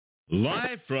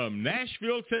Live from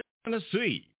Nashville,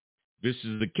 Tennessee, this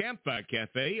is the Campfire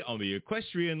Cafe on the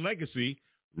Equestrian Legacy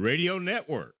Radio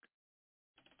Network.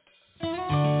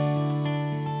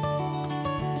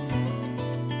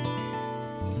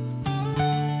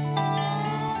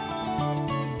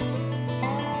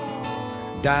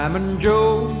 Diamond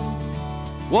Joe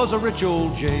was a rich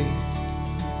old jay,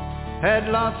 had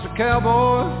lots of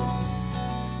cowboys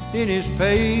in his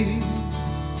pay,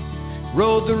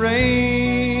 rode the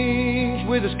range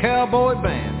with his cowboy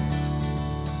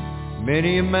band,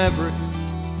 many a maverick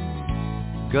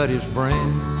got his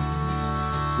brand.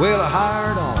 Well, I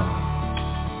hired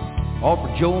on,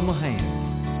 offered Joe my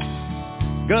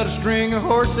hand, got a string of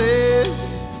horses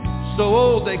so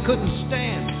old they couldn't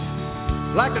stand,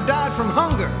 like I died from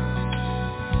hunger,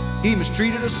 he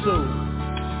mistreated us so,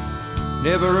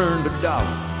 never earned a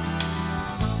dollar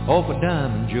off a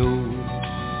Diamond Joe.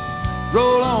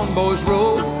 Roll on, boys,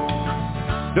 roll,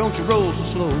 don't you roll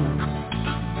so slow.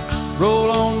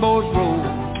 Roll on, boys, roll,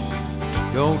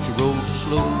 don't you roll so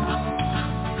slow.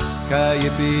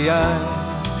 Ki-yippee-yi,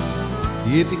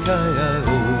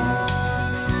 yippee-ki-yi-o.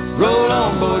 Roll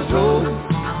on, boys, roll,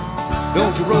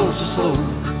 don't you roll so slow.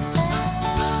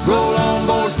 Roll on,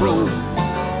 boys, roll,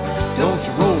 don't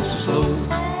you roll so slow.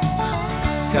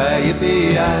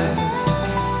 Ki-yippee-yi,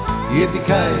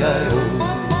 yippee-ki-yi-o.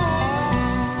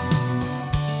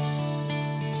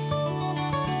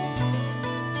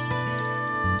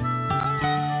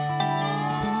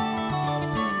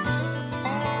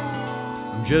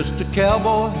 Just a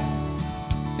cowboy,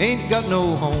 ain't got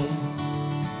no home,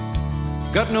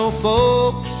 got no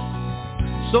folks,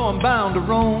 so I'm bound to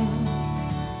roam.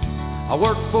 I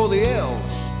work for the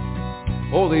elves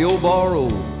or the old bar-o,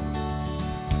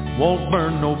 won't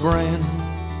burn no brand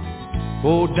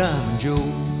for Diamond Joe.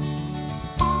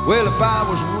 Well, if I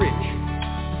was rich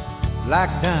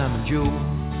like Diamond Joe,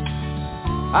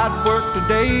 I'd work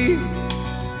today,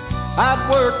 I'd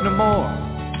work no more.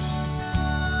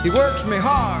 He works me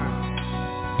hard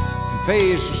and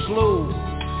pays so slow.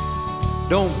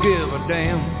 Don't give a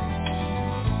damn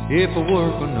if I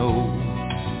work or no.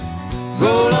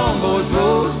 Roll on, boys,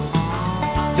 roll,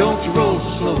 don't you roll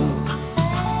so slow.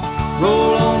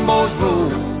 Roll on, boys, roll,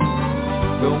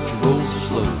 don't you roll so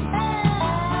slow.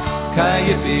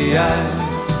 Ki-yippee-yi,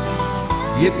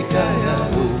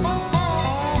 yippee-ki-yi-o.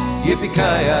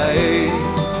 Yippee-ki-yi-yi,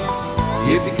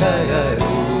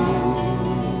 yippee-ki-yi-o.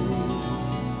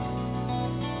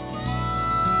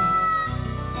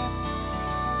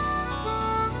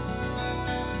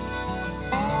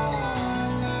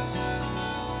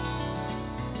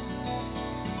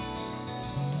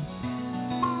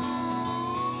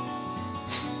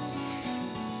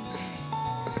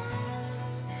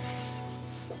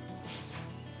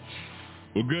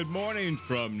 Well, good morning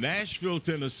from Nashville,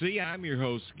 Tennessee. I'm your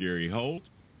host, Gary Holt.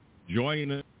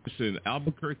 Joining us in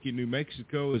Albuquerque, New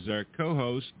Mexico is our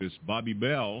co-host, Miss Bobbi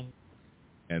Bell,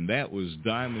 and that was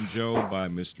Diamond Joe by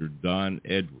Mr. Don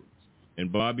Edwards.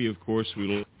 And Bobby, of course,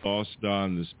 we lost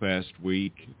Don this past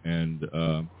week, and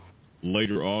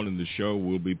later on in the show,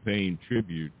 we'll be paying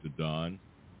tribute to Don,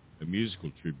 a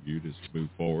musical tribute as we move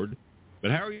forward.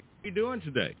 But how are you doing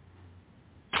today?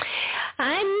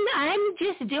 I'm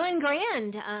just doing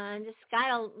grand. Just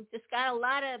got a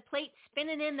lot of plates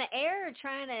spinning in the air,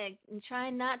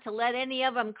 trying not to let any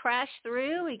of them crash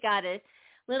through. We got a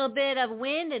little bit of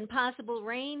wind and possible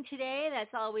rain today.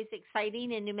 That's always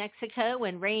exciting in New Mexico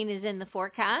when rain is in the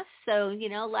forecast. So,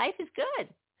 life is good.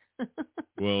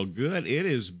 Well, good. It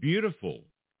is beautiful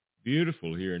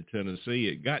here in Tennessee.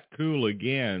 It got cool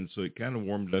again, so it kind of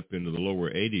warmed up into the lower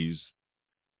 80s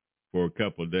for a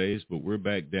couple of days, but we're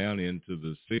back down into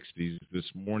the 60s this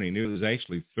morning. It was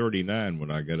actually 39 when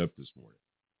I got up this morning.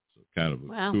 So kind of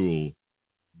a cool,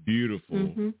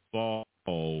 beautiful fall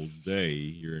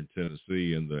day here in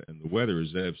Tennessee, and the weather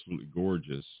is absolutely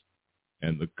gorgeous,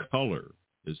 and the color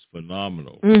is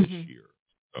phenomenal this year.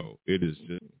 So it is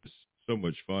just so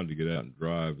much fun to get out and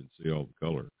drive and see all the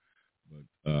color.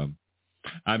 But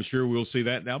I'm sure we'll see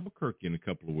that in Albuquerque in a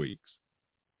couple of weeks.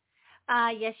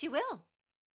 Yes, you will.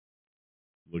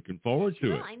 Looking forward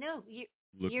to it. I know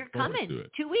You're coming.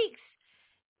 2 weeks.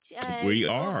 We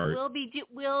are.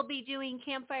 We'll be doing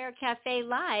Campfire Cafe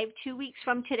live 2 weeks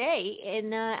from today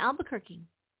in Albuquerque.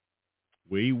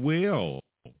 We will.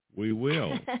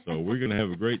 So we're going to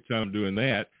have a great time doing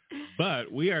that.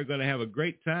 But we are going to have a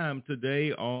great time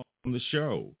today on the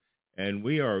show, and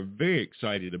we are very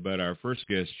excited about our first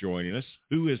guest joining us.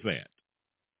 Who is that?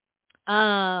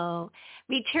 Oh,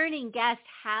 returning guest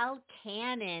Hal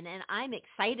Cannon, and I'm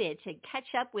excited to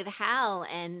catch up with Hal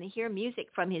and hear music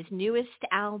from his newest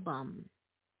album.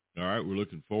 All right, we're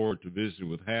looking forward to visiting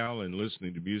with Hal and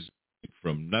listening to music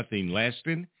from Nothing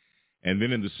Lastin. And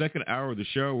then in the second hour of the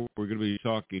show, we're going to be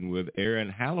talking with Erin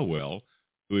Halliwell,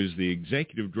 who is the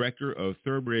executive director of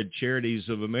Thoroughbred Charities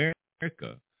of America.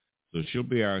 So she'll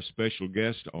be our special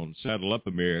guest on Saddle Up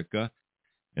America.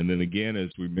 And then again, as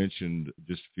we mentioned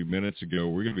just a few minutes ago,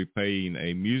 we're going to be paying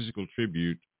a musical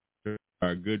tribute to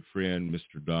our good friend,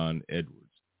 Mr. Don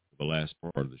Edwards, for the last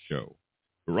part of the show.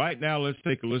 But right now, let's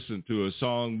take a listen to a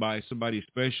song by somebody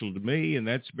special to me, and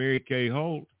that's Mary Kay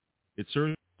Holt. It's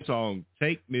her song,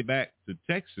 Take Me Back to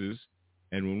Texas.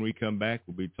 And when we come back,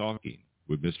 we'll be talking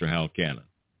with Mr. Hal Cannon.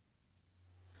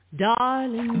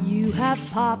 Darling, you have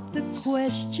popped the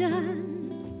question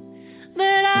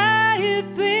that I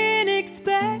have been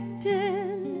expecting.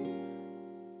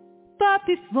 But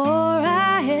before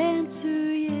I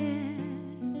answer yes,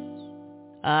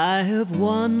 I have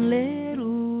one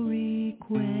little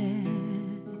request.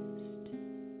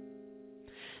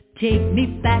 Take me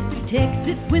back to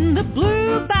Texas when the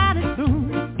bluebonnets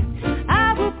bloom.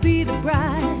 I will be the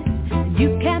bride, and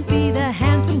you can be the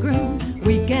handsome groom.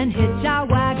 We can hitch our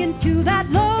wagon to that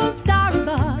Lone Star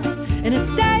bus in a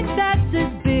state that's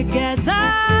as big as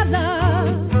our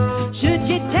love. Should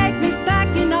you take me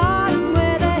back in autumn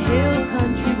where the hill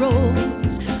country rolls?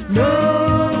 No,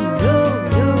 no,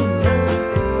 no, no.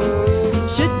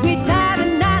 Should we tie the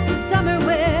knot in summer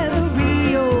where the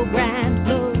Rio Grande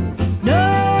flows? No,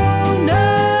 no,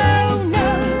 no.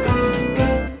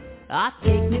 Ah,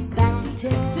 take me back to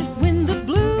Texas when the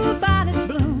bluebonnets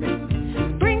bloom.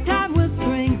 Springtime will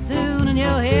spring soon, and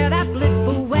you'll hear that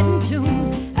blissful wedding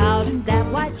tune out in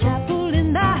that white chapel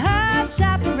in the high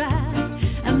chaparral,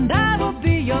 and I will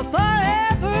be your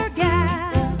forever gal.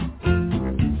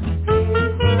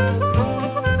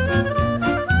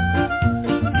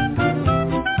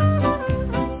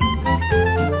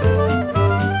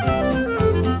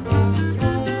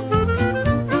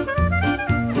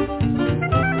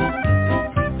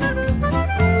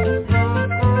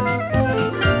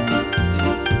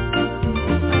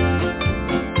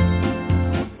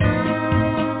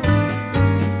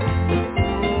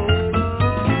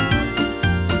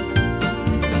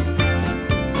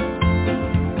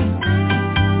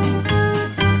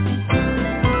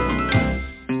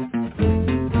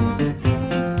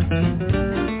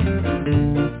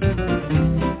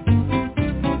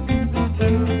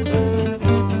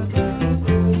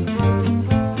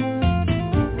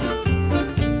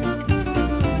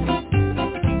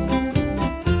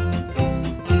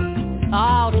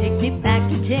 Oh, take me back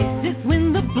to Texas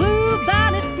when the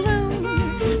bluebonnets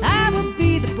bloom. I will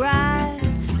be the bride,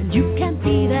 and you can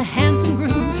be the handsome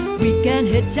groom. We can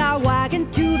hitch our wagon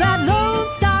to that Lone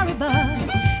Star bus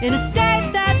in a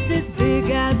state that's as big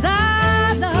as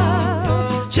our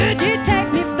love. Should you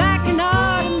take me back in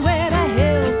autumn where the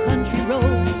hill country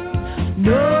rolls?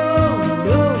 No,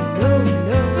 no, no,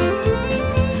 no.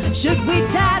 Should we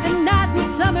tie the knot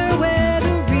in summer where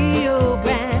the Rio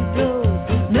Grande flows?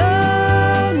 No,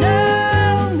 no,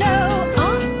 no,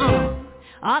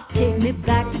 Ah, take me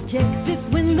back to Texas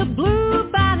when the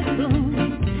bluebonnets bloom.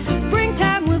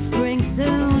 Springtime will spring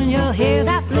soon, you'll hear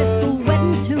that blissful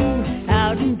wedding tune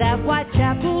out in that white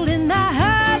chapel in the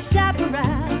high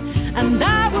chaparral, and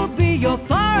I will be your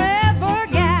forever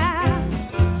gal.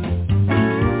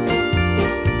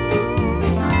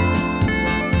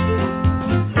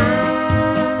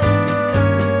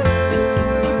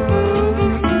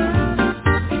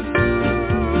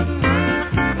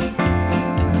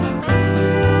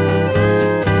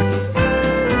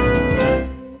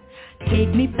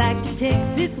 Take me back to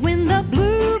Texas when the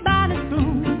bluebonnets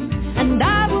bloom, and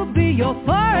I will be your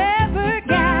forever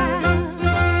gal.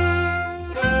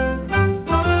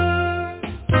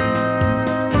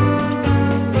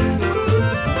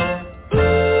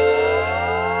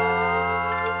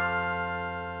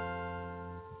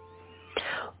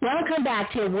 Welcome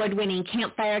back to award-winning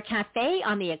Campfire Cafe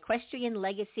on the Equestrian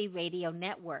Legacy Radio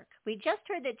Network. We just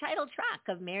heard the title track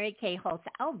of Mary Kay Holt's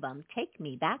album, Take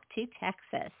Me Back to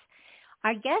Texas.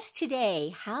 Our guest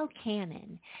today, Hal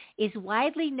Cannon, is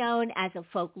widely known as a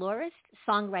folklorist,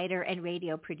 songwriter, and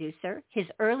radio producer. His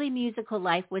early musical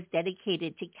life was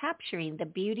dedicated to capturing the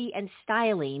beauty and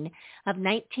styling of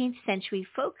 19th century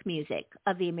folk music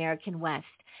of the American West.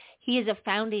 He is a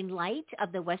founding light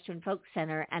of the Western Folk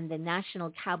Center and the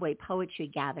National Cowboy Poetry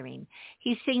Gathering.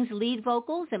 He sings lead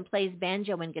vocals and plays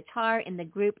banjo and guitar in the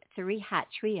group Three Hat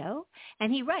Trio,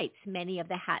 and he writes many of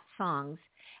the Hat songs.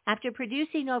 After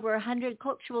producing over 100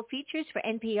 cultural features for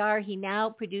NPR, he now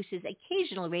produces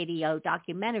occasional radio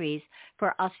documentaries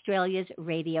for Australia's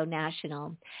Radio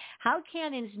National. Hal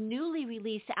Cannon's newly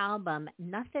released album,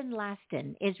 Nothin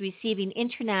Lastin, is receiving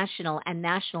international and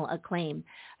national acclaim.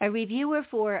 A reviewer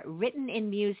for Written in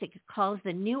Music calls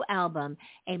the new album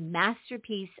a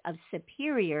masterpiece of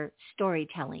superior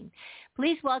storytelling.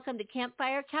 Please welcome to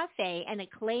Campfire Cafe an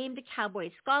acclaimed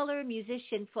cowboy scholar,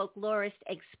 musician, folklorist,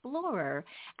 explorer,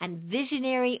 and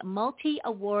visionary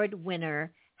multi-award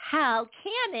winner, Hal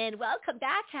Cannon. Welcome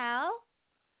back, Hal.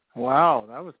 Wow,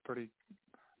 that was pretty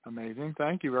amazing.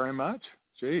 Thank you very much.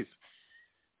 Jeez.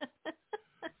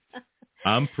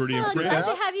 I'm pretty impressed. Glad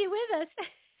to have you with us.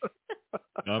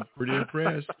 I'm pretty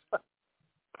impressed.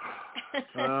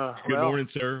 Good morning,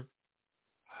 sir.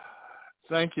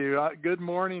 Thank you. Good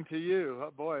morning to you.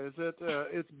 Oh, boy, is it?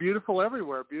 It's beautiful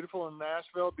everywhere. Beautiful in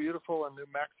Nashville, beautiful in New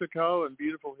Mexico, and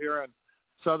beautiful here in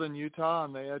southern Utah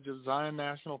on the edge of Zion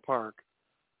National Park.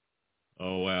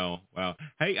 Oh, wow. Wow.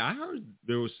 Hey, I heard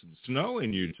there was some snow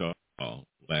in Utah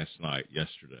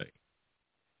yesterday.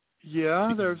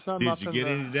 Yeah, there's some up in the... Did you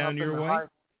get any down your way?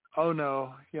 Oh,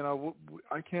 no. You know,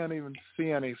 I can't even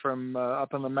see any from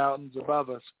up in the mountains above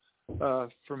us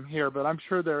from here, but I'm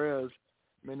sure there is.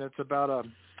 I mean, it's about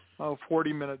a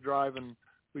 40-minute drive, and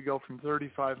we go from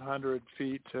 3,500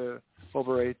 feet to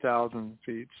over 8,000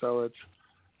 feet. So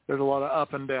there's a lot of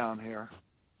up and down here.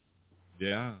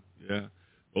 Yeah, yeah.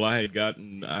 Well, I had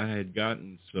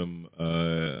gotten some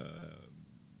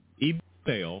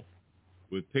email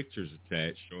with pictures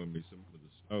attached showing me some of the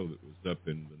snow that was up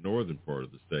in the northern part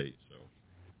of the state. So,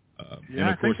 yeah, and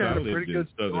of course, I lived in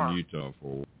southern Utah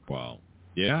for a while.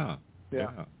 Yeah.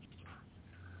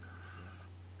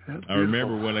 I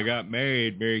remember when I got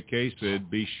married, Mary Kay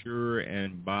said, be sure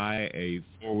and buy a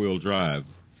four-wheel drive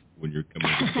when you're coming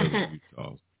to southern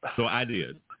Utah. So I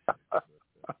did.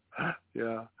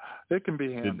 Yeah, it can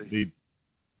be handy. It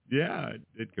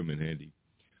did come in handy.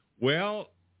 Well,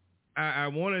 I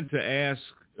wanted to ask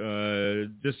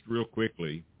just real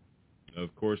quickly,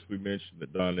 of course, we mentioned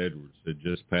that Don Edwards had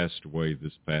just passed away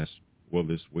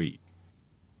this week.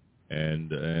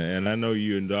 And I know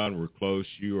you and Don were close.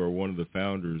 You are one of the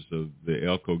founders of the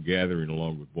Elko Gathering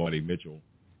along with Waddy Mitchell.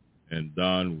 And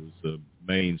Don was a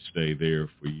mainstay there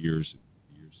for years and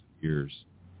years and years.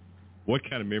 What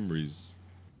kind of memories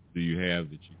do you have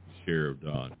that you can share of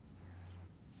Don?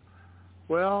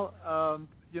 Well,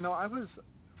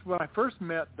 when I first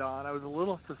met Don, I was a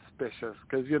little suspicious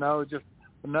because, just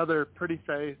another pretty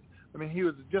face. I mean, he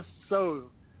was just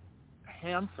so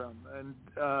handsome and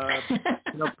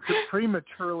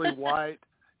prematurely white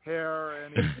hair,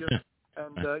 and he just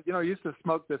he used to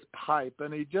smoke this pipe,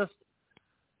 and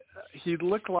he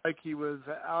looked like he was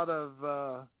out of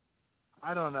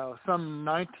some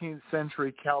 19th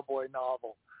century cowboy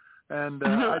novel. And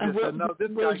I just said, no, this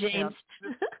Will guy James.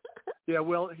 can't. Yeah,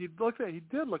 well, he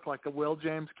did look like a Will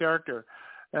James character,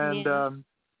 and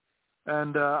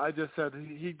I just said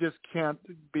he just can't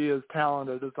be as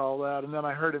talented as all that. And then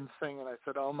I heard him sing, and I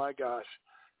said, oh my gosh,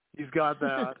 he's got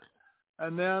that.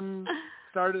 And then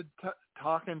started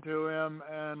talking to him,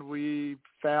 and we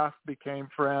fast became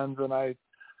friends. And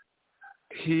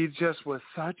he just was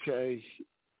such a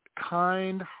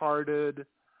kind-hearted,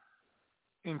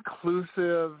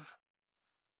 inclusive,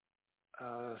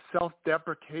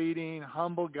 self-deprecating,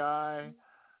 humble guy.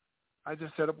 I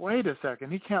just said, wait a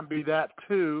second, he can't be that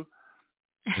too.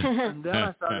 And then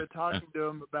I started talking to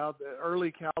him about the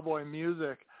early cowboy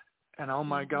music, and oh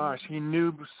my gosh, he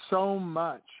knew so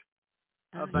much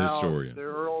about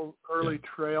the early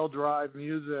trail drive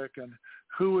music and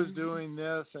who was doing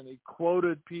this, and he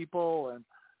quoted people,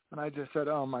 and I just said,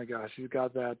 oh my gosh, he's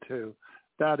got that too.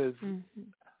 That is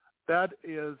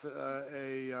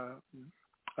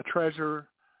a treasure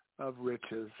of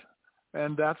riches,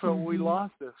 and that's what we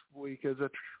lost this week, is a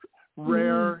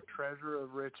rare treasure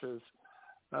of riches.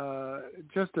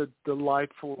 Just a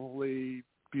delightfully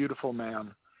beautiful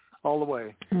man all the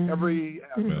way, every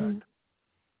aspect.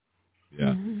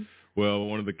 Yeah. Well,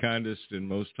 one of the kindest and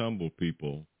most humble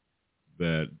people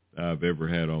that I've ever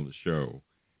had on the show.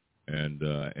 And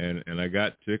I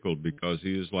got tickled because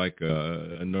he is like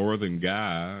a northern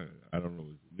guy, I don't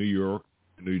know, New York,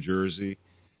 New Jersey,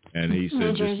 and he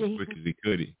said just as quick as he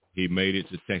could, he made it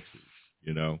to Texas,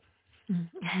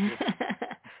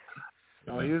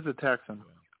 Oh, he was a Texan.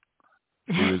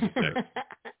 He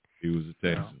was a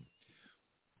Texan.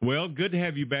 Well, good to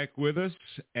have you back with us,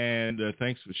 and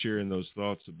thanks for sharing those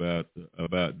thoughts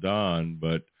about Don.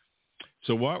 But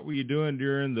so what were you doing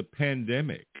during the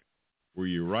pandemic? Were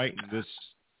you writing this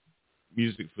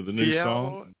music for the new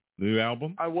song? new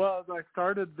album? I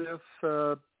started this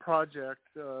project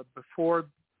before.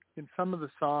 In some of the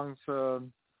songs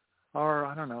are,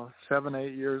 I don't know, 7,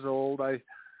 8 years old.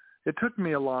 It took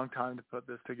me a long time to put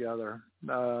this together.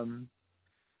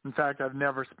 In fact, I've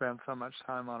never spent so much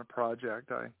time on a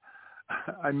project.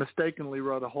 I mistakenly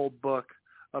wrote a whole book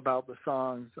about the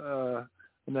songs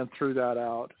and then threw that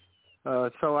out.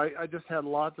 So I just had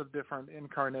lots of different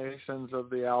incarnations of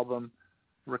the album,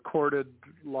 recorded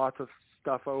lots of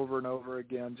stuff over and over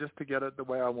again just to get it the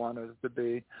way I wanted it to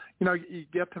be. You know, you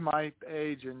get to my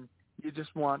age and you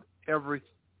just want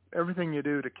everything you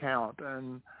do to count.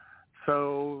 And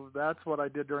so that's what I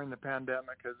did during the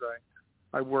pandemic is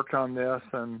I worked on this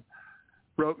and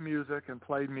wrote music and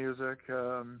played music.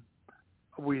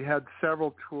 We had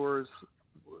several tours.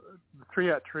 The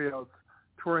Triad Trio's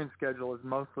touring schedule is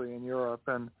mostly in Europe,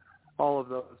 and all of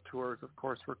those tours, of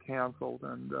course, were canceled.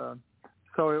 And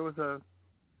so it was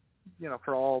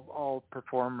for all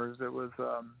performers, it was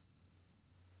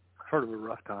sort of a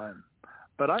rough time.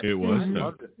 But I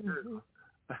loved it too.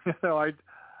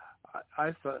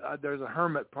 I thought there's a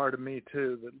hermit part of me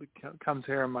too that comes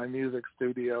here in my music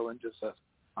studio and just says,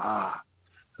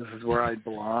 this is where I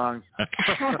belong.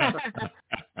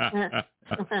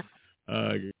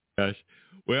 Oh, gosh.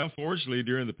 Well, fortunately,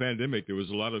 during the pandemic, there was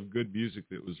a lot of good music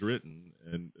that was written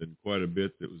and quite a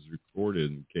bit that was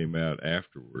recorded and came out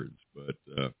afterwards. But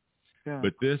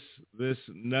this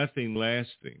Nothing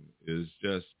Lasting is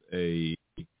just a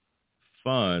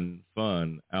fun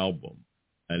album,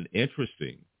 an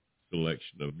interesting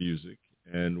selection of music.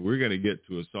 And we're going to get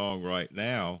to a song right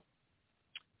now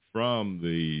from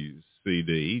the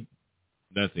CD,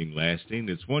 Nothing Lasting.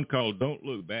 It's one called Don't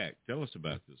Look Back. Tell us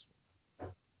about this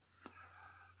one.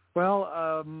 Well,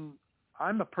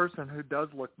 I'm a person who does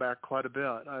look back quite a bit.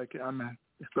 I'm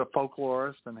a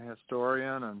folklorist and a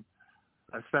historian, and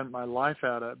I spent my life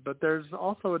at it. But there's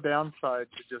also a downside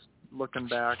to just looking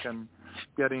back and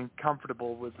getting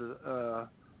comfortable with the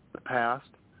past.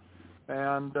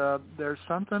 And there's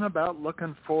something about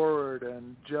looking forward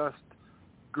and just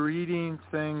greeting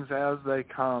things as they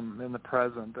come in the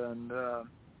present. And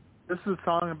this is a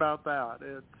song about that.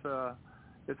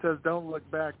 It says don't look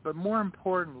back, but more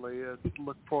importantly, it's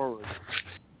look forward.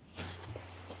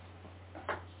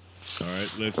 All right,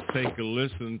 let's take a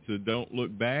listen to Don't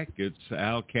Look Back. It's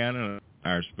Hal Cannon,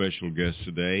 our special guest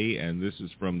today, and this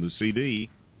is from the CD,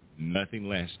 Nothing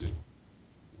Lastin.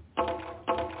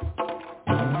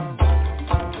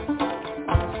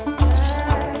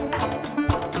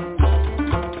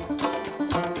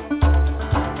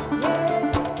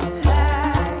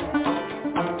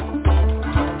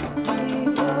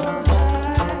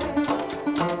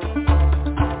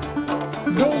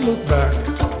 Don't look back,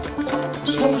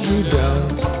 slows you down.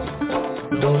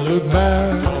 Don't look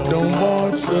back, don't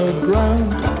watch the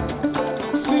ground.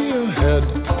 See ahead,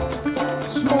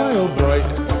 smile bright.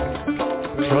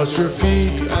 Trust your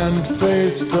feet and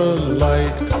face the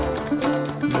light.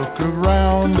 Look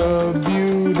around a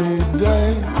beauty day.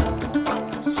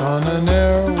 Sun and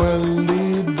air will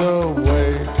lead the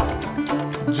way.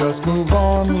 Just move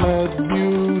on, let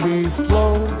beauty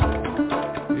flow.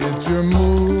 It's your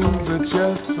move, it's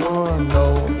yes or no.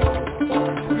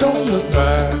 Don't look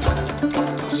back,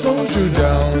 slows you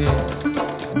down.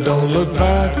 Don't look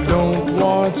back, don't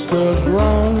watch the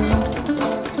ground.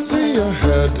 See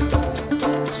ahead,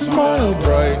 smile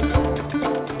bright.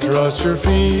 Trust your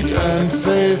feet and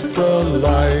face the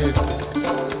light.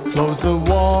 Flows the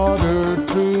water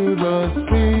to the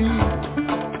sea.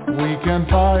 We can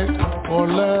fight or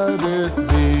let it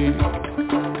be.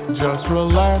 Just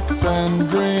relax and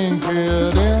drink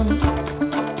it in.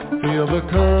 Feel the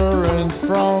current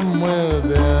from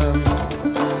within.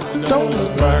 Don't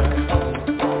look back,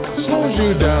 slows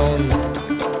you down.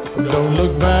 Don't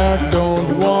look back,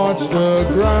 don't watch the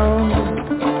ground.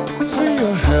 See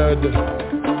ahead,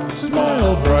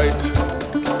 smile bright.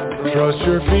 Trust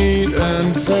your feet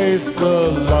and face the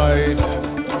light.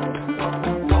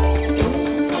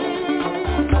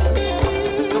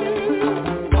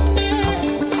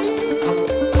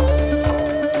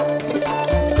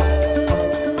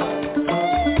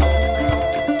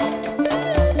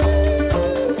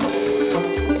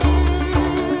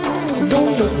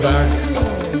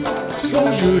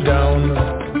 Down.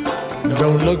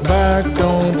 Don't look back,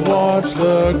 don't watch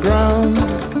the ground.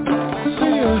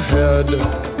 See ahead,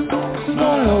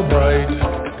 smile bright.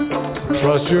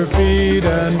 Trust your feet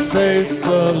and face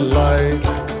the light.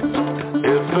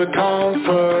 It's the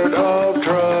comfort of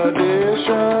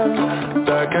tradition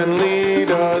that can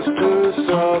lead us to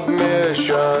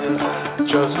submission.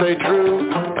 Just stay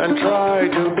true and try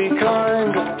to be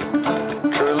kind.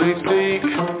 Truly seek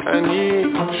and ye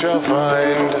shall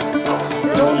find.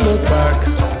 Don't look back,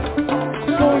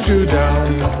 slows you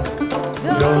down.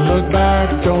 Don't look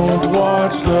back, don't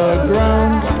watch the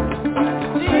ground.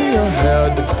 See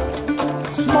ahead,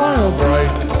 smile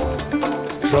bright.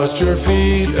 Trust your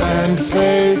feet and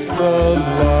face the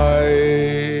light.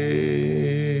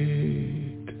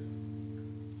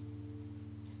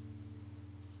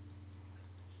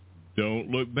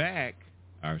 Don't look back.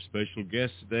 Our special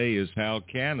guest today is Hal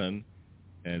Cannon,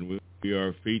 and we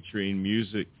are featuring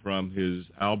music from his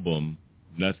album,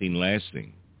 Nothing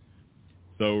Lasting.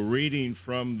 So reading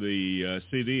from the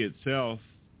CD itself,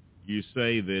 you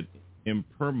say that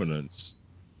impermanence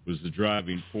was the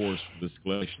driving force for this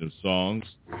collection of songs,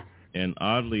 and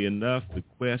oddly enough, the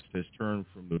quest has turned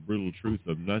from the brutal truth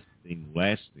of nothing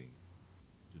lasting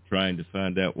to trying to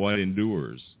find out what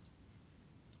endures.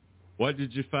 What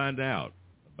did you find out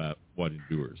about what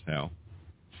endures, Hal?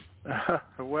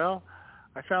 Well,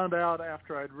 I found out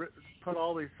after I'd put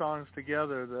all these songs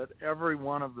together that every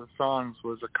one of the songs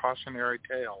was a cautionary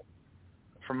tale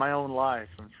from my own life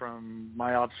and from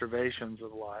my observations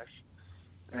of life.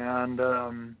 And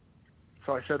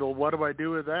so I said, well, what do I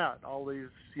do with that? All these,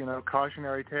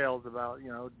 cautionary tales about,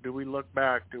 do we look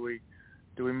back? Do we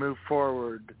move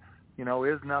forward?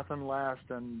 Is nothing last?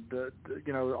 And,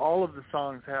 all of the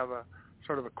songs have a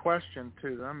sort of a question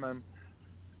to them. And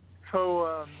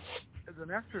so as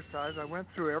an exercise, I went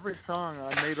through every song.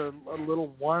 I made a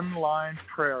little one-line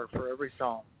prayer for every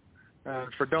song.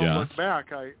 And for Don't Look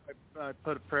Back, I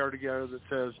put a prayer together that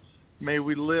says, may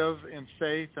we live in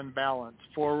faith and balance,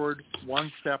 forward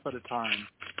one step at a time.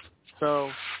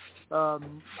 So I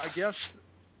guess,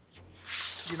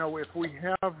 if we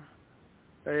have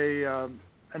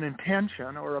an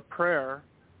intention or a prayer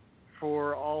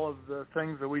for all of the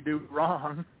things that we do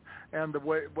wrong and the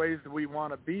ways that we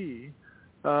want to be,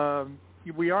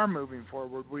 we are moving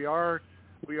forward. We are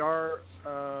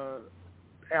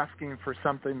asking for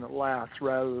something that lasts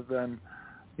rather than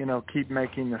keep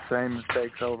making the same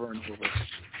mistakes over and over.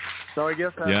 So I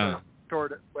guess that's a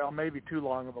short, maybe too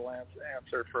long of an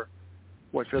answer for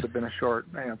what should have been a short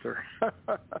answer.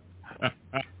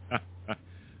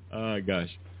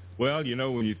 Gosh. Well,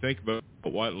 when you think about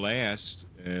what lasts,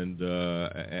 and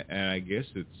I guess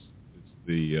it's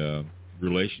the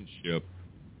relationship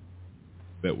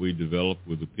that we develop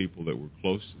with the people that we're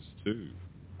closest to,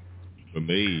 for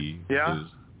me,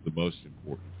 is the most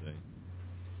important thing.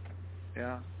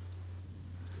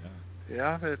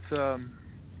 Yeah, it's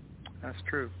that's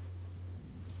true.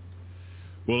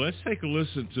 Well, let's take a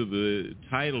listen to the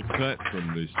title cut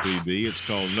from this CD. It's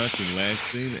called Nothing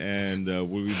Lasting, and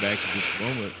we'll be back in just a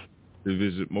moment to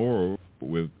visit more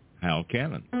with Hal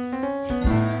Cannon.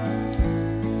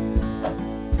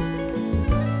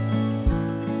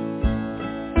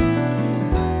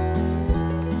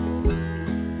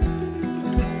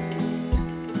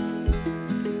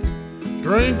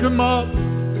 Drink 'em up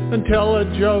and tell a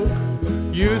joke.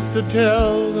 Used to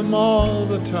tell them all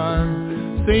the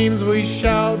time. Seems we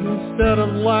shout instead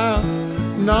of laugh.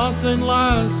 Nothing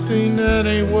lasting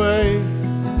anyway.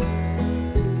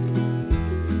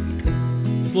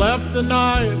 Slept the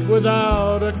night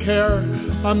without a care.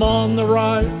 I'm on the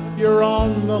right, you're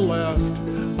on the left.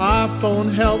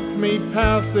 iPhone helped me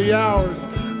pass the hours.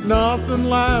 Nothing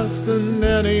lasting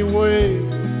anyway.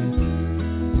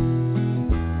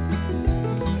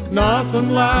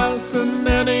 Nothing lasting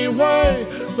anyway.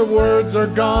 The words are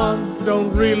gone,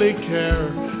 don't really care.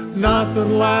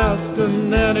 Nothing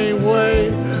lasting anyway.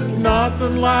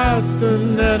 Nothing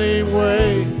lasting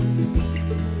anyway.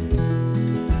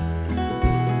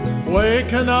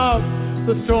 Waking up,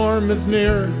 the storm is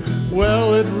near.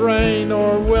 Will it rain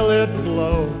or will it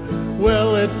blow?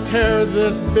 Will it tear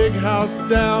this big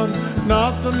house down?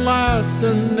 Nothing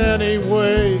lasting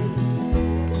anyway.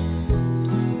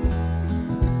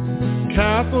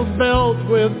 Castles built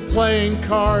with playing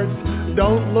cards.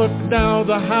 Don't look now,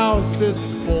 the house is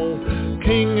full.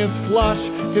 King is flush,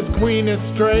 his queen is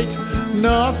straight.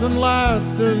 Nothing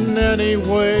lasting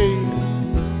anyway.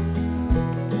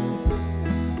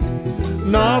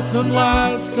 Nothing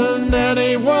lasting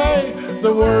anyway.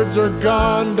 The words are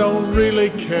gone, don't really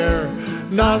care.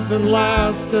 Nothing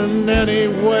lasting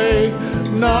anyway.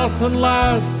 Nothing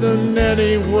lasting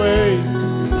anyway.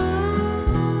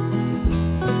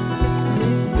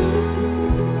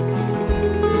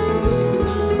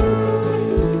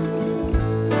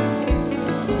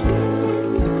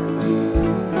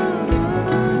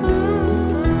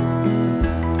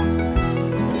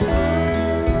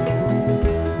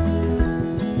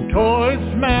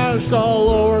 All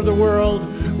over the world,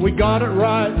 we got it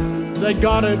right, they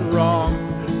got it wrong.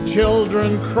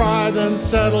 Children cry, then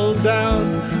settle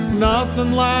down.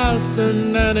 nothing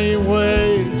lasting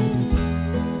anyway.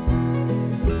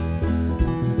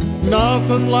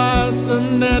 Nothing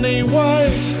lasting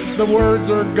anyway. The words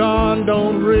are gone,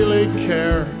 don't really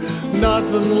care.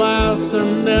 Nothing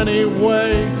lasting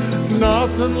anyway.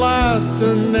 Nothing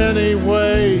lasting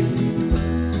anyway.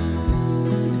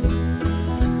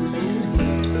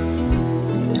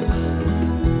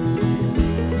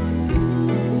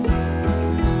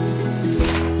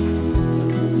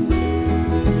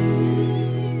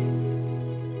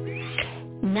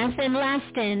 Nothing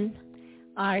Lastin'.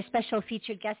 Our special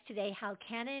featured guest today, Hal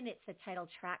Cannon. It's the title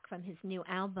track from his new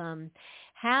album.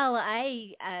 Hal,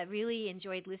 I really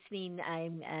enjoyed listening.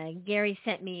 Gary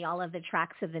sent me all of the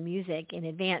tracks of the music in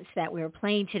advance that we were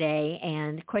playing today.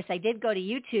 And, of course, I did go to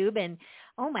YouTube, and,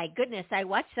 oh, my goodness, I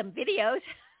watched some videos.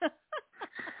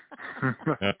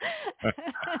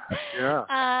 Yeah.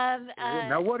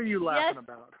 Now, what are you laughing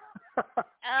about?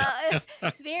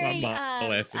 Very.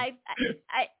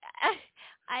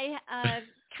 I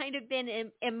kind of been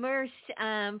immersed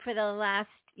for the last,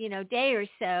 day or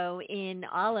so in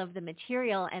all of the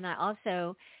material, and I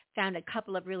also found a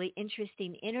couple of really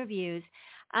interesting interviews.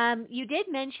 You did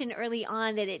mention early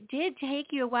on that it did take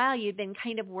you a while. You'd been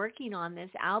kind of working on this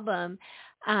album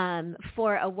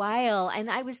for a while,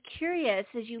 and I was curious,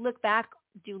 as you look back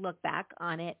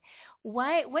on it,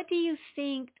 what do you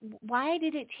think, why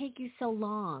did it take you so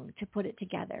long to put it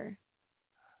together?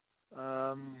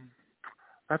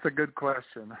 That's a good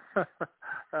question.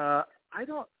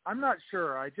 I'm not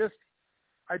sure. I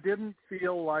didn't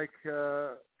feel like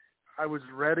I was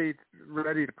ready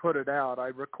to put it out. I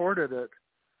recorded it,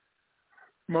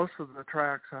 most of the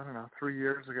tracks, I don't know, 2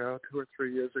 or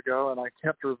 3 years ago, and I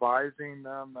kept revising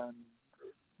them and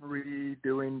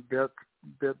redoing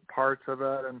bit parts of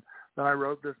it. And then I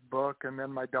wrote this book, and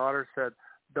then my daughter said,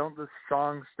 "Don't the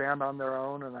songs stand on their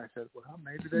own?" And I said, "Well,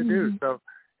 maybe they do." So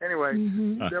anyway,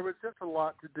 there was just a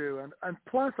lot to do, and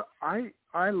plus I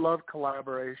love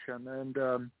collaboration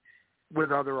and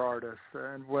with other artists,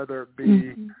 and whether it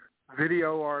be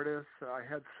video artists. I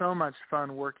had so much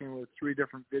fun working with 3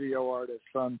 different video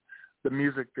artists on the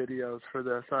music videos for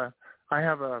this. I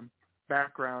have a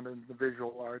background in the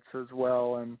visual arts as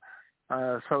well, and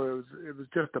so it was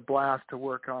just a blast to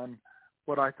work on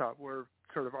what I thought were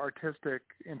sort of artistic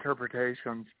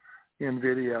interpretations in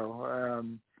video.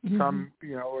 Some,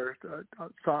 were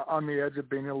on the edge of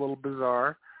being a little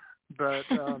bizarre, but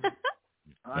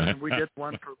we did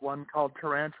one called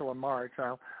Tarantula March.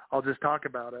 I'll just talk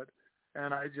about it.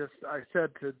 And I said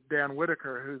to Dan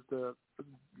Whitaker, who's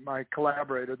my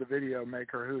collaborator, the video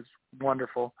maker, who's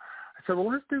wonderful, I said, well,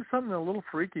 let's do something a little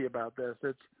freaky about this.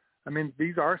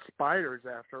 These are spiders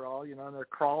after all, and they're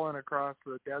crawling across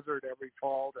the desert every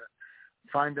fall to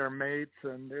find their mates,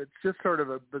 and it's just sort of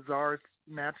a bizarre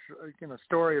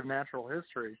story of natural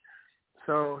history.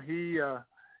 So he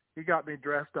got me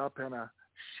dressed up in a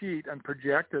sheet and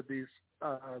projected these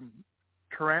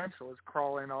tarantulas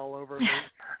crawling all over me.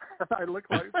 I looked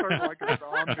sort of like a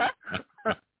zombie.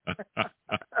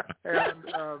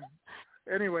 And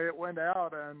anyway, it went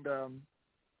out, and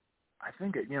I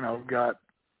think it got,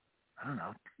 I don't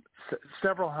know,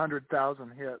 several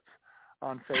 100,000 hits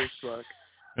on Facebook.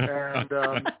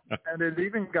 And it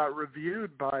even got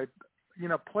reviewed by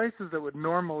places that would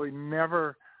normally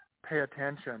never pay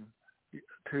attention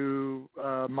to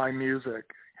my music,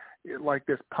 like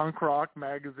this punk rock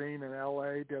magazine in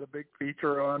LA did a big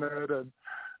feature on it, and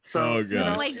so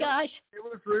oh my gosh, it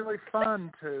was really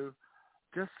fun to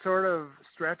just sort of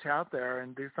stretch out there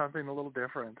and do something a little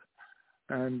different.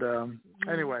 And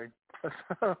anyway,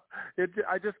 so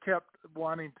I just kept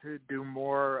wanting to do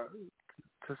more,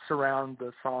 to surround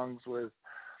the songs with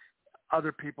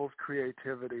other people's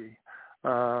creativity,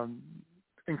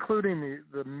 including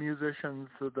the musicians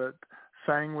that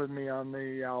sang with me on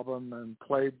the album and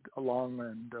played along.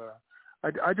 And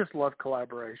I just love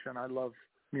collaboration. I love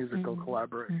musical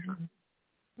collaboration.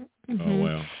 Oh,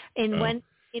 wow.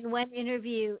 In one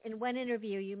interview,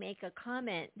 you make a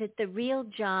comment that the real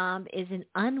job is an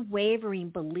unwavering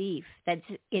belief that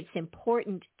it's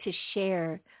important to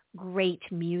share great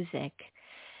music.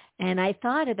 And I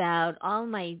thought about all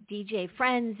my DJ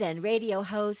friends and radio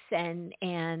hosts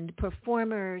and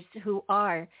performers who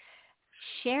are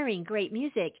sharing great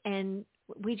music, and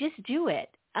we just do it.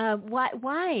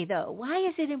 Why, though? Why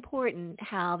is it important,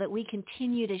 Hal, that we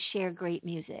continue to share great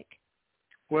music?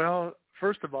 Well,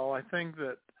 first of all, I think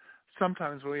that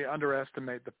sometimes we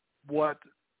underestimate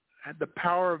the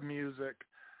power of music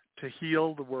to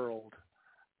heal the world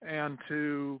and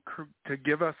to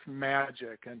give us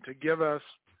magic and to give us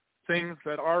things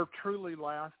that are truly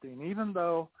lasting, even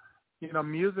though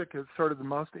music is sort of the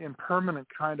most impermanent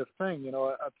kind of thing.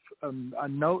 A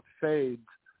note fades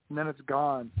and then it's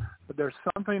gone. But there's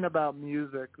something about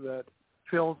music that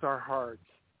fills our hearts.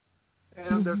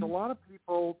 And there's a lot of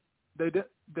people, they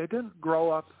didn't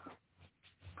grow up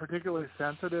particularly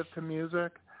sensitive to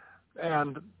music.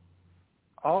 And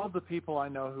all of the people I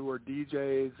know who are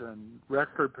DJs and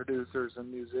record producers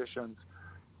and musicians,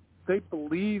 they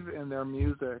believe in their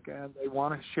music and they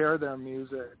want to share their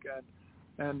music.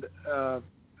 And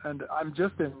I'm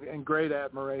just in great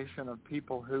admiration of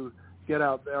people who get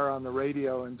out there on the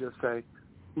radio and just say,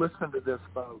 listen to this,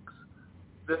 folks.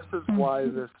 This is why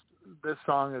this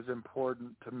song is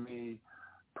important to me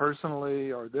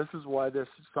personally, or this is why this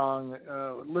song,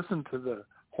 listen to the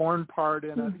horn part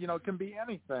in it. It can be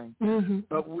anything.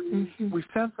 But we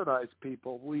sensitize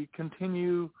people. We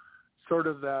continue sort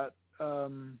of that,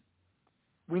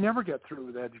 we never get through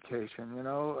with education,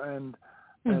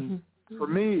 and for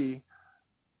me,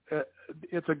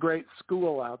 it's a great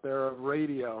school out there of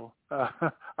radio.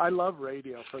 I love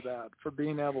radio for that, for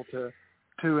being able to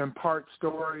impart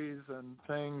stories and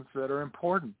things that are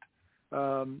important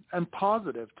and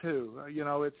positive too.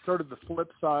 It's sort of the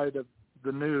flip side of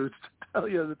the news, to tell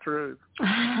you the truth.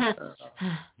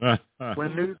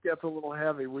 When news gets a little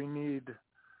heavy, we need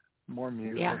more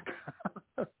music. Yeah.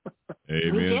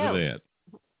 Amen to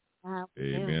that.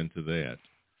 Amen to that.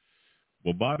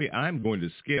 Well, Bobbi, I'm going to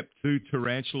skip to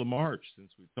Tarantula March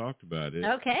since we talked about it.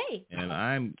 Okay. And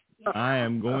I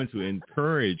am going to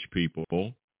encourage people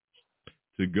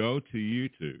to go to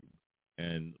YouTube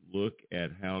and look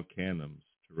at Hal Cannon's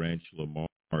Tarantula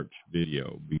March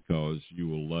video, because you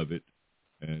will love it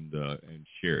and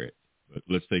share it. But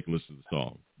let's take a listen to the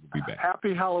song. We'll be back.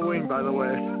 Happy Halloween, by the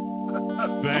way.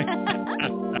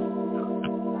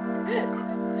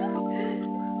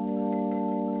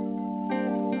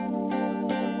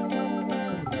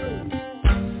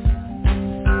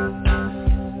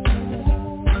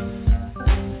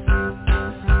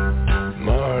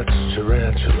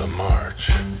 Tarantula March,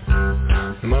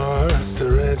 March,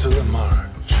 Tarantula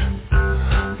March,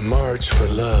 March for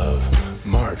love,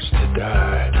 March to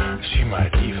die, she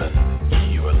might even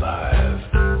eat you alive.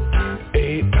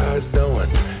 8 eyes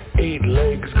knowing, 8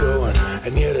 legs going,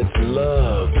 and yet it's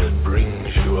love that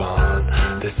brings you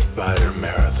on this spider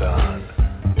marathon,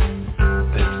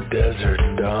 this desert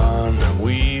dawn that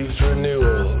weaves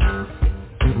renewal.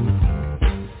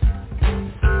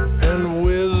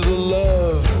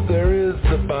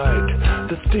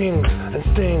 Stings and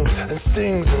stings and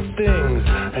stings and stings,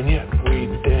 and yet we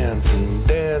dance and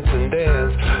dance and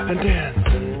dance and dance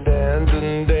and dance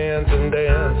and dance and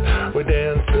dance. We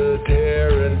dance the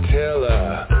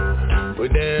tarantella. We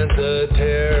dance the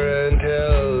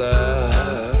tarantella.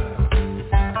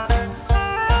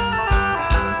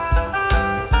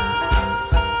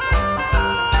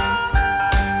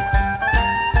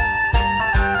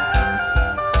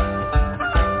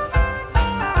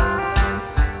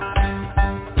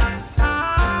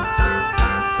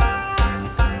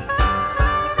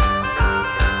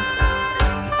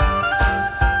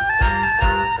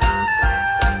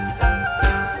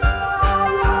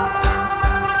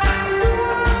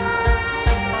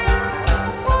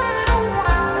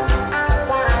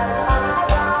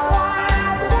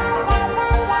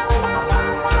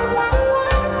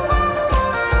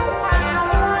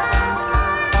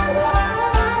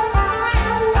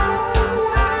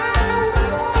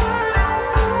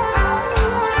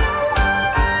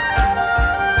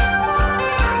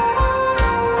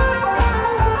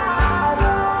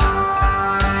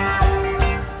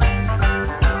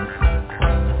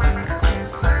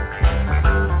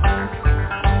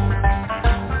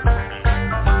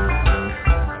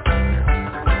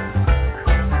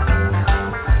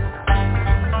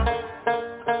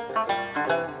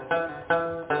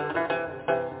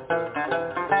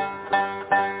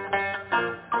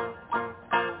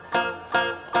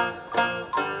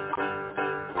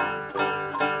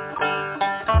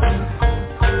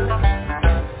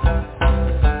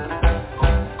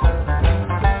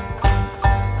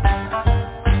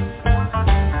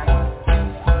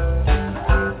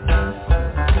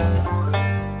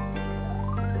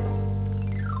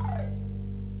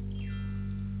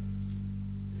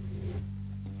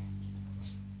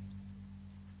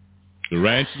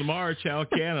 Tarantula March, Hal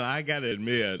Cannon. I got to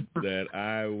admit that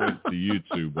I went to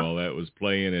YouTube while that was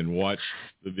playing and watched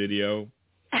the video,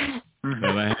 and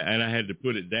I had to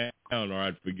put it down or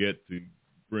I'd forget to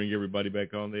bring everybody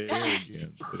back on the air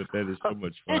again. But that is so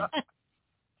much fun.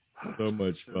 So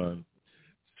much fun.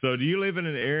 So do you live in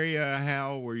an area,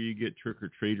 Hal, where you get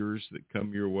trick-or-treaters that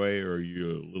come your way, or are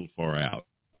you a little far out?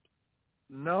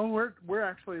 No, we're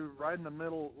actually right in the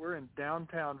middle. We're in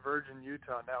downtown Virgin,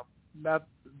 Utah. Now,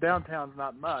 downtown's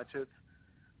not much. It's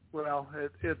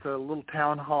a little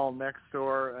town hall next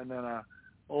door, and then a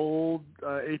old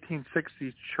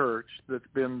 1860s church that's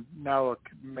been now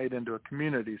made into a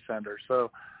community center. So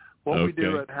what we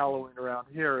do at Halloween around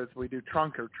here is we do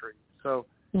trunk or treat. So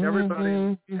everybody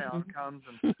in town comes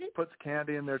and puts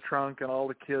candy in their trunk, and all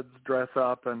the kids dress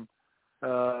up and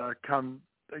come,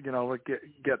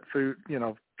 get food,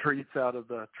 treats out of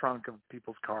the trunk of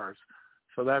people's cars.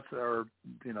 So that's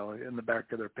in the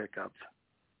back of their pickups.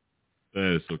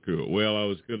 That is so cool. Well, I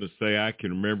was going to say, I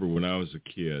can remember when I was a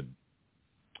kid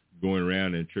going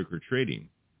around and trick-or-treating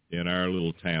in our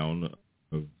little town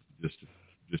of just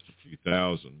a few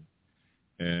thousand,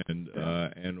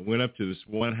 and went up to this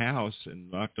one house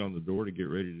and knocked on the door to get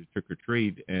ready to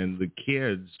trick-or-treat, and the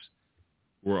kids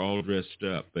were all dressed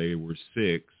up. They were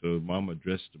sick, so Mama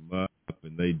dressed them up,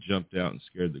 and they jumped out and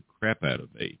scared the crap out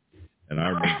of me. And I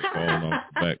remember falling off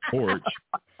the back porch,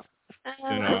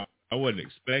 and I wasn't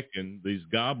expecting these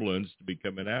goblins to be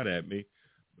coming out at me,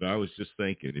 but I was just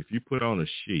thinking, if you put on a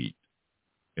sheet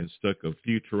and stuck a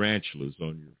few tarantulas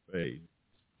on your face,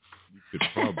 you could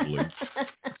probably...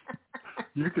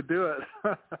 You could do it.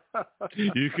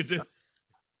 You could do it.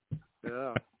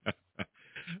 Yeah.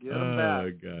 Get them back.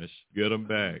 Oh, gosh. Get them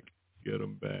back. Get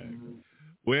them back. Mm-hmm.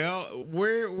 Well,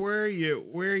 where are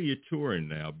you touring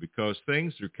now? Because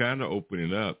things are kind of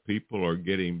opening up. People are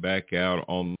getting back out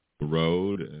on the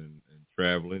road and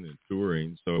traveling and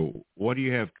touring. So what do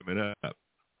you have coming up?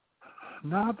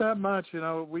 Not that much.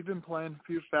 We've been playing a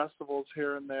few festivals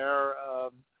here and there.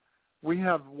 We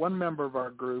have one member of our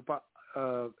group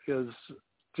is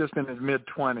just in his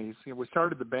mid-20s. We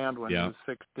started the band when he was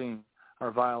 16,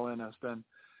 our violinist. And,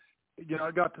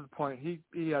 it got to the point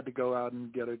he had to go out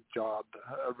and get a job,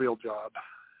 a real job.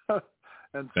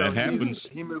 And so that happens.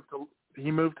 He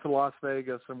moved to Las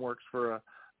Vegas and works for a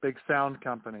big sound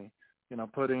company,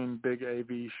 putting big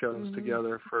AV shows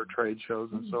together for trade shows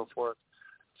and so forth.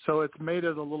 So it's made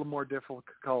it a little more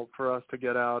difficult for us to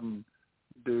get out and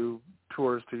do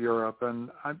tours to Europe. And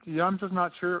I'm just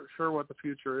not sure what the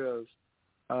future is.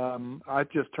 I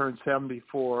just turned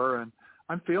 74, and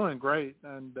I'm feeling great.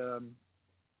 And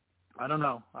I don't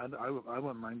know. I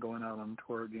wouldn't mind going out on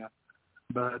tour again.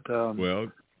 But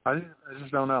I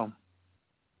just don't know.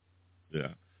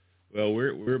 Yeah. Well,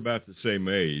 we're about the same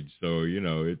age, so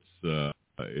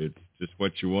it's just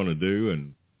what you want to do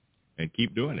and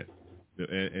keep doing it.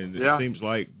 And it seems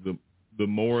like the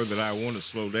more that I want to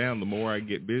slow down, the more I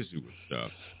get busy with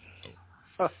stuff.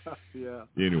 So.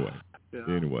 Anyway,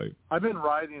 I've been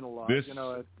writing a lot.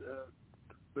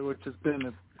 Which has been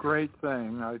a great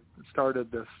thing. I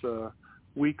started this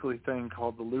weekly thing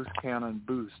called the Loose Cannon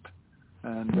Boost,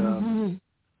 and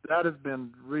that has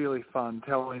been really fun,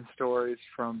 telling stories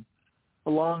from a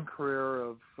long career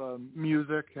of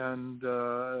music and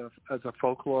as a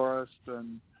folklorist,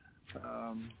 and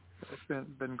it's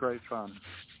been great fun.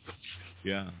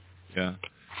 Yeah.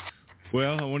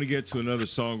 Well, I want to get to another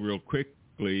song real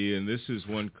quickly, and this is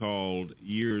one called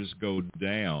Years Go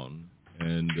Down,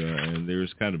 and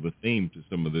there's kind of a theme to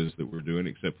some of this that we're doing,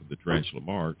 except for the Tarantula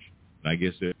March. And I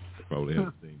guess it probably has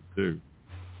a theme too.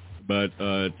 But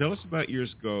tell us about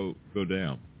Years Go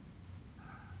Down.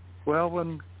 Well,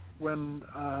 when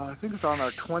I think it's on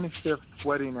our 25th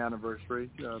wedding anniversary,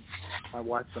 my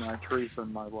wife and I, Teresa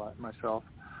and myself,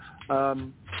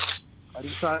 I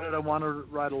decided I want to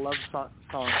write a love song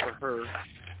for her.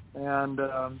 And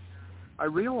I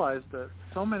realized that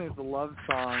so many of the love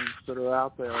songs that are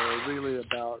out there are really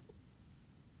about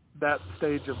that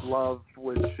stage of love,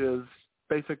 which is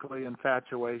basically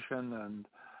infatuation and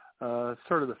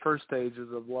sort of the first stages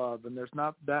of love. And there's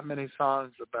not that many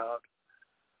songs about,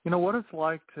 what it's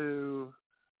like to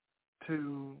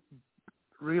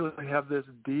really have this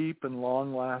deep and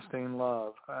long-lasting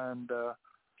love. And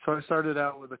so I started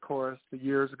out with the chorus, The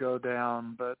Years Go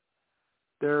Down, but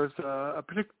there's a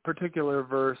particular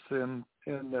verse in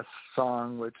this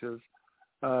song, which is,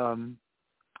 I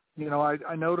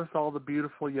notice all the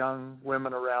beautiful young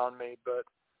women around me, but,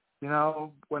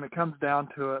 when it comes down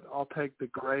to it, I'll take the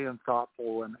gray and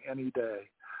thoughtful one any day.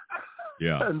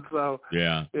 Yeah. And so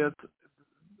it's,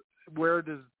 where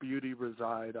does beauty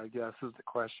reside, I guess, is the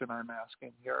question I'm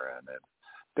asking here. And it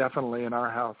definitely in our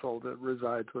household, it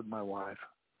resides with my wife.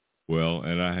 Well,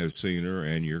 and I have seen her,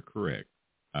 and you're correct.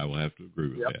 I will have to agree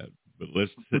with that. But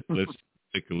let's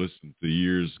take a listen to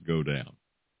Years Go Down.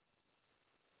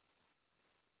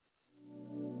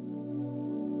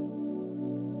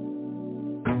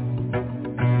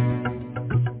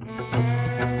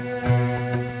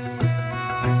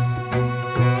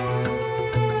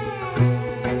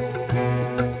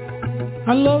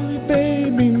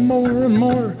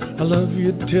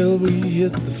 you till we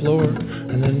hit the floor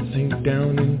and then sink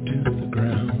down into the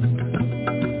ground.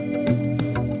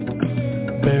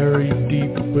 Buried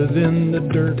deep within the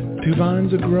dirt, two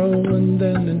vines will grow and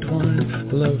then entwine.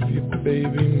 I love you,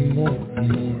 baby, more and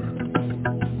more.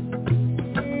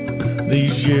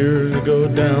 These years go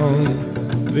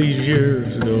down, these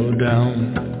years go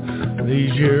down,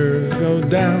 these years go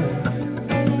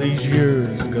down, these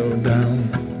years go down.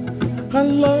 I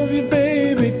love you,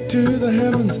 baby, to the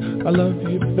heavens. I love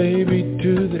you, baby,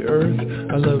 to the earth.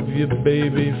 I love you,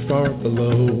 baby, far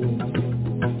below.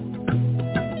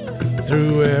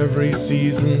 Through every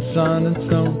season, sun and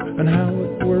snow, and how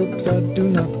it works I do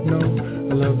not know.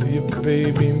 I love you,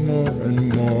 baby, more and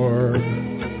more.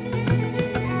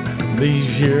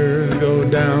 These years go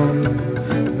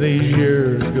down, these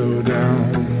years go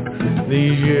down,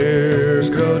 these years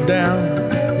go down,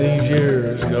 these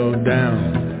years go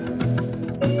down.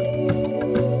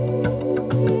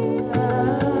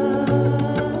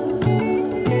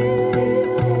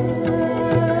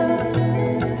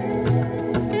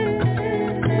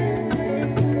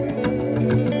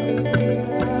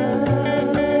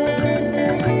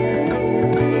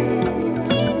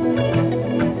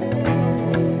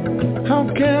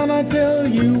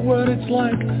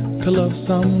 To love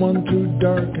someone too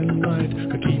dark and light,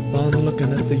 I keep on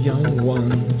looking at the young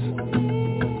ones.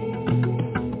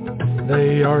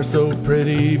 They are so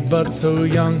pretty but so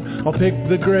young, I'll pick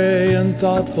the gray and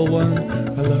thoughtful one.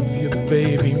 I love you,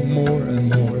 baby, more and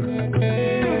more.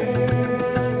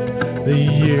 The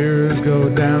years go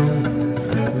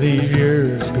down, these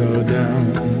years go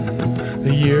down,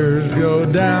 the years go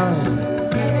down,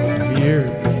 the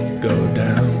years go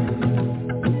down.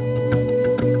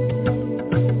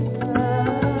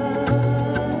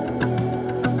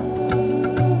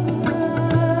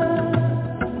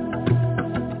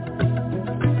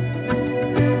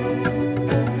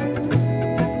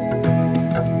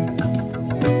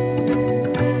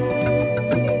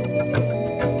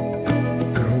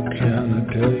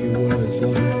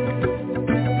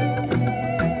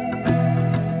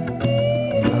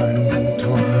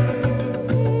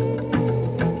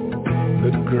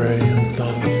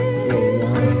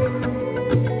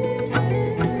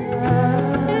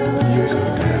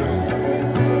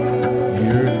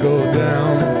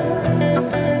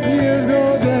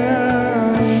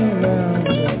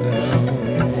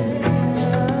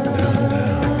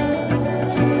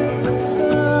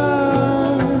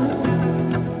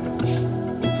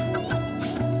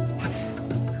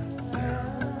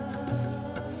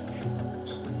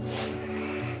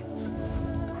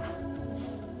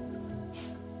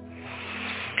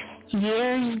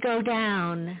 Years go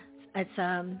down. It's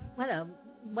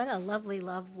what a lovely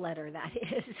love letter that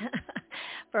is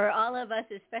for all of us,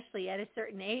 especially at a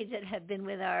certain age that have been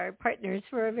with our partners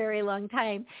for a very long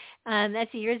time.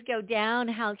 That's Years Go Down,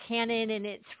 Hal Cannon, and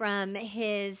it's from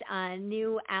his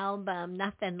new album,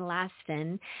 Nothin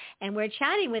Lastin. And we're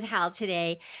chatting with Hal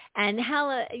today. And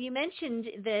Hal, you mentioned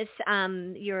this,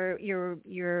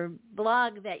 your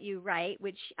blog that you write,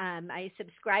 which I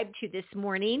subscribed to this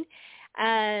morning.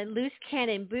 Loose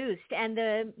Cannon Boost, and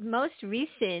the most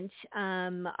recent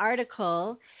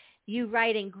article you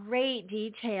write in great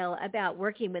detail about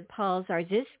working with Paul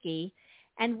Zarzycki,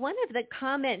 and one of the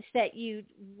comments that you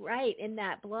write in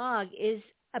that blog is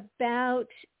about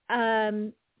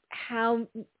how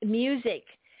music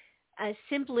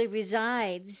simply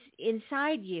resides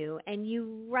inside you, and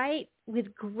you write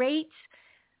with great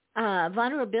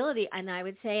vulnerability, and I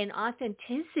would say an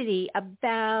authenticity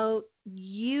about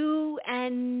you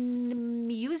and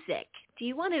music. Do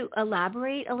you want to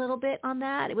elaborate a little bit on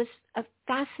that? It was a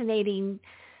fascinating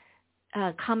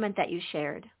comment that you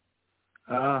shared.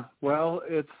 Well,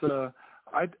 it's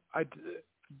I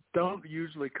don't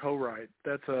usually co-write.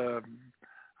 That's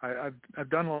I've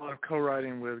done a lot of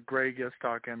co-writing with Greg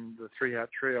Istock and the Three Hat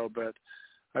Trio, but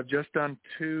I've just done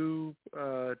two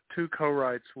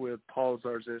co-writes with Paul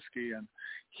Zarzycki, and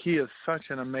he is such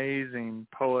an amazing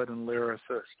poet and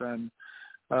lyricist. And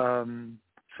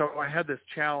so I had this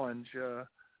challenge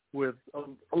with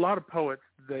a lot of poets.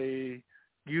 They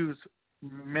use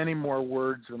many more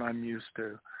words than I'm used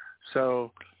to.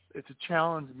 So it's a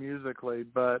challenge musically,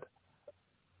 but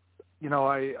you know,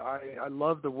 I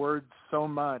love the words so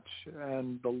much,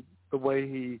 and the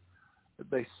way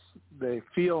they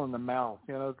feel in the mouth.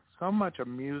 You know, so much of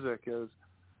music is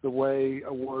the way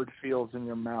a word feels in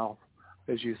your mouth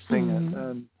as you sing it.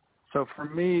 And so for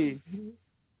me,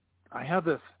 I have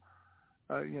this,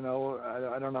 you know,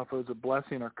 I don't know if it was a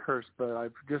blessing or curse, but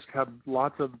I've just had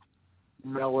lots of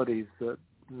melodies that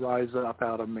rise up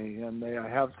out of me, and I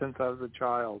have since I was a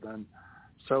child. And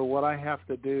so what I have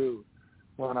to do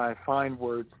when I find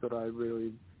words that I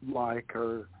really like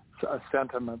or a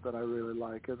sentiment that I really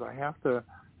like is I have to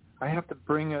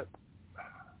bring it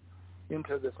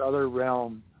into this other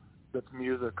realm that's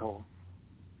musical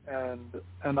and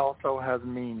also has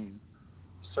meaning.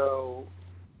 So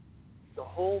the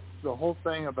whole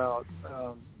thing about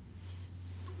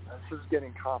this is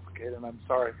getting complicated, and I'm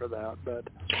sorry for that, but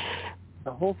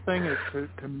the whole thing is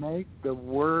to make the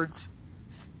words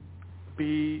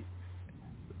be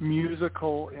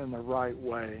musical in the right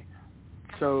way,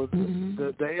 so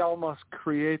that they almost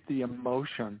create the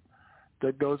emotion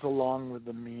that goes along with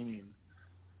the meaning.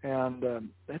 And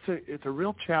it's a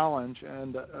real challenge,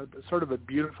 and sort of a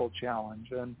beautiful challenge.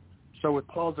 And so with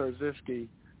Paul Zarzewski,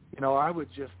 I would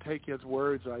just take his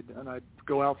words, and I'd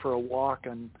go out for a walk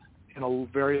and in a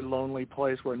very lonely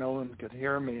place where no one could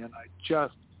hear me, and I'd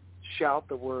just shout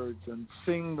the words and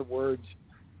sing the words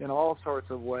in all sorts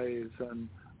of ways and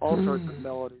all sorts of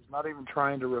melodies, not even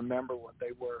trying to remember what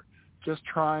they were, just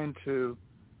trying to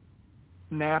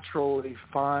naturally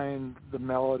find the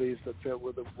melodies that fit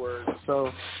with the words.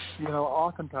 So,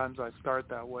 oftentimes I start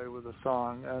that way with a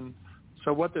song. And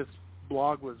so what this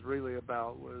blog was really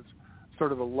about was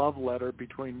sort of a love letter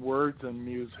between words and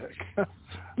music. I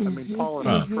mean, Paul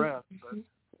and his friends, but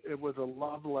it was a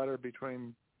love letter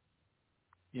between,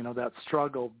 that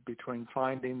struggle between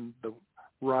finding the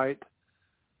right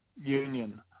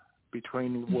union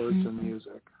between words and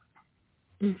music.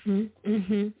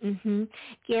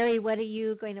 Gary, what are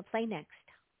you going to play next?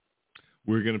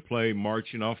 We're going to play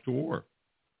Marching Off to War.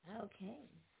 Okay.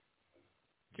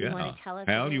 Do you want to tell us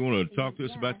Hal, you want to talk to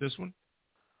us about this one?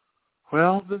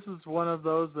 Well, this is one of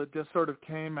those that just sort of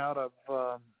came out of,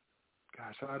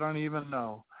 I don't even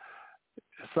know.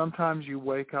 Sometimes you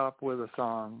wake up with a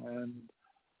song, and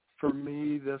for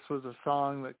me, this was a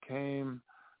song that came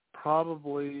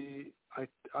probably,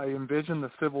 I envisioned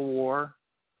the Civil War,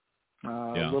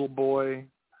 a little boy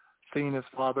seeing his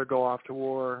father go off to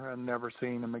war and never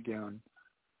seeing him again.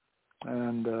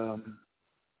 And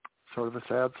sort of a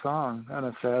sad song and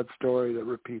a sad story that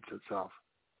repeats itself.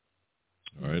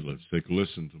 All right, let's take a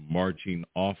listen to Marching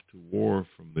Off to War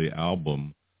from the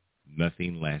album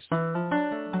Nothing Lasting.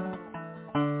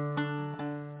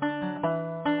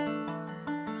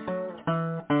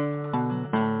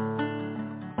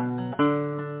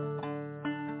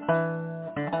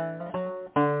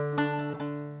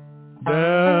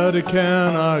 Daddy,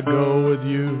 can I go with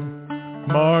you?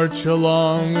 March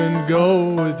along and go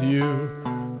with you.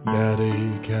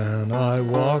 Daddy, can I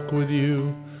walk with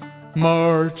you?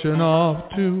 Marching off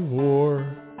to war.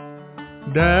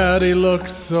 Daddy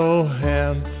looks so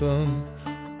handsome,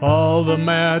 all the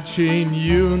matching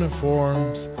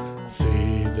uniforms.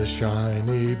 See the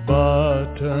shiny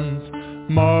buttons,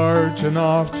 marching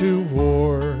off to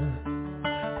war.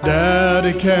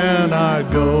 Daddy, can I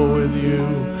go with you?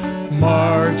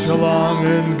 March along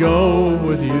and go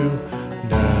with you.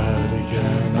 Daddy,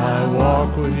 can I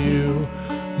walk with you?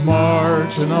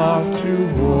 Marching off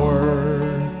to war.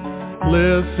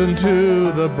 Listen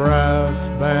to the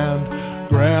brass band,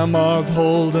 Grandma's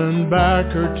holding back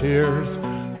her tears.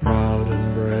 Proud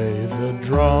and brave the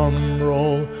drum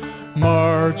roll,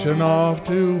 marching off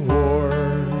to war.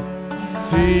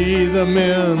 See them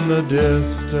in the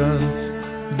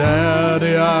distance,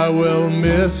 Daddy, I will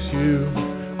miss you.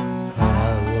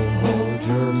 I will hold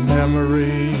your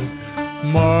memory,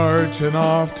 marching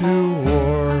off to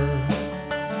war.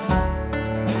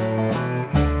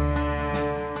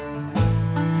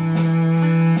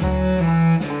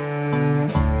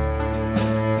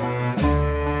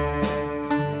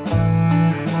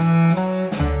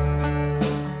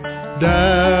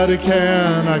 Daddy,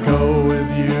 can I go with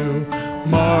you?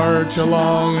 March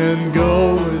along and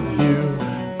go with you.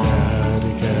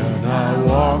 Daddy, can I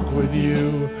walk with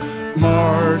you?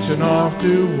 Marching off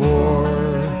to war.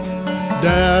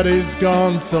 Daddy's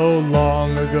gone so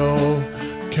long ago,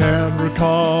 can't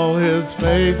recall his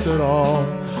face at all.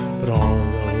 But all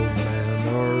those men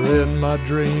are in my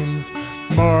dreams,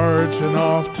 marching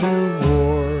off to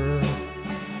war.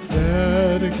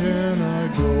 Daddy, can I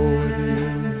go with you?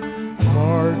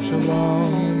 March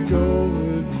along and go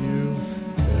with you.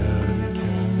 Daddy,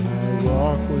 can I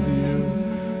walk with you?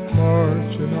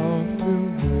 Marching off to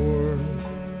war.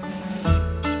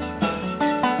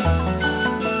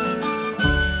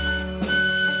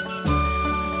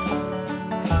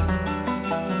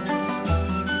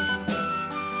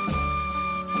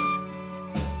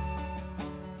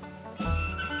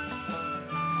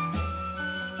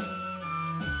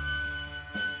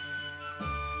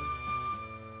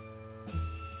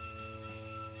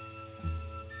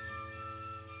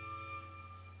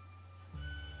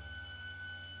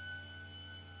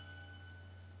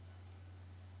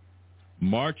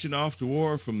 Marching Off to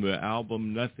War from the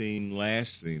album Nothing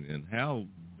Lasting, and how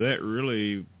that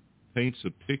really paints a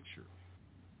picture.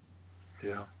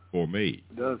 Yeah. For me.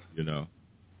 It does. You know.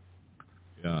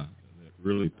 Yeah, it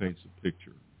really paints a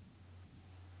picture.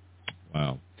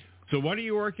 Wow. So what are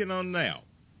you working on now?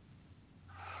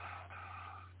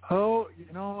 Oh,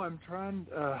 I'm trying.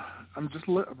 I'm just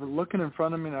looking in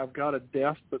front of me, and I've got a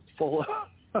desk that's full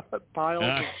of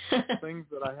piles of things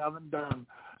that I haven't done.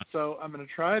 So I'm going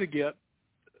to try to get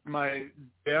my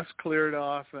desk cleared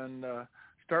off and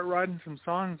start writing some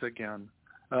songs again.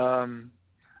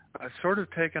 I've sort of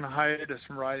taken a hiatus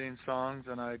from writing songs,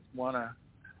 and I want to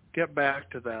get back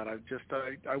to that.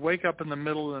 I wake up in the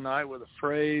middle of the night with a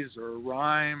phrase or a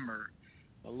rhyme or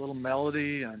a little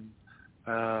melody, and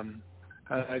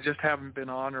I just haven't been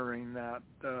honoring that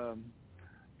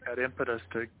impetus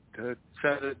to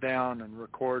set it down and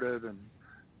record it and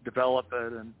develop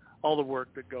it and all the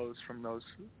work that goes from those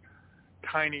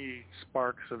tiny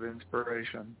sparks of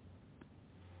inspiration.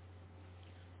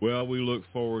 Well, we look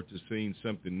forward to seeing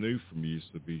something new from you,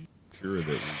 so be sure that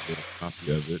we get a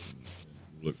copy of it,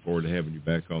 and look forward to having you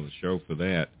back on the show for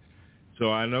that.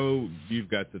 So I know you've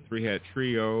got the Three Hat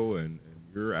Trio and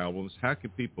your albums. How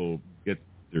can people get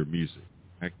their music?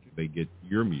 How can they get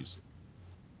your music?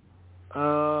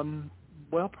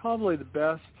 Well, probably the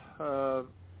best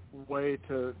way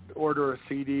to order a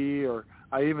CD, or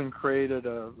I even created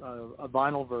a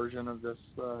vinyl version of this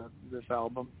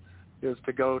album, is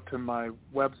to go to my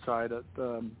website at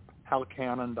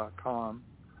halcannon.com,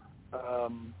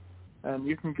 and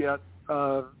you can get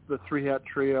the Three Hat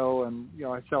Trio, and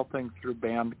I sell things through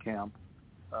Bandcamp.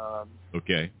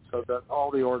 Okay. So that all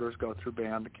the orders go through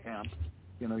Bandcamp.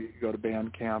 You can go to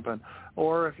Bandcamp,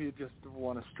 or if you just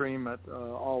want to stream it,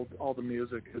 all the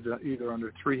music is either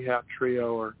under Three Hat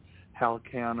Trio or Hal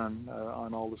Cannon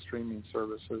on all the streaming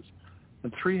services.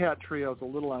 And Three Hat Trio is a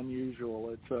little unusual.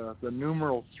 It's the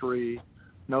numeral 3,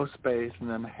 no space, and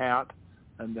then hat,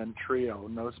 and then trio,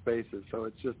 no spaces. So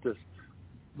it's just this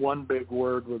one big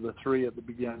word with a 3 at the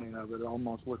beginning of it. It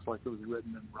almost looks like it was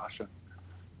written in Russian.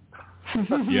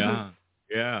 Yeah.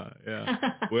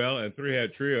 Well, and Three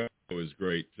Hat Trio was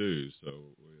great too. So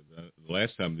the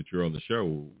last time that you were on the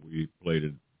show, we played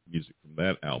music from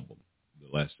that album,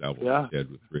 the last album we had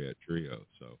with Three Hat Trio.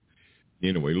 So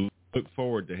anyway, look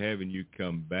forward to having you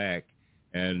come back.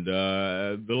 And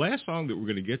the last song that we're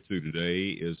going to get to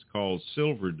today is called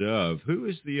Silver Dove. Who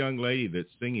is the young lady that's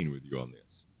singing with you on this?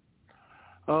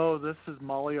 Oh, this is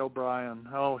Molly O'Brien.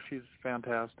 Oh, she's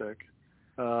fantastic.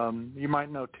 You might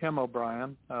know Tim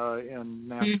O'Brien in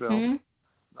Nashville.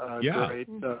 Great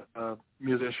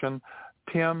musician.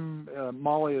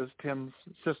 Molly is Tim's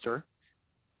sister,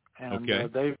 and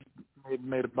they've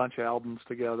made a bunch of albums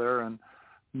together. And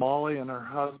Molly and her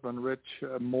husband, Rich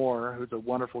Moore, who's a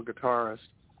wonderful guitarist,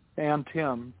 and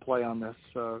Tim play on this,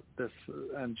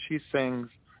 and she sings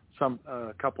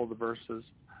a couple of the verses.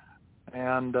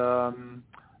 And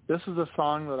this is a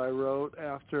song that I wrote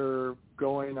after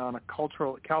going on a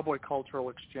cowboy cultural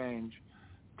exchange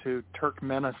to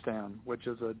Turkmenistan, which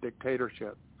is a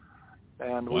dictatorship.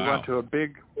 And we went to a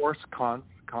big horse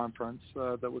conference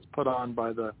that was put on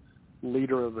by the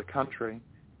leader of the country.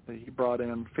 He brought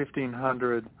in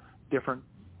 1,500 different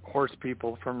horse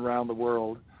people from around the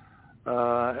world,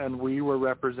 and we were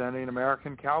representing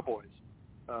American cowboys.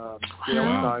 Dale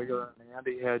Tiger and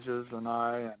Andy Hedges and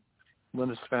I and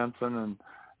Linda Svensson, and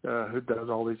who does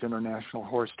all these international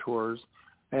horse tours.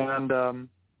 And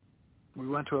we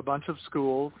went to a bunch of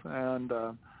schools, and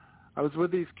I was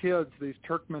with these kids, these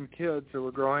Turkmen kids who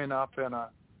were growing up in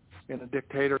a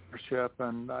dictatorship,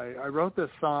 and I wrote this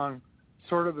song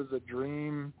sort of as a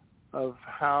dream of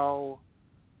how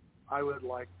I would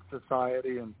like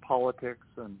society and politics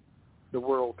and the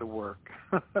world to work.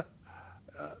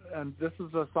 And this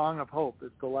is a song of hope.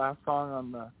 It's the last song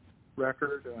on the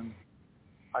record, and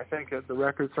I think the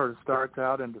record sort of starts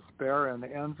out in despair and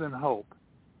ends in hope.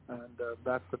 And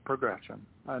that's the progression.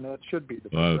 And it should be the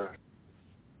progression.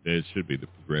 It should be the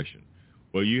progression.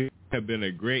 Well, you have been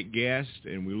a great guest,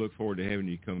 and we look forward to having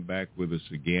you come back with us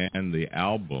again. The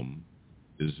album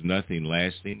is Nothing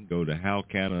Lasting. Go to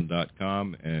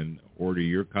halcannon.com and order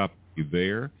your copy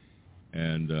there.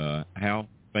 And Hal,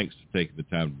 thanks for taking the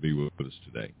time to be with us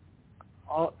today.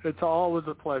 It's always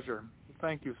a pleasure.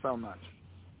 Thank you so much.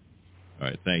 All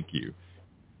right, thank you.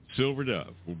 Silver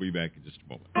Dove. We'll be back in just a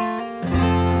moment.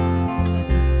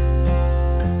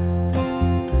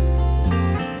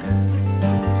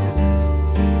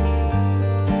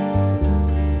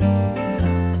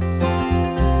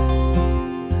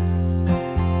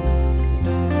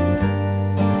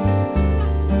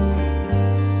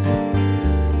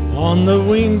 On on the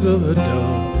wings of a dove,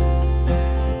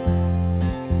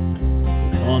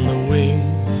 on the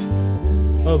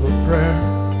wings of a prayer.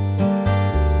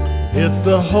 It's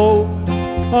the hope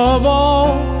of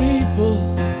all people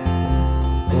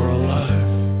for a life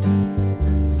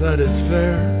that is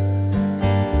fair,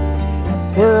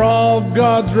 where all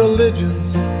God's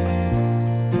religions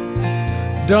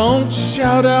don't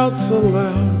shout out so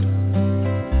loud,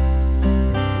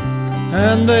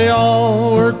 and they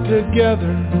all work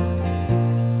together,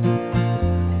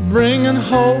 bringing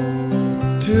hope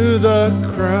to the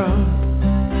crowd.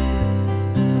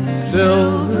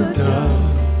 Silver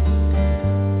dove,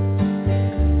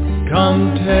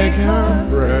 come take our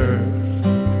prayers,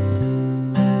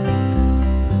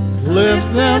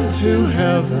 lift them to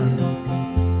heaven,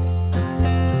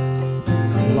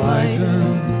 and lighten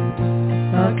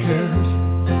our cares.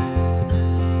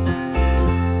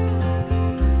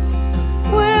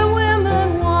 Where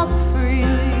women walk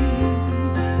freely,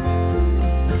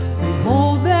 they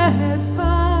hold their heads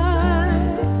high,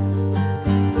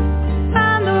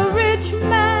 and the rich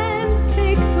man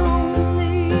takes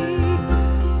only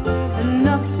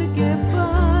enough to get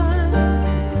by.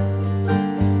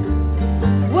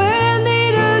 Where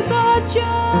leaders are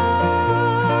judged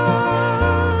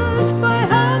by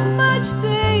how much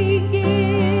they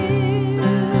give,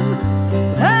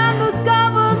 and the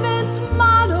government's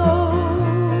motto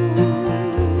is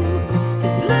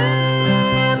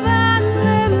live and let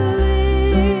live.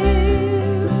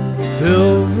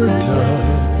 Silver dove,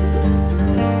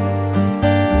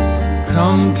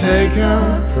 come take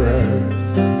our prayers,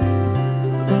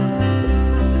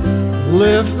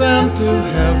 lift them to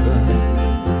heaven,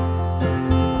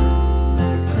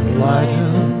 and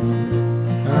lighten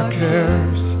our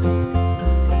cares.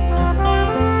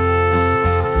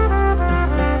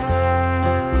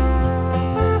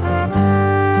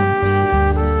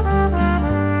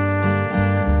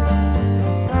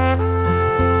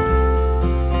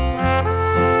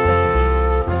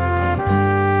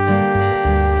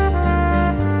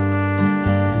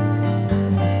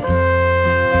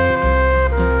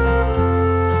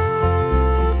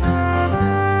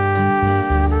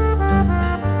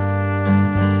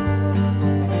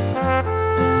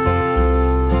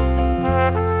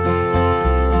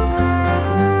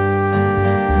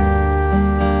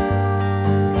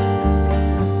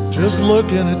 Just look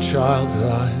in a child's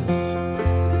eyes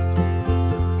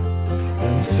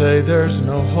and say there's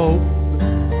no hope.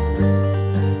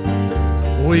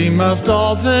 We must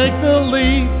all take the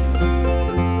lead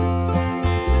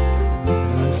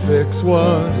and fix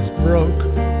what is broke.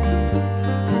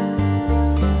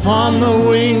 On the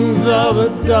wings of a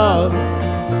dove,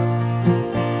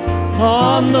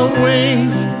 on the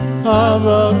wings of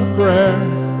a prayer,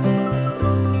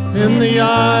 in the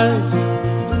eyes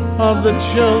of the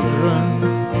children,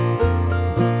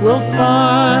 we'll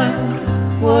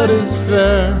find what is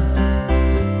fair.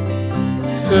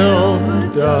 Silver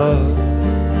dove,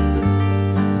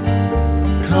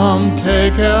 come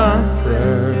take our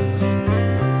prayers,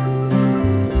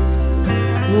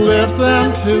 lift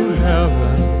them to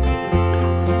heaven,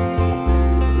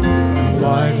 and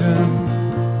lighten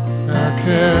our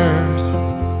cares.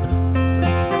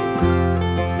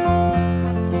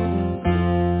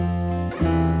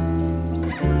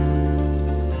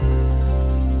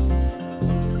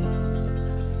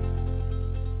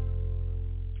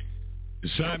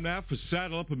 It's time now for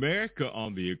Saddle Up America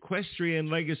on the Equestrian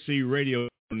Legacy Radio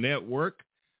Network.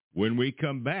 When we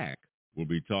come back, we'll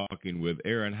be talking with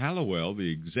Erin Halliwell, the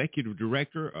Executive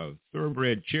Director of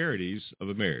Thoroughbred Charities of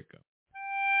America.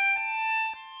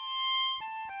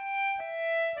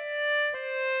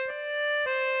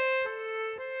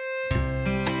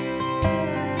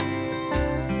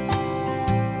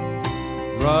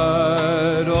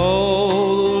 Ride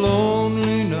all the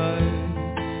lonely night,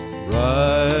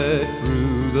 ride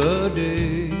through the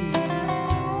day,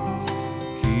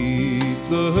 keep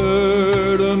the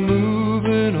herd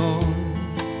a-moving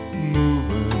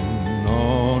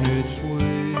on its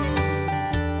way.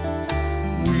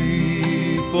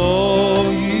 Weep all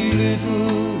ye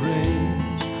little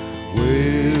rains,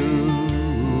 wail,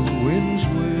 winds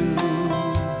wail,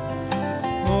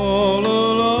 all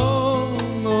along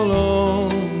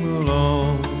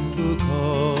the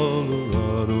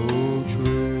Colorado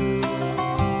Trail.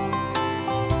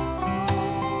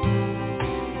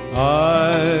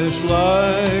 Eyes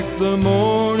like the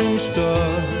morning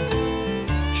star,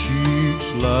 cheeks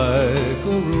like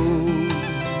a rose.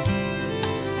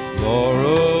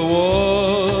 Laura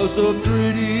was a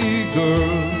pretty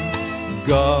girl,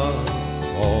 God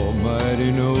Almighty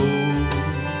knows.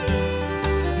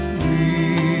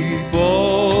 Weep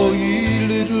all ye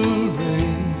little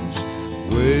rains,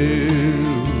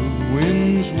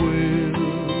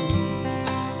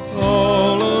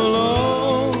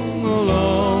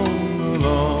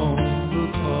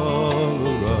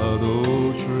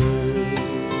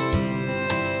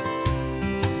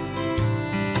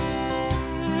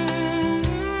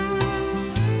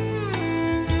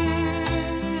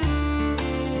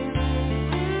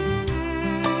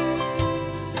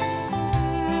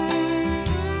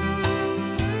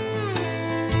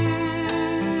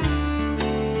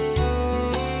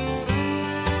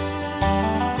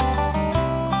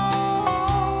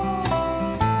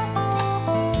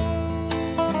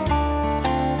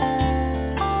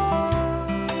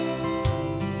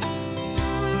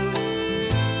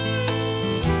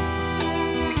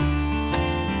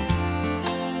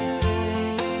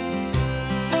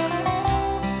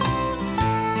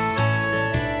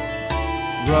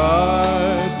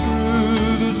 Right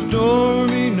through the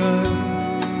stormy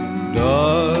night,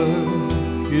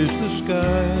 dark is the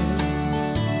sky.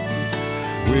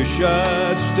 Wish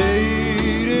I'd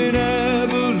stayed in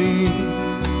Abilene,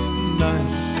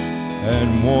 nice and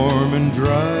warm and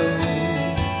dry.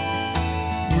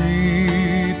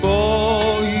 Weep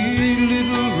all ye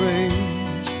little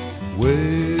rains,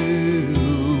 wail,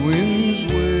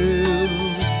 winds wail,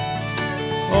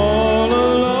 all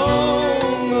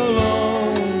along the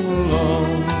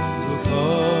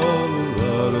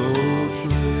Colorado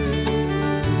Trail.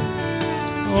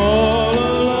 All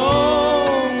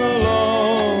along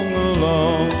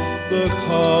the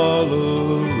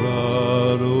Colorado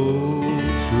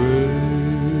Trail.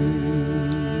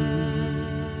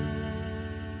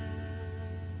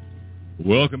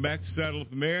 Welcome back to Saddle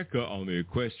Up America on the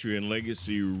Equestrian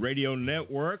Legacy Radio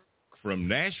Network from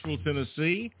Nashville,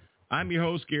 Tennessee. I'm your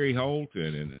host, Gary Holt,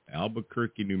 and in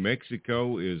Albuquerque, New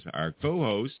Mexico is our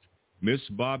co-host, Miss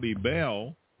Bobbi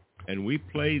Bell, and we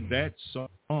played that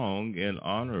song in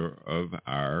honor of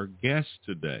our guest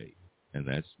today, and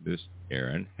that's Miss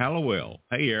Erin Halliwell.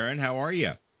 Hey, Erin, how are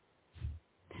you?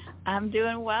 I'm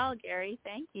doing well, Gary.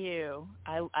 Thank you.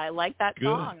 I like that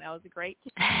song. That was a great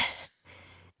tune.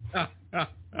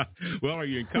 Well, are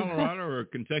you in Colorado or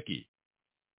Kentucky?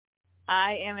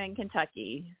 I am in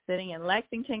Kentucky, sitting in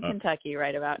Lexington, Kentucky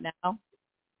right about now.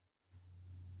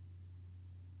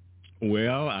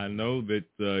 Well, I know that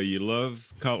you love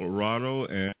Colorado,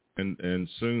 and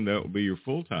soon that will be your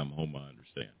full-time home, I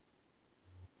understand.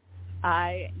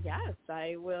 Yes,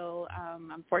 I will.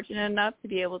 I'm fortunate enough to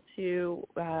be able to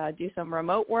do some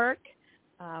remote work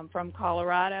from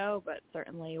Colorado, but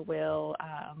certainly will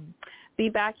be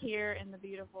back here in the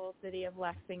beautiful city of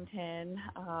Lexington,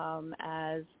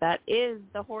 as that is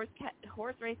the horse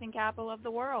racing capital of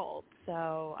the world.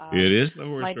 So it is the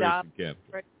horse racing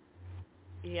capital.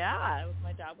 Yeah, with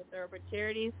my job with Thoroughbred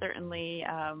Charities, certainly,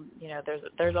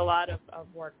 there's a lot of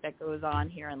work that goes on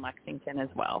here in Lexington as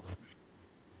well.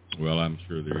 Well, I'm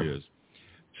sure there is.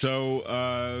 So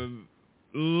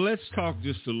let's talk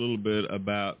just a little bit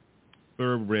about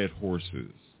thoroughbred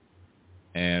horses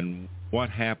and what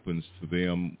happens to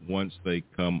them once they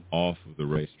come off of the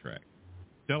racetrack.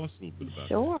 Tell us a little bit about that.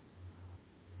 Sure.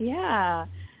 Yeah.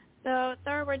 So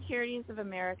Thoroughbred Charities of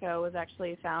America was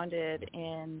actually founded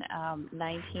in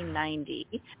 1990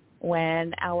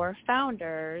 when our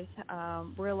founders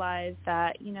realized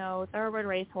that, thoroughbred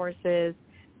race horses,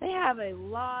 they have a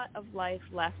lot of life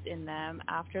left in them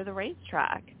after the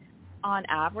racetrack. On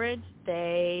average,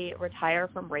 they retire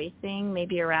from racing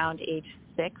maybe around age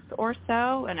 6 or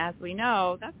so, and as we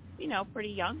know, that's pretty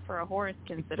young for a horse,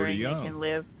 considering they can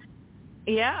live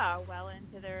well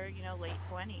into their late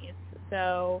 20s.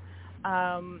 So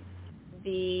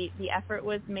the effort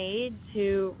was made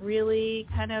to really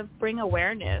kind of bring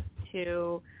awareness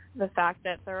to the fact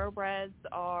that thoroughbreds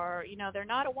are, they're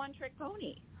not a one-trick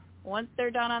pony. Once they're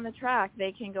done on the track,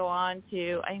 they can go on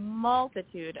to a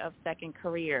multitude of second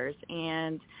careers.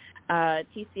 And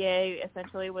TCA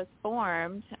essentially was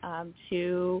formed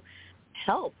to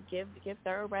help give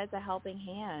thoroughbreds a helping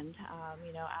hand,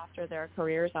 after their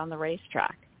careers on the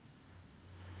racetrack.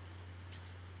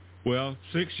 Well,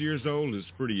 6 years old is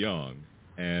pretty young,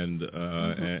 and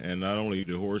and not only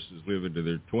do horses live into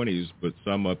their 20s, but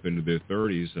some up into their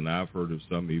 30s, and I've heard of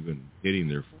some even hitting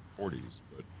their 40s.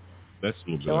 But that's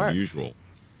a little bit unusual.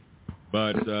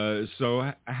 But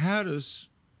so how does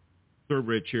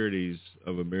Thoroughbred Charities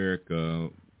of America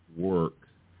work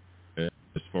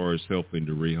as far as helping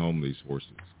to rehome these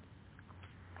horses?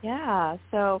 Yeah,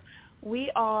 so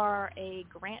we are a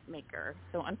grant maker.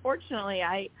 So unfortunately,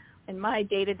 in my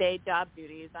day-to-day job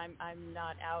duties, I'm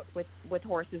not out with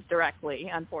horses directly,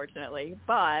 unfortunately,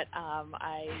 but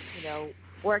I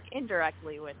work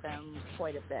indirectly with them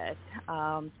quite a bit.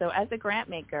 So as a grant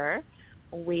maker,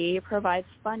 we provide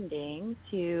funding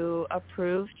to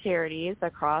approved charities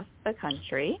across the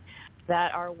country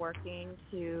that are working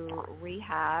to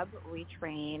rehab,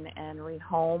 retrain, and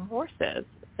rehome horses,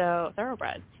 so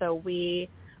thoroughbreds. So we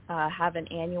have an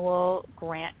annual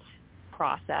grant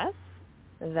process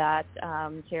that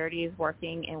charities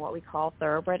working in what we call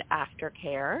thoroughbred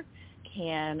aftercare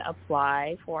can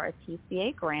apply for a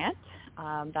TCA grant.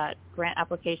 That grant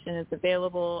application is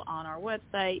available on our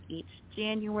website each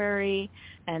January,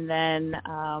 and then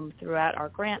throughout our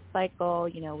grant cycle,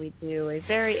 we do a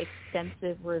very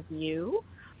extensive review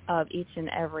of each and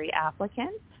every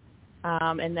applicant.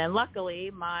 And then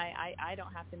luckily, I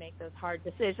don't have to make those hard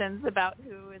decisions about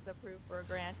who is approved for a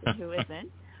grant and who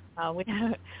isn't.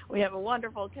 We have a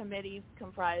wonderful committee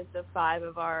comprised of 5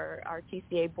 of our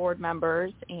TCA board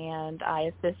members, and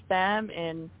I assist them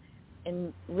in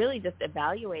really just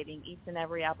evaluating each and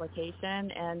every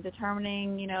application and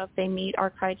determining, if they meet our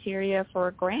criteria for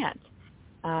a grant.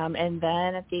 And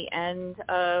then at the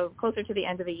closer to the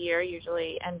end of the year,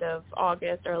 usually end of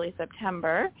August, early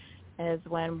September, is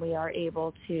when we are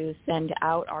able to send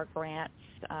out our grants,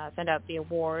 send out the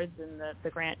awards and the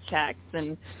grant checks.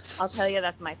 And I'll tell you,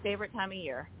 that's my favorite time of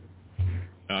year.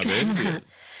 I bet it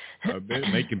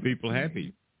is. Making people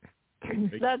happy.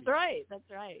 That's right.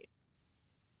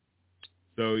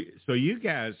 So you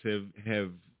guys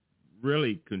have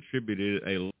really contributed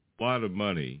a lot of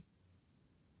money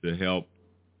to help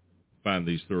find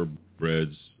these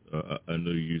thoroughbreds a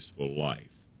new useful life.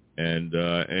 And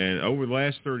over the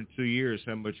last 32 years,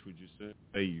 how much would you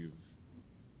say you've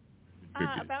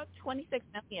contributed? About $26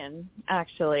 million,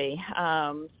 actually.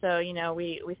 So,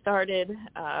 we started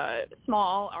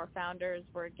small. Our founders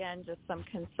were, again, just some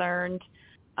concerned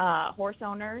horse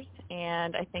owners.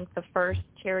 And I think the first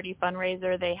charity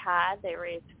fundraiser they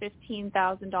raised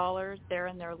 $15,000 there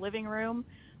in their living room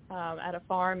at a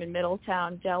farm in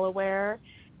Middletown, Delaware.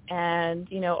 And,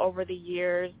 over the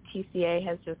years, TCA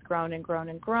has just grown and grown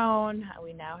and grown.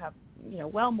 We now have,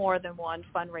 well more than one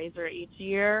fundraiser each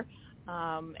year.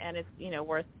 And it's,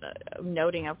 worth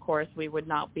noting, of course, we would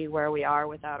not be where we are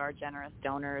without our generous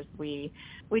donors. We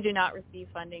do not receive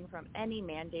funding from any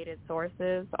mandated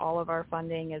sources. All of our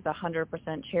funding is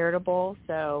 100% charitable.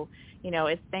 So,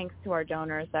 it's thanks to our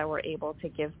donors that we're able to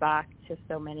give back to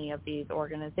so many of these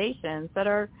organizations that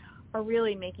are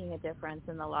really making a difference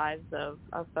in the lives of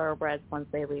thoroughbreds once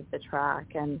they leave the track.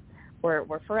 And we're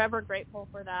forever grateful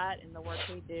for that. And the work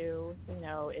we do,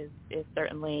 is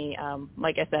certainly,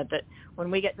 like I said, that when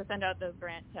we get to send out those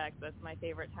grant checks, that's my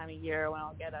favorite time of year, when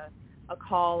I'll get a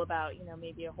call about,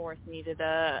 maybe a horse needed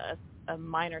a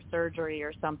minor surgery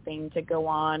or something to go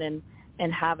on and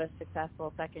have a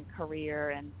successful second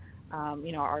career. And,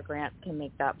 our grants can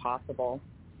make that possible.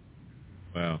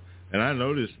 Wow. And I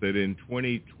noticed that in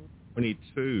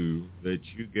 2022 that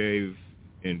you gave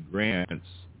in grants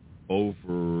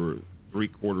over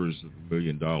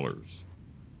 $750,000.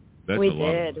 That's a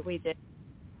lot. We did.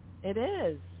 It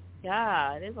is.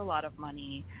 Yeah, it is a lot of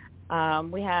money.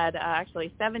 We had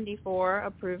actually 74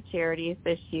 approved charities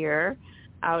this year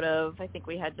out of, I think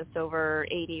we had just over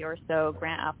 80 or so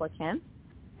grant applicants.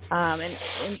 And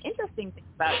an interesting thing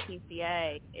about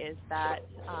TCA is that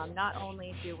not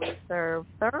only do we serve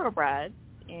thoroughbreds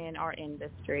in our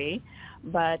industry,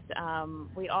 but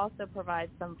we also provide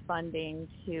some funding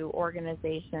to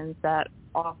organizations that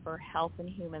offer health and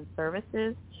human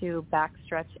services to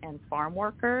backstretch and farm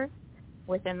workers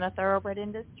within the thoroughbred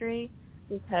industry,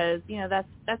 because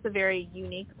that's a very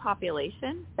unique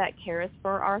population that cares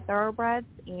for our thoroughbreds,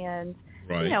 and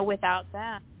right. Without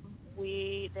them,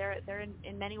 they're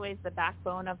in many ways the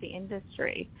backbone of the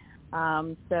industry.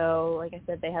 So, like I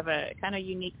said, they have a kind of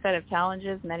unique set of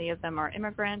challenges. Many of them are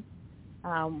immigrants.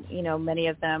 Many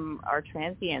of them are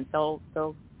transient. They'll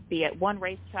be at one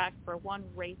racetrack for one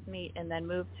race meet and then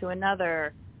move to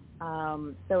another.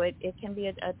 So it can be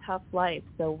a tough life.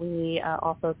 So we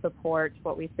also support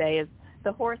what we say is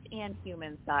the horse and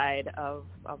human side of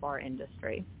our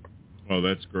industry. Oh,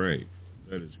 that's great.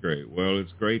 That is great. Well,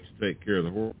 it's great to take care of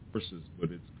the horses,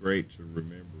 but it's great to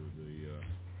remember the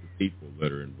people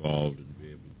that are involved and be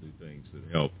able to do things that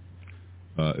help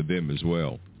them as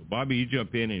well. So, Bobbi, you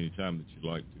jump in anytime that you'd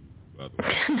like to, by the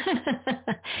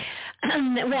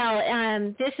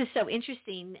way. This is so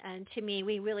interesting to me.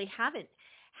 We really haven't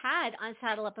had on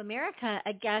Saddle Up America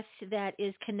a guest that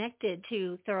is connected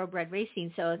to thoroughbred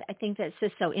racing. So I think that's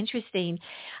just so interesting.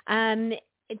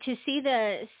 To see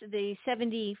the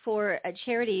 74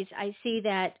 charities, I see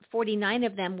that 49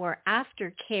 of them were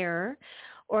aftercare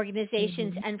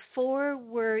organizations, and 4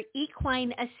 were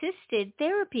equine-assisted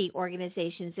therapy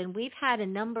organizations. And we've had a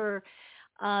number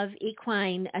of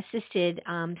equine-assisted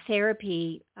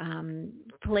therapy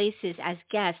places as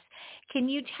guests. Can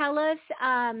you tell us,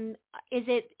 is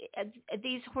it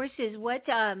these horses, what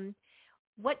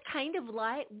kind of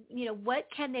life, what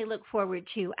can they look forward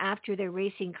to after their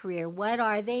racing career? What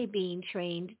are they being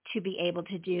trained to be able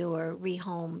to do or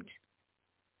rehomed?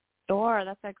 Sure,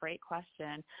 that's a great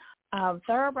question.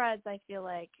 Thoroughbreds, I feel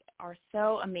like, are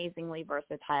so amazingly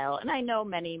versatile. And I know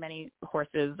many, many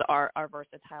horses are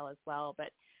versatile as well.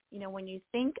 But, when you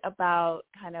think about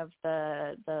kind of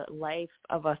the life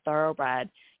of a thoroughbred,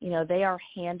 they are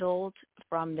handled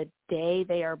from the day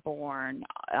they are born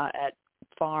at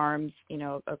farms,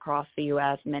 across the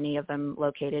U.S., many of them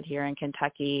located here in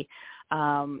Kentucky.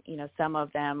 Some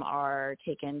of them are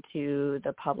taken to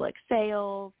the public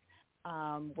sales.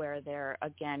 where they're,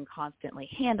 again, constantly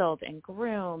handled and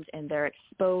groomed, and they're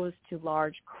exposed to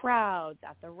large crowds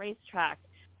at the racetrack.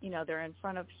 You know, they're in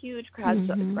front of huge crowds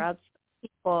of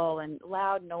people and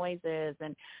loud noises.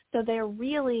 And so they're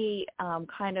really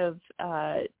kind of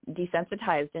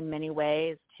desensitized in many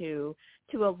ways to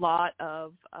a lot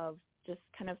of just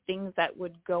kind of things that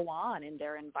would go on in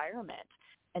their environment.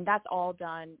 And that's all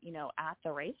done, you know, at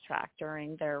the racetrack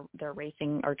during their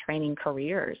racing or training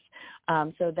careers.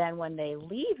 So then when they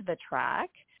leave the track,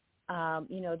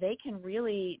 you know, they can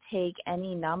really take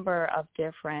any number of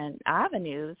different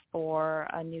avenues for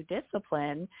a new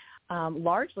discipline,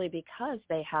 largely because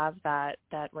they have that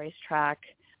racetrack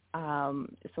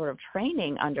sort of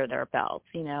training under their belts.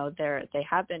 You know, they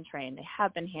have been trained, they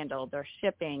have been handled, they're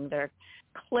shipping, they're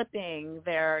clipping,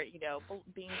 they're, you know,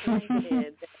 being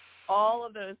blanketed, all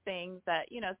of those things that,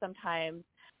 you know, sometimes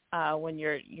when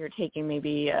you're taking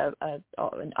maybe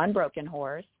an unbroken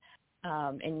horse,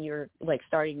 and you're like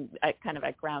starting at kind of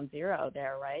at ground zero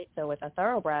there, right? So with a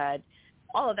thoroughbred,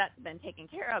 all of that's been taken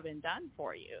care of and done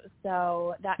for you.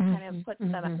 So that kind of puts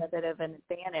them at a bit of an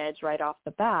advantage right off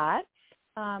the bat.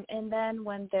 And then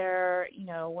when they're, you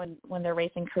know, when their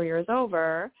racing career is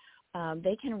over,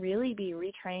 they can really be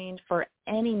retrained for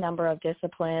any number of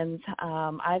disciplines.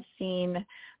 I've seen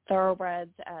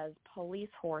thoroughbreds as police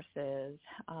horses.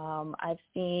 I've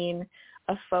seen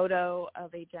a photo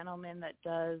of a gentleman that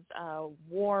does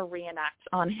war reenacts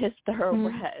on his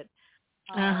thoroughbred.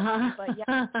 But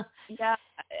yeah,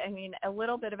 I mean, a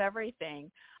little bit of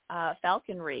everything.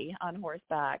 Falconry on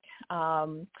horseback.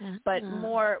 But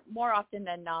more often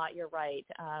than not, you're right.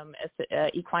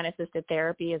 Equine assisted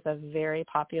therapy is a very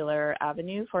popular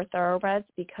avenue for thoroughbreds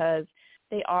because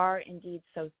they are indeed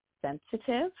so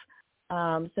sensitive.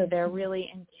 So they're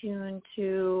really in tune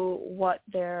to what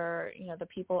their, you know, the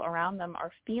people around them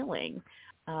are feeling.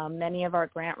 Many of our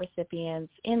grant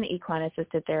recipients in the equine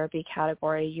assisted therapy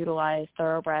category utilize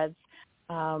thoroughbreds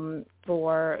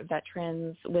for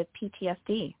veterans with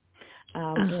PTSD. You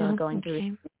know, going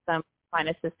through some equine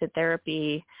assisted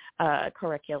therapy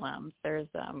curriculums. There's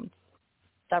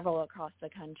several across the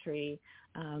country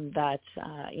that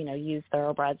you know, use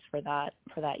thoroughbreds for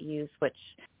that use, which,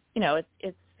 you know,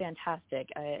 it's fantastic.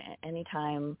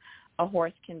 Anytime a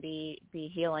horse can be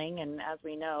healing, and as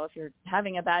we know, if you're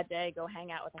having a bad day, go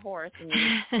hang out with a horse and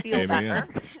you feel better.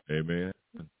 Amen.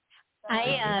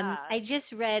 I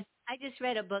just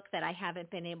read a book that I haven't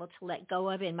been able to let go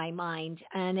of in my mind,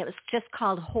 and it was just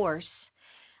called Horse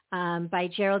by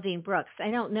Geraldine Brooks. I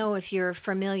don't know if you're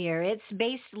familiar. It's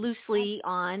based loosely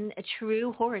on a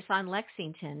true horse on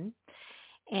Lexington,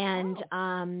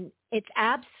 and it's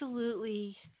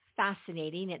absolutely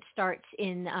fascinating. It starts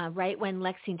in right when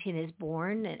Lexington is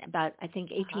born, about I think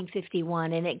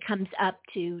 1851, and it comes up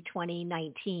to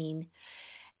 2019.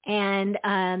 And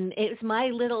it was my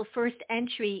little first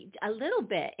entry a little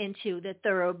bit into the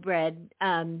thoroughbred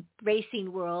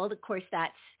racing world. Of course,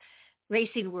 that's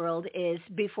racing world is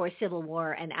before Civil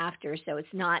War and after, so it's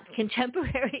not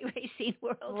contemporary racing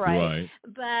world. Right.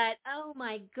 But, oh,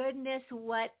 my goodness,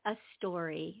 what a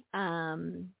story.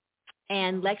 And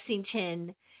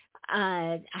Lexington,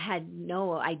 I had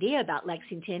no idea about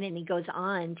Lexington, and he goes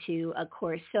on to, of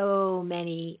course, so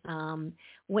many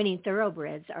winning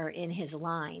thoroughbreds are in his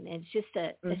line. It's just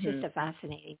a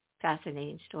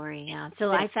fascinating story. Yeah.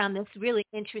 So I found this really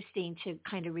interesting to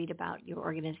kind of read about your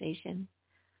organization.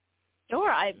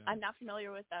 Sure, I'm not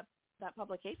familiar with that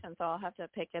publication, so I'll have to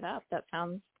pick it up. That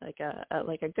sounds like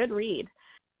a good read.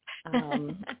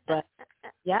 But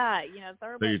yeah, you know,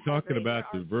 thoroughbreds. So you're talking about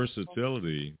the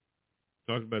versatility.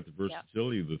 Talking about the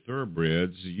versatility of the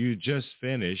thoroughbreds. You just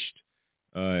finished,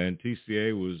 and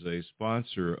TCA was a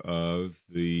sponsor of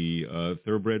the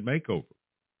Thoroughbred Makeover.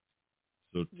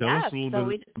 So tell us a little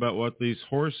bit about what these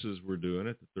horses were doing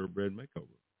at the Thoroughbred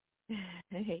Makeover.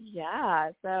 Yeah,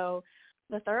 so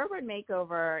the Thoroughbred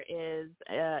Makeover is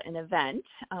an event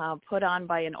put on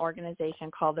by an organization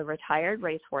called the Retired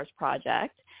Race Horse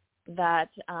Project. That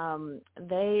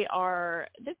they've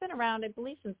been around, I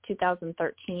believe, since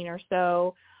 2013 or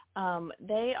so.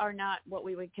 They are not what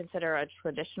we would consider a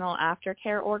traditional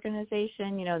aftercare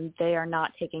organization. You know, they are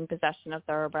not taking possession of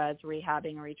thoroughbreds,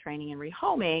 rehabbing, retraining, and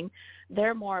rehoming.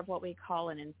 They're more of what we call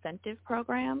an incentive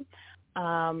program.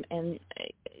 And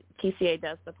TCA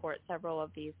does support several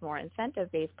of these more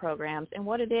incentive-based programs. And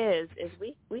what it is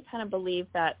we kind of believe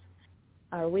that,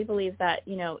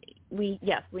 you know, we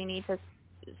need to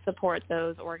support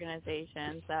those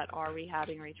organizations that are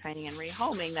rehabbing, retraining, and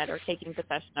rehoming, that are taking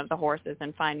possession of the horses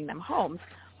and finding them homes.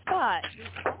 But we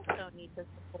also need to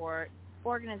support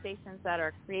organizations that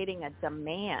are creating a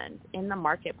demand in the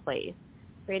marketplace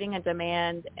creating a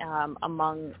demand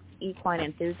among equine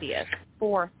enthusiasts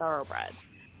for thoroughbreds.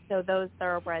 So those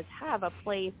thoroughbreds have a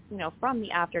place, from the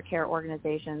aftercare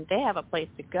organization, they have a place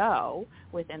to go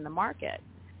within the market.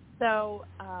 So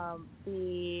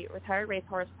the Retired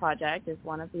Racehorse Project is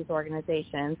one of these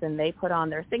organizations, and they put on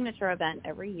their signature event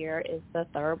every year is the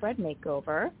Thoroughbred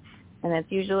Makeover, and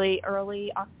it's usually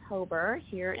early October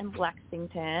here in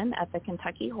Lexington at the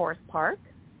Kentucky Horse Park.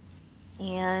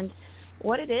 And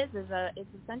what it is it's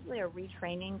essentially a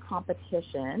retraining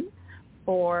competition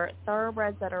for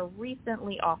thoroughbreds that are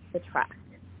recently off the track.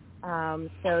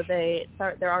 So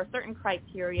there are certain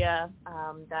criteria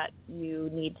that you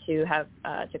need to have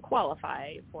to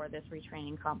qualify for this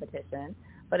retraining competition.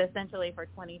 But essentially for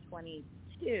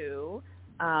 2022,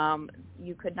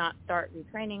 you could not start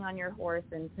retraining on your horse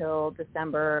until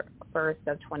December 1st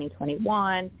of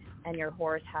 2021, and your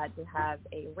horse had to have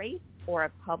a race or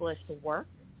a published work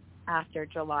after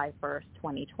July 1st,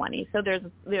 2020. So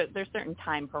there's certain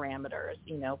time parameters,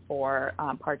 for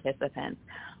participants.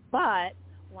 But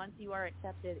once you are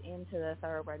accepted into the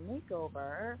Thoroughbred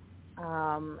Makeover,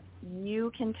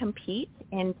 you can compete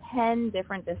in 10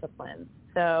 different disciplines.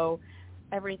 So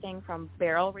everything from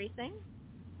barrel racing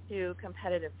to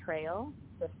competitive trail,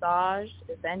 dressage,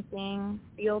 eventing,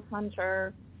 field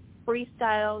hunter,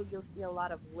 freestyle. You'll see a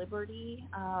lot of liberty,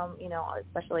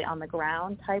 especially on the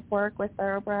ground type work with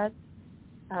thoroughbreds.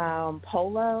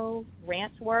 Polo,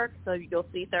 ranch work. So you'll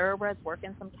see thoroughbreds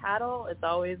working some cattle. It's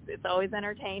always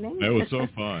entertaining. That was so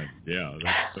fun. Yeah.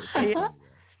 That's so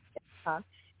fun.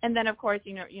 And then, of course,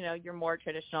 your more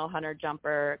traditional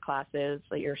hunter-jumper classes,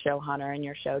 like your show hunter and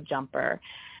your show jumper.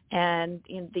 And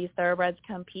these thoroughbreds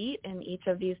compete in each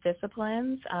of these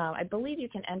disciplines. I believe you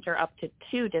can enter up to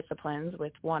 2 disciplines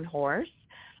with one horse.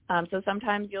 So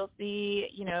sometimes you'll see,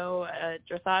 a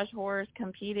dressage horse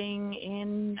competing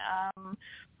in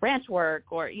ranch work,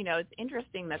 or, it's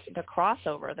interesting that the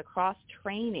crossover, the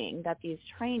cross-training that these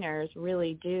trainers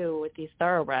really do with these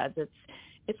thoroughbreds.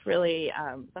 It's really,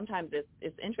 sometimes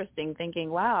it's interesting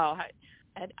thinking, wow,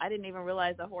 I didn't even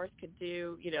realize a horse could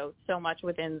do, so much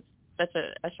within such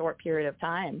a short period of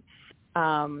time.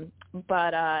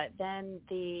 But then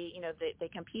they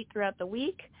compete throughout the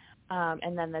week,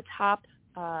 and then the top,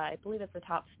 I believe it's the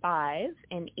top 5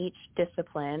 in each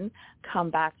discipline come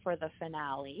back for the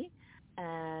finale.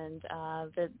 And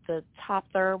the top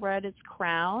thoroughbred is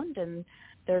crowned, and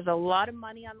there's a lot of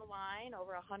money on the line.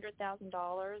 Over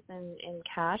 $100,000 in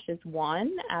cash is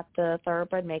won at the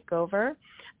Thoroughbred Makeover.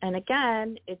 And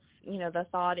again, it's, the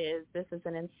thought is this is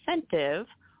an incentive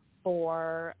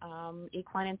for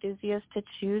equine enthusiasts to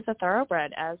choose a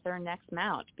thoroughbred as their next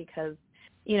mount, because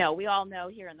we all know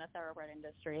here in the thoroughbred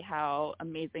industry how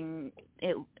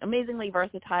amazingly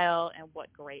versatile and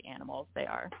what great animals they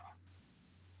are.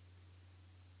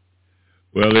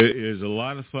 Well, it is a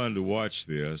lot of fun to watch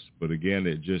this, but again,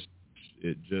 it just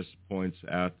points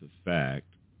out the fact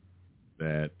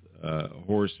that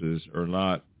horses are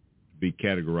not to be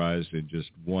categorized in just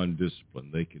one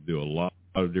discipline. They can do a lot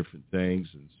of different things,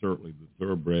 and certainly the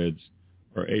thoroughbreds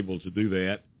are able to do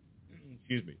that.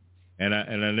 Excuse me. And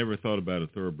I never thought about a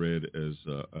thoroughbred as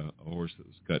a horse that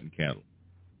was cutting cattle.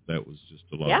 That was just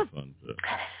a lot of fun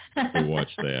to watch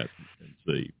that and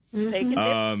see.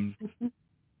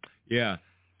 Yeah.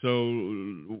 So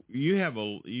you have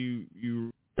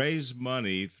you raise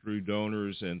money through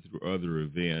donors and through other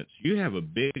events. You have a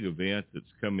big event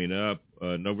that's coming up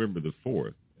November the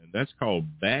 4th, and that's called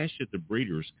Bash at the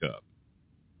Breeders' Cup.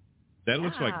 That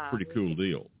looks like a pretty cool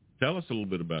deal. Tell us a little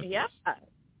bit about this.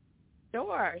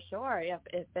 Sure.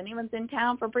 If anyone's in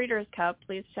town for Breeders' Cup,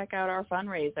 please check out our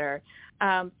fundraiser.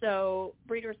 So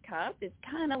Breeders' Cup is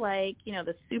kind of like,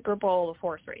 the Super Bowl of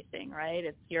horse racing, right?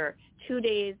 It's your 2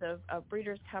 days of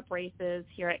Breeders' Cup races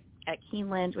here at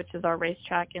Keeneland, which is our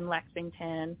racetrack in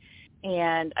Lexington.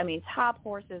 And, top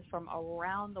horses from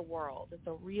around the world. It's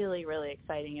a really, really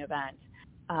exciting event.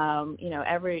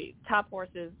 Every top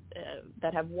horses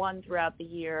that have won throughout the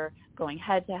year going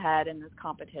head-to-head in this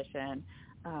competition.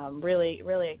 Really,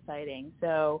 really exciting.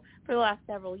 So for the last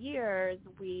several years,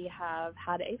 we have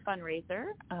had a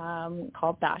fundraiser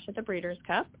called Bash at the Breeders'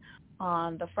 Cup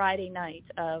on the Friday night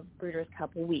of Breeders'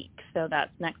 Cup week. So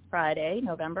that's next Friday,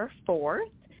 November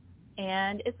 4th.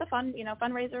 And it's a fun,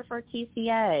 fundraiser for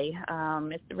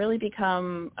TCA. It's really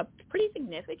become a pretty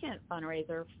significant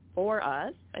fundraiser for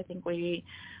us. I think we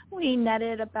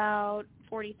netted about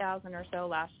 $40,000 or so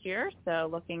last year, so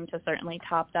looking to certainly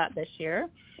top that this year.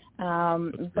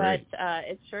 But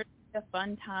it's sure a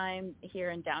fun time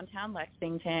here in downtown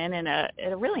Lexington in a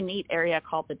really neat area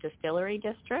called the Distillery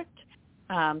District.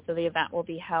 So the event will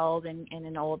be held in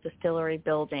an old distillery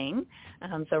building.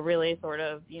 So really sort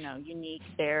of, unique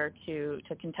there to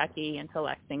Kentucky and to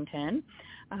Lexington.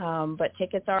 But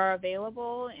tickets are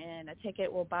available, and a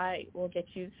ticket will get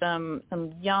you some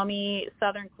yummy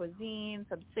Southern cuisine,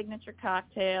 some signature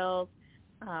cocktails.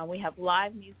 We have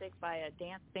live music by a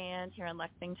dance band here in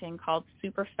Lexington called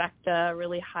Superfecta,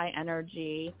 really high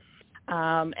energy.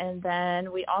 And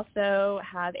then we also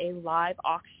have a live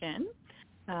auction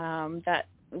that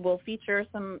will feature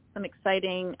some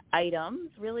exciting items,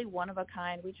 really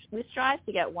one-of-a-kind. We strive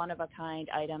to get one-of-a-kind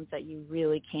items that you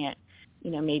really can't,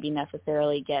 maybe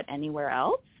necessarily get anywhere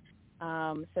else.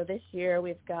 So this year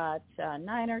we've got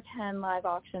 9 or 10 live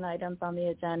auction items on the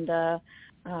agenda.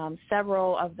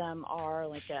 Several of them are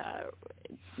like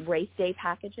race day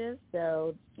packages.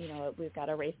 So, we've got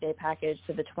a race day package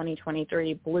to the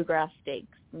 2023 Bluegrass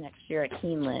Stakes next year at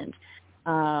Keeneland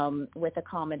with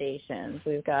accommodations.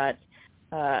 We've got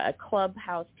a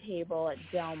clubhouse table at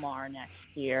Del Mar next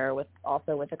year with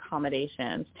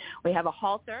accommodations. We have a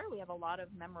halter. We have a lot of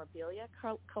memorabilia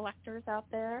collectors out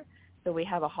there. So we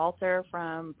have a halter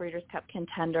from Breeders' Cup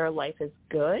contender Life is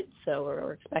Good. So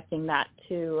we're expecting that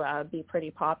to be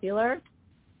pretty popular.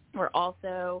 We're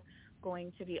also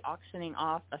going to be auctioning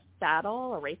off a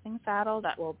racing saddle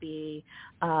that will be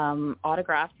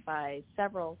autographed by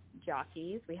several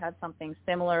jockeys. We had something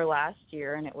similar last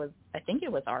year, and I think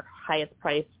it was our highest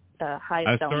price,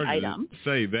 highest selling item. I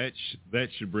started to say that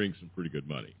should bring some pretty good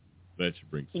money. That should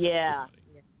bring some good money.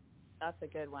 That's a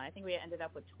good one. I think we ended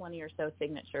up with 20 or so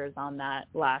signatures on that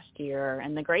last year.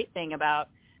 And the great thing about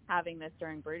having this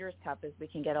during Breeders' Cup is we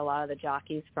can get a lot of the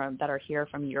jockeys that are here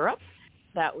from Europe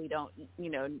that we don't,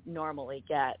 normally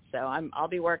get. So I'll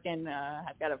be working.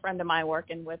 I've got a friend of mine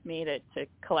working with me to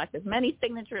collect as many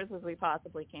signatures as we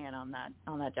possibly can on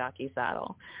that jockey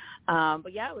saddle.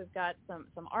 But yeah, we've got some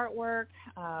artwork.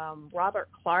 Robert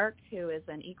Clark, who is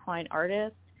an equine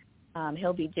artist,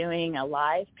 he'll be doing a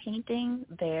live painting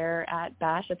there at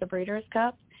Bash at the Breeders'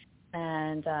 Cup.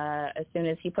 And as soon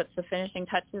as he puts the finishing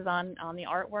touches on the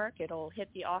artwork, it'll hit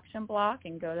the auction block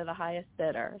and go to the highest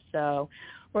bidder. So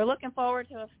we're looking forward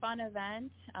to a fun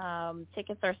event.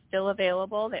 Tickets are still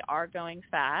available. They are going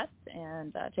fast,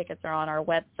 and tickets are on our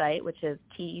website, which is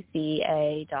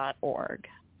tca.org.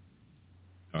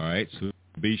 All right, so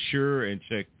be sure and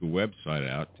check the website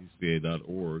out,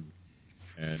 tca.org.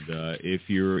 And if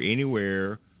you're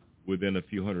anywhere within a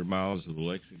few hundred miles of the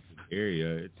Lexington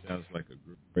area, it sounds like a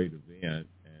great event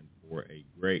and for a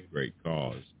great, great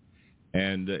cause.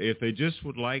 And if they just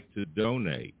would like to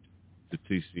donate to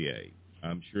TCA,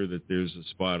 I'm sure that there's a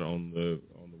spot on the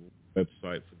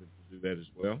website for them to do that as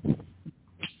well.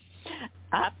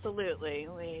 Absolutely.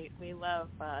 We love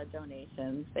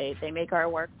donations. They make our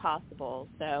work possible.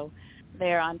 So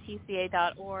they're on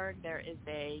tca.org. There is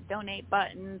a donate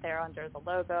button there under the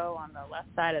logo on the left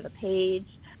side of the page.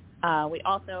 We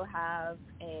also have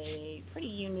a pretty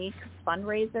unique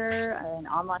fundraiser, an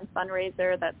online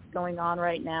fundraiser that's going on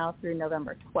right now through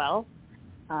November 12th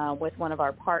with one of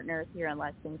our partners here in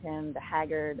Lexington, the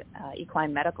Haggard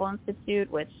Equine Medical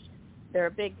Institute, which they're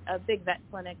a big vet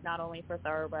clinic not only for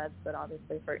thoroughbreds but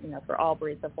obviously for all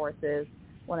breeds of horses.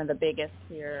 One of the biggest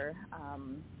here,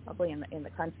 probably in the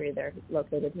country. They're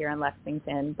located here in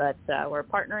Lexington, but we're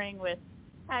partnering with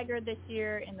Haggard this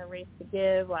year in the Race to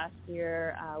Give. Last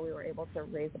year, we were able to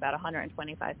raise about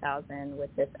 $125,000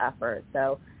 with this effort.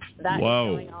 So that is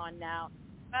going on now.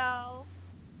 Well,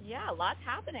 yeah, lots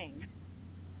happening.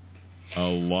 A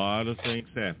lot of things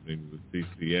happening with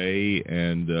TCA,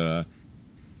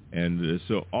 and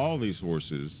so all these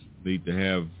horses need to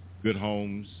have good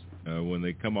homes. When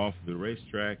they come off the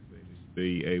racetrack, they need to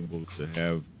be able to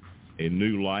have a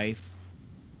new life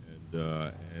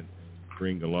and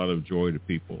bring a lot of joy to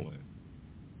people. And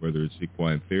whether it's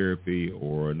equine therapy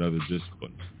or another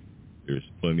discipline, there's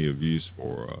plenty of use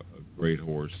for a great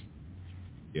horse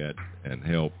to get and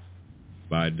help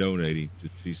by donating to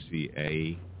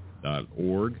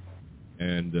tca.org,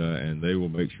 and they will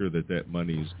make sure that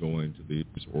money is going to these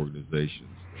organizations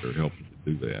that are helping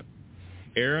to do that.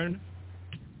 Erin,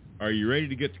 are you ready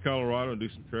to get to Colorado and do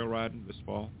some trail riding this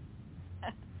fall?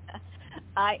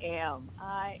 I am.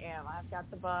 I've got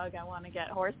the bug. I want to get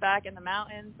horseback in the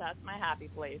mountains. That's my happy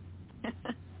place.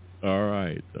 All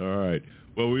right.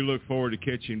 Well, we look forward to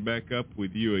catching back up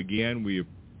with you again. We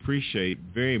appreciate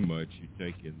very much you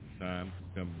taking the time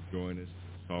to come and join us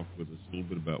and talk with us a little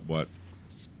bit about what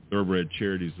Thoroughbred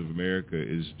Charities of America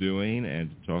is doing and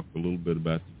to talk a little bit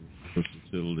about the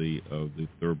versatility of the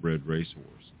Thoroughbred Race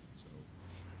Horse. So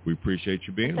we appreciate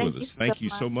you being with us. Thank you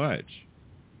so much.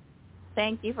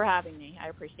 Thank you for having me. I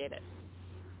appreciate it.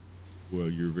 Well,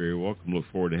 you're very welcome. Look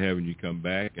forward to having you come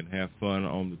back and have fun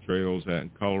on the trails out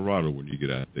in Colorado when you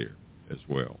get out there as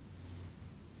well.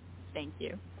 Thank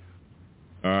you.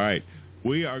 All right.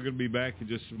 We are going to be back in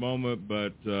just a moment,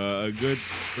 but a good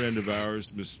friend of ours,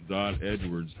 Mr. Don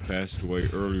Edwards, passed away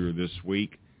earlier this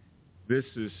week. This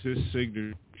is his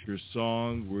signature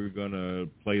song. We're going to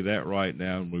play that right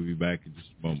now, and we'll be back in just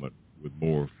a moment with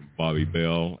more from Bobbi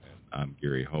Bell. And I'm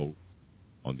Gary Holt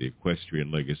on the Equestrian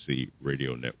Legacy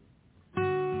Radio Network.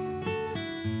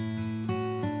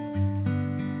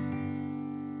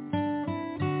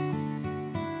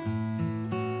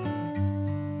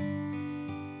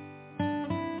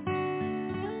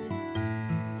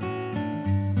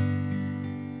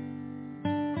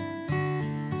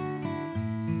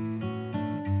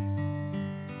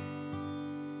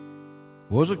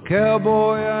 Was a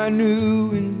cowboy I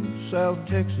knew in South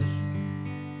Texas.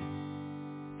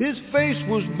 His face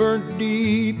was burnt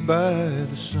deep by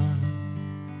the sun.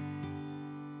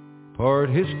 Part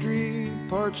history,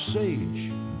 part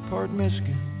sage, part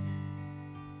Mexican.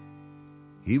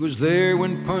 He was there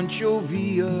when Pancho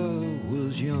Villa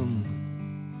was young.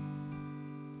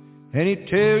 And he'd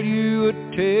tell you a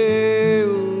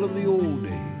tale of the old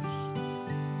days,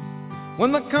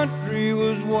 when the country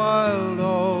was wild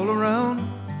all around.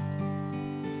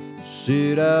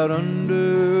 Sit out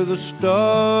under the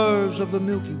stars of the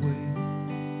Milky Way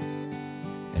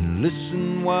and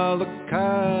listen while the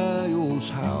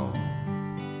coyotes howl.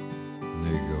 And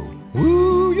they go,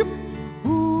 woo yip,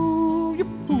 woo yip,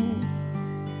 woo,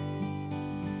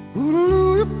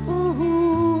 woo yip, woo,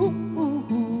 woo,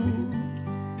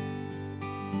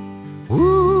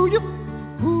 woo yip, woo yip,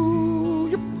 woo, woo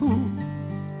yip, woo yip.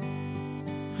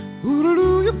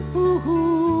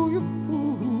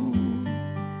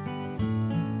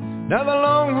 Now the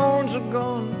longhorns are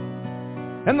gone,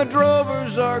 and the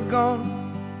drovers are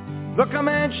gone, the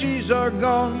Comanches are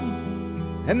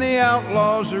gone, and the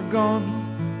outlaws are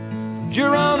gone,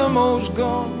 Geronimo's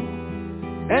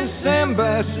gone, and Sam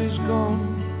Bass is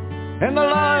gone, and the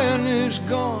lion is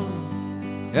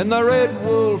gone, and the red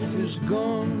wolf is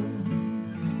gone.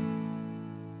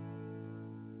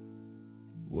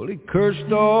 Well, he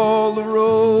cursed all the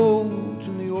roads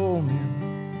and the old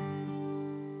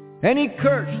men, and he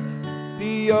cursed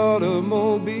the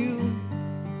automobile.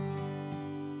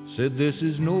 Said this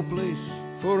is no place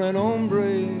for an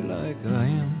hombre like I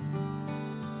am,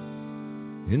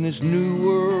 in this new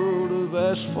world of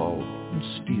asphalt and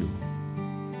steel.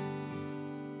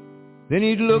 Then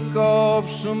he'd look off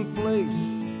someplace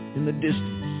in the distance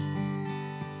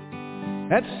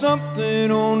at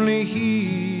something only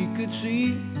he could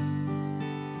see.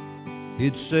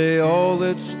 He'd say all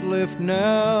that's left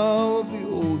now of the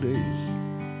old days,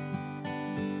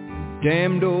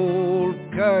 damned old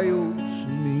coyotes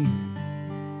and me.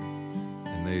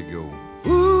 And they go,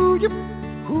 ooh yip,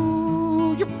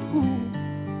 ooh yip, ooh,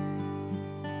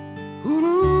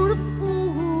 ooh yip, ooh,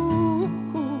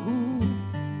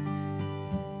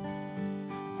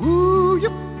 ooh yip, ooh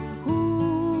yip,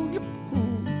 ooh yip,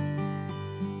 ooh.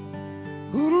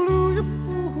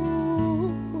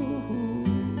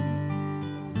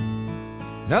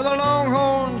 Now the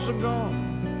longhorns are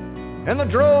gone, and the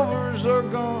drovers are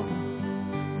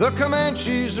gone, the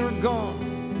Comanches are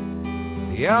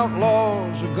gone, the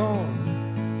outlaws are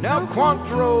gone, now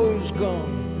Cointreau's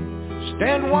gone,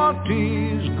 Stan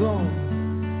Wanty's gone,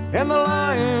 and the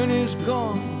lion is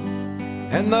gone,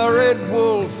 and the red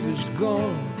wolf is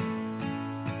gone.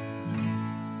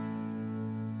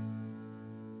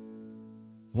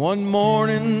 One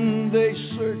morning they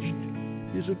searched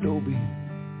his adobe.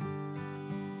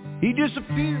 He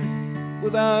disappeared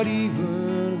without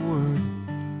even a word.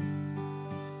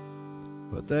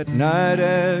 But that night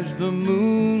as the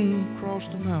moon crossed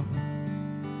the mountain,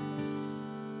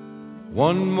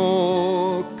 one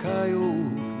more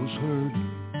coyote was heard.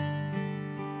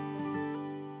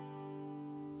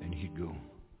 And he'd go,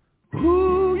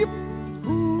 hoo yip,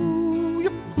 hoo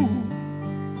yip, hoo,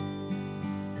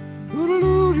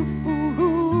 hoo yip,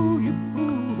 hoo yip, hoo yip,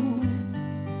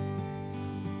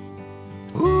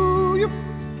 hoo yip, hoo yip,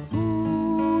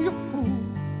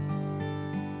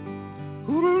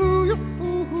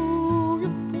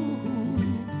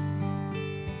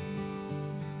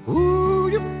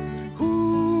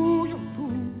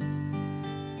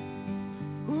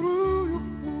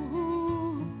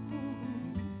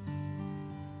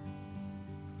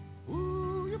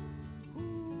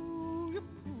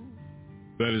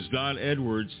 That is Don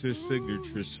Edwards, his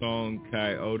signature song,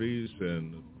 Coyotes,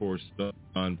 and of course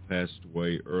Don passed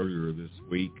away earlier this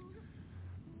week.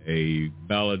 A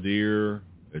balladeer,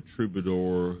 a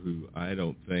troubadour who I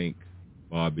don't think,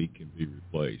 Bobbi, can be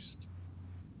replaced.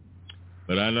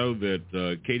 But I know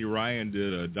that Katie Ryan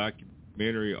did a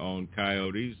documentary on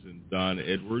coyotes and Don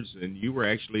Edwards, and you were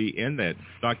actually in that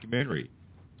documentary.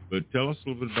 But tell us a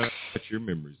little bit about your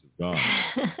memories of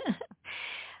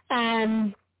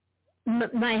Don.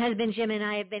 My husband Jim and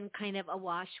I have been kind of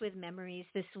awash with memories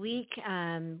this week.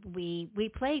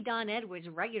 We play Don Edwards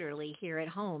regularly here at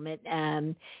home.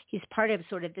 He's part of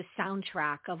sort of the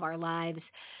soundtrack of our lives.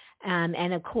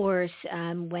 And of course,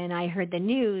 when I heard the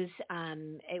news,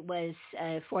 it was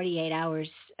 48 hours,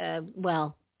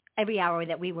 every hour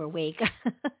that we were awake.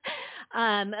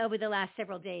 Over the last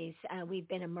several days, we've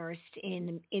been immersed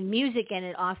in music, and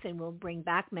it often will bring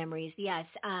back memories. Yes,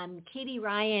 Katie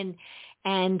Ryan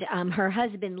and her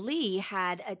husband Lee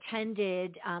had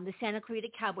attended the Santa Clarita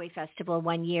Cowboy Festival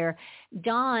one year.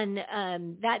 Don,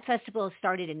 that festival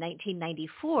started in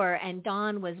 1994, and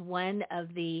Don was one of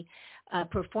the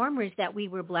performers that we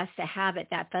were blessed to have at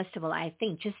that festival, I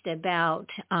think just about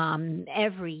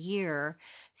every year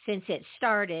since it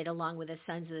started, along with the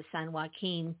Sons of the San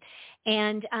Joaquin.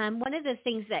 And one of the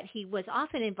things that he was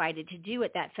often invited to do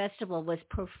at that festival was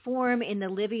perform in the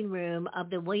living room of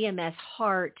the William S.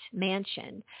 Hart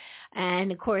Mansion.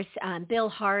 And, of course, Bill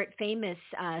Hart, famous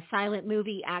silent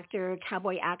movie actor,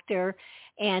 cowboy actor,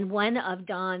 and one of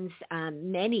Don's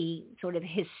many sort of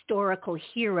historical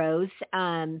heroes,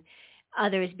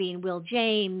 others being Will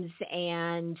James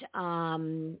and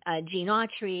Gene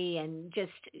Autry, and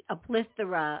just a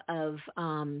plethora of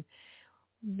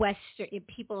Western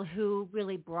people who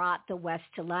really brought the West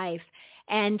to life.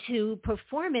 And to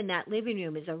perform in that living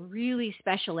room is a really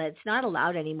special, it's not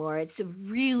allowed anymore. It's a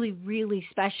really, really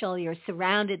special. You're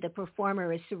surrounded, the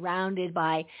performer is surrounded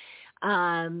by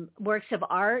works of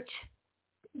art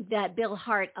that Bill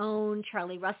Hart owned,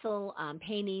 Charlie Russell,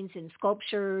 paintings and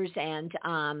sculptures, and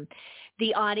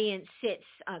the audience sits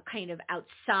kind of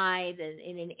outside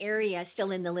in an area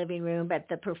still in the living room, but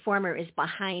the performer is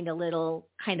behind a little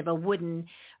kind of a wooden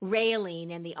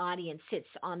railing, and the audience sits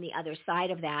on the other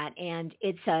side of that. And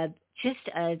it's just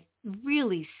a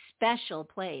really special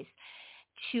place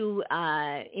to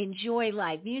enjoy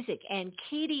live music. And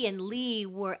Katie and Lee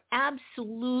were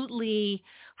absolutely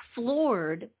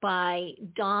floored by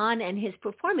Don and his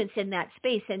performance in that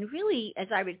space, and really, as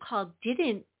I recall,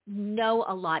 didn't know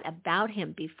a lot about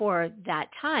him before that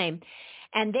time.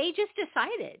 And they just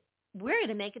decided, we're going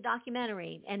to make a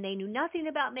documentary. And they knew nothing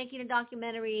about making a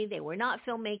documentary. They were not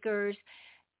filmmakers.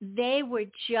 They were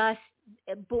just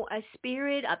a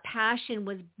spirit, a passion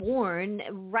was born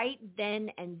right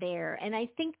then and there. And I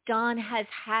think Don has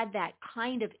had that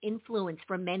kind of influence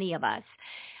for many of us.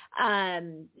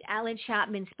 Alan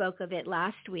Chapman spoke of it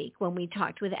last week when we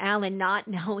talked with Alan, not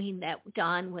knowing that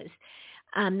Don was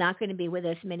not going to be with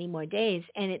us many more days.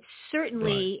 And it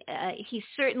certainly, he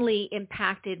certainly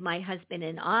impacted my husband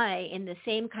and I in the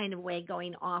same kind of way,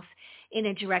 going off in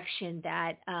a direction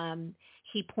that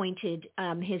he pointed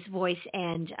his voice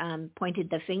and pointed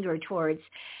the finger towards.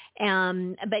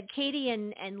 But Katie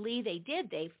and Lee,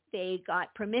 they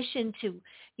got permission to,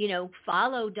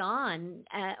 follow Don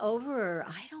over,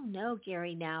 I don't know,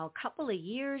 Gary, now a couple of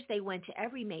years. They went to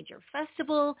every major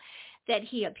festival that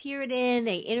he appeared in.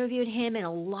 They interviewed him and a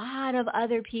lot of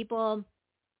other people.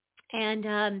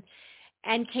 And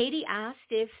Katie asked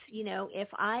if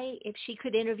she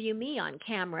could interview me on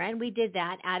camera, and we did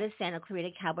that at a Santa Clarita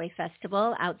Cowboy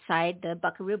Festival outside the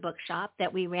Buckaroo Bookshop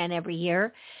that we ran every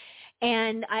year.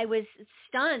 And I was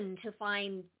stunned to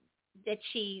find that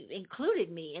she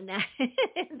included me in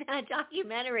that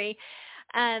documentary.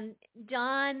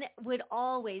 Don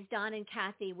and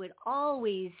Kathy would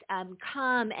always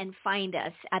come and find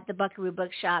us at the Buckaroo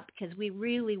Bookshop, because we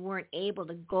really weren't able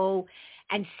to go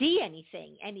and see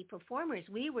any performers.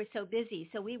 We were so busy.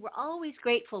 So we were always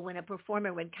grateful when a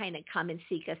performer would kind of come and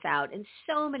seek us out. And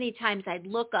so many times I'd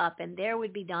look up and there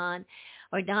would be Don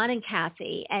or Don and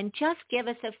Kathy, and just give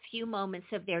us a few moments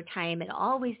of their time. It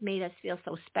always made us feel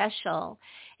so special.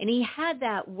 And he had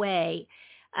that way.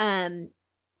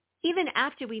 Even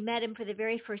after we met him for the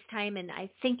very first time, and I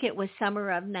think it was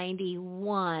summer of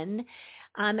 91,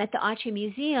 at the Autry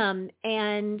Museum,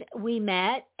 and we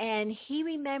met, and he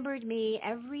remembered me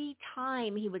every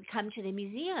time he would come to the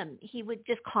museum. He would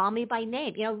just call me by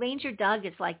name. Ranger Doug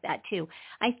is like that too.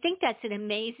 I think that's an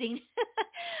amazing,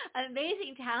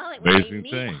 amazing talent. Amazing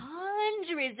meet thing.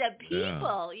 Hundreds of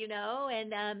people,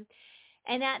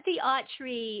 and at the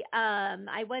Autry,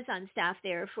 I was on staff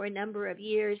there for a number of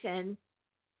years, and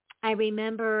I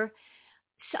remember,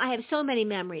 I have so many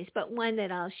memories, but one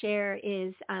that I'll share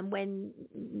is when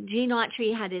Gene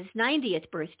Autry had his 90th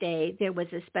birthday, there was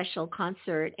a special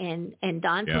concert, and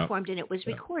Don performed, and it was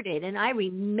recorded. And I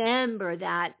remember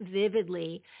that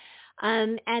vividly.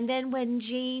 And then when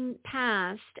Jean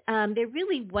passed, there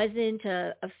really wasn't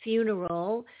a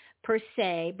funeral per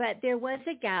se, but there was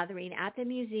a gathering at the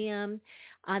museum.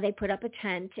 They put up a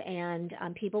tent, and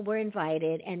people were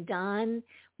invited, and Don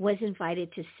was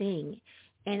invited to sing.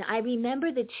 And I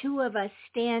remember the two of us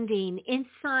standing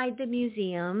inside the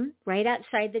museum, right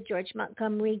outside the George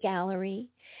Montgomery Gallery.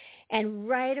 And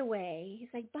right away, he's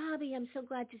like, Bobbi, I'm so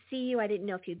glad to see you. I didn't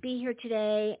know if you'd be here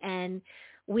today. And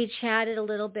we chatted a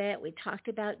little bit. We talked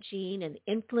about Gene and the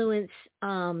influence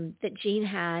that Gene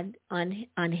had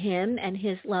on him and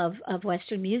his love of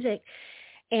Western music.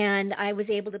 And I was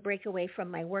able to break away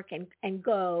from my work and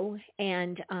go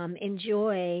and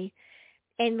enjoy.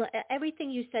 And everything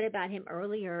you said about him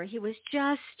earlier, he was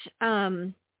just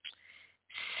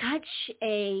such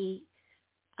a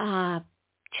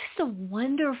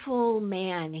wonderful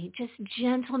man. He just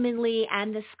gentlemanly,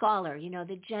 and the scholar,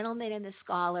 the gentleman and the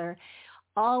scholar,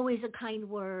 always a kind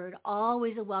word,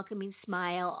 always a welcoming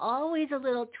smile, always a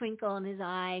little twinkle in his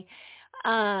eye,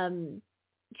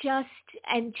 just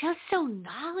so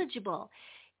knowledgeable.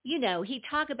 He'd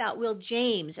talk about Will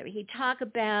James, or he'd talk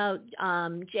about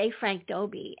J. Frank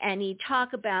Dobie, and he'd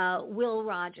talk about Will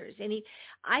Rogers. And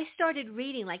I started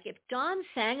reading, like, if Don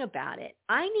sang about it,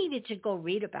 I needed to go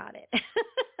read about it.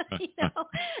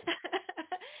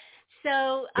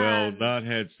 So Don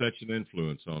had such an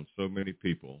influence on so many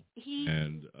people,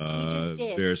 and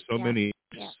there are so many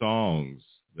songs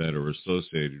that are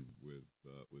associated with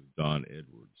Don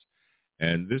Edwards.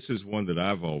 And this is one that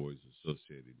I've always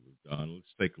associated with Don.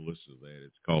 Let's take a listen to that.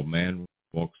 It's called Man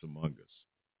Walks Among Us.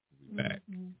 We'll be back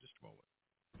in just a moment.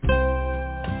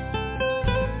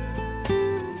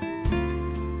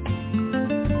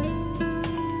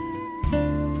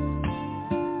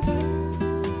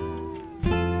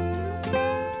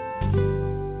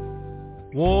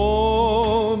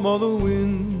 Warm are the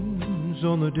winds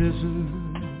on the desert.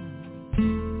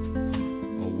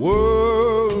 A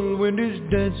whirlwind is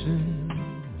dancing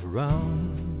around.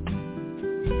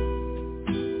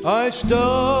 I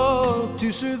stop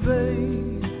to survey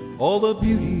all the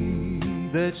beauty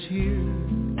that's here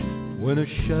when a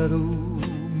shadow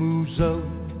moves out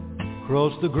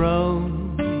across the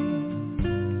ground.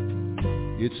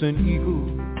 It's an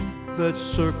eagle that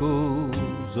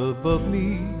circles above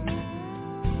me,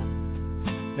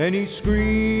 and he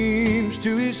screams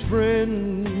to his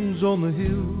friends on the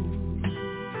hill.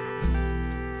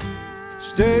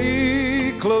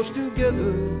 Stay close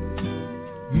together,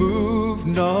 move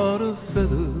not a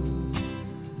feather.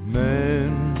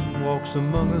 Man walks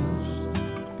among us,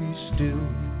 be still,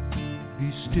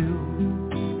 be still.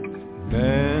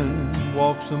 Man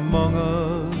walks among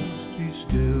us, be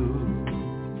still.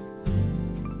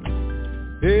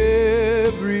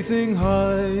 Everything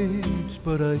hides,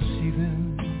 but I see them.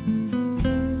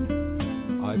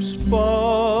 I've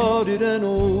spotted an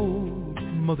old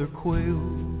mother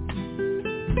quail.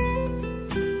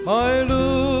 I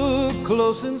look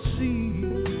close and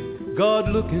see God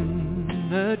looking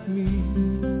at me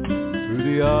through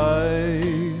the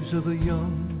eyes of a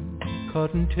young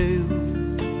cottontail.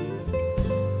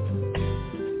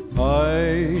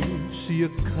 I see a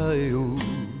coyote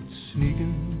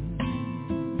sneaking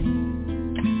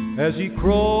as he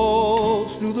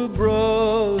crawls through the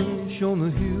brush on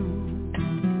the hill.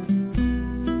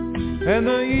 And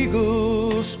the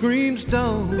eagle screams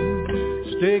down,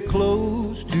 stay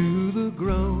close to the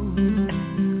ground.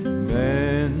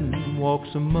 Man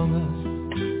walks among us,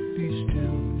 be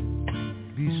still,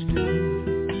 be still.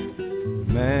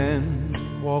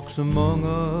 Man walks among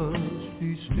us,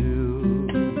 be still.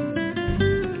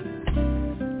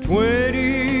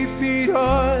 20 feet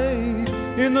high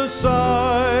in the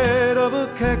side of a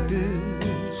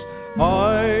cactus,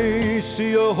 I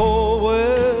see a hole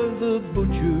where the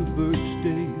butcher bird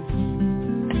stays.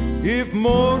 If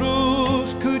mortals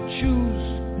could choose,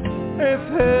 if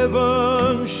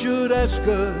heaven should ask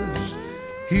us,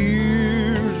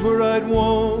 here's where I'd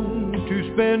want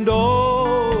to spend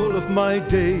all of my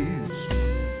days.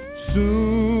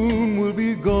 Soon we'll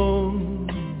be gone,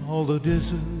 all the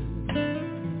desert.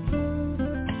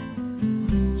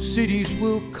 Cities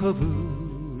will cover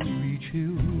each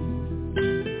hill.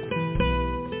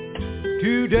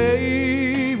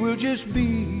 Today will just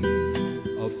be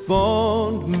a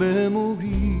fond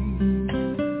memory.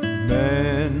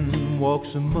 Man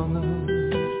walks among us,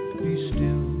 be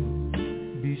still,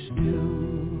 be still.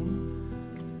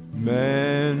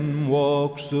 Man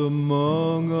walks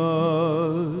among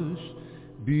us,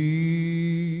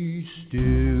 be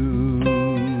still.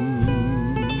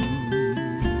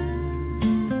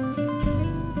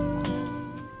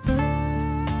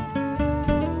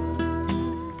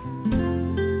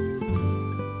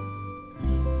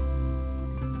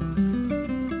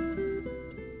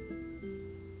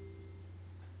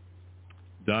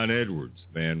 Don Edwards,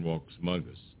 Man Walks Among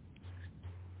Us.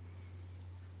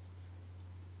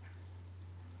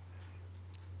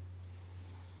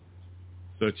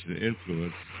 Such an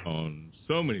influence on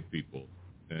so many people.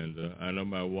 And I know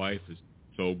my wife has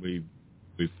told me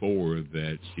before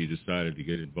that she decided to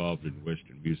get involved in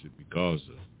Western music because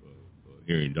of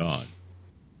hearing Don.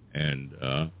 And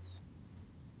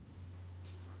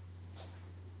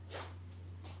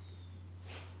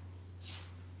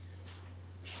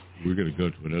we're going to go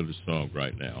to another song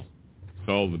right now. It's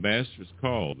called The Master's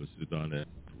Call. This is Don Edwards.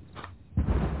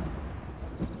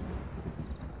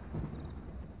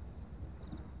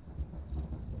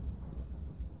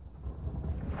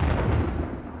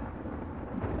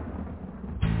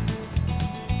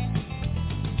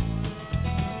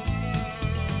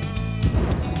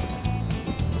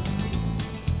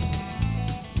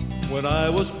 When I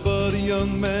was but a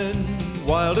young man,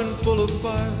 wild and full of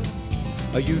fire,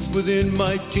 a youth within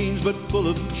my teens but full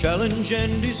of challenge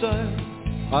and desire,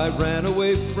 I ran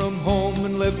away from home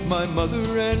and left my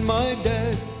mother and my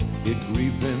dad. It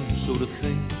grieved them so to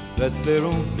think that their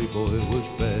only boy was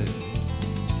bad.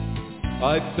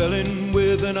 I fell in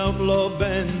with an outlaw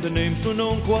band, the names were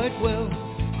known quite well.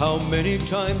 How many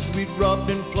times we robbed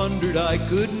and plundered I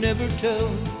could never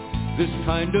tell. This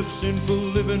kind of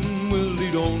sinful living will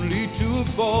lead only to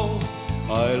a fall.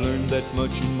 I learned that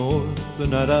much and more the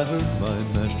night I heard my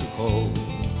master call.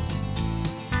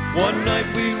 One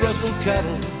night we rustled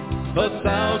cattle,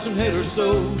 1,000 head or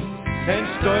so,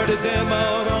 and started them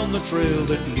out on the trail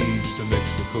that leads to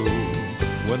Mexico.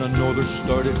 When a norther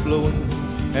started blowing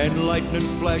and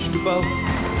lightning flashed about,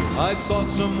 I thought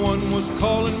someone was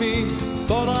calling me,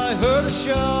 thought I heard a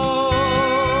shout.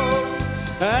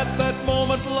 At that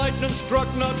moment lightning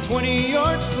struck not 20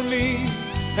 yards from me,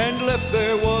 and left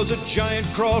there was a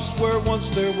giant cross where once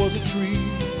there was a tree.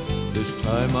 This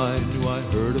time I knew I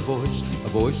heard a voice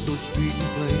so sweet and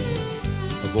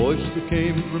plain, a voice that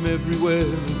came from everywhere,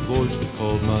 a voice that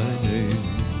called my name.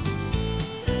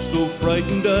 So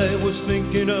frightened I was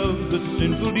thinking of the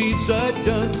sinful deeds I'd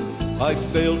done, I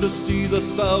failed to see the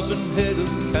 1,000 head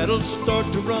of cattle start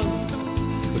to run.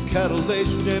 The cattle they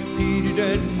stampeded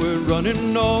and were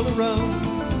running all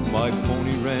around. My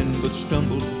pony ran but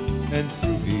stumbled and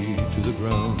threw me to the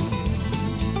ground.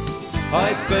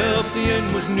 I felt the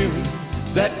end was nearing,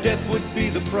 that death would be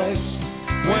the price,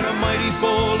 when a mighty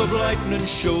bolt of lightning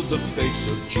showed the face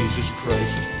of Jesus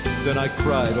Christ. Then I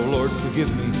cried, oh Lord, forgive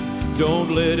me,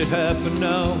 don't let it happen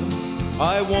now.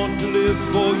 I want to live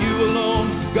for you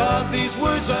alone, God, these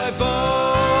words I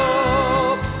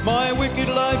vow. My wicked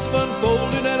life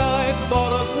unfolded and I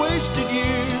thought of wasted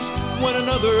years, when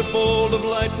another bolt of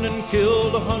lightning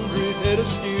killed 100 head of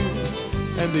steers,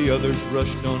 and the others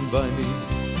rushed on by me,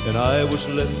 and I was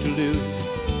left to live.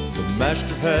 The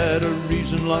master had a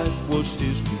reason, life was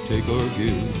his to take or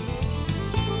give.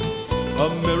 A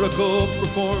miracle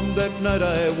performed that night,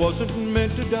 I wasn't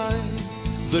meant to die.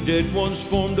 The dead ones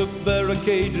formed a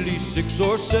barricade at least 6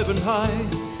 or 7 high,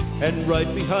 and right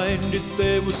behind it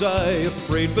there was I,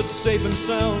 afraid but safe and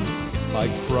sound. I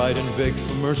cried and begged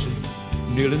for mercy,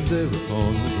 kneeling there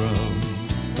upon the ground.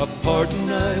 A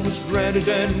pardon I was granted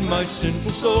and my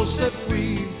sinful soul set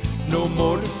free, no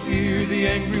more to fear the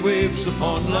angry waves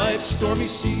upon life's stormy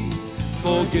sea.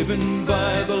 Forgiven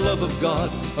by the love of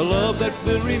God, a love that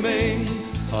will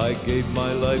remain, I gave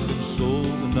my life and soul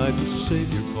the night the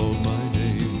Savior called my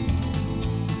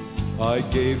name. I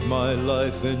gave my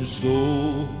life and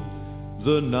soul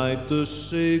the night the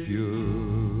Savior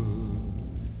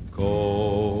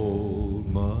called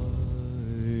my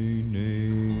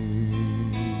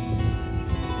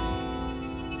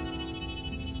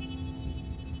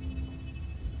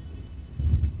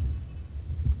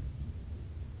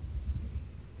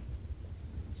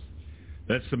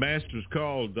That's the Master's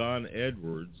Call, Don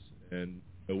Edwards, and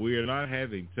we are not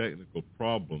having technical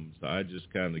problems. I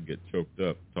just kind of get choked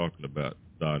up talking about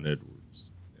Don Edwards.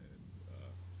 And,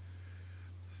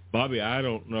 Bobbi, I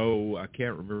don't know, I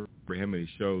can't remember how many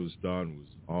shows Don was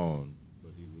on,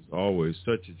 but he was always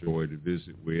such a joy to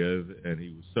visit with, and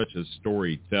he was such a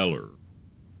storyteller.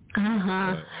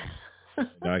 Uh-huh.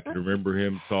 And I can remember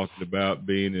him talking about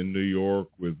being in New York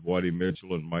with Waddy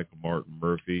Mitchell and Michael Martin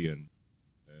Murphy, and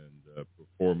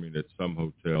performing at some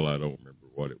hotel. I don't remember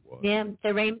what it was. Yeah,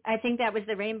 I think that was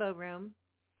the Rainbow Room.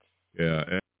 Yeah,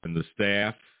 and the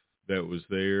staff that was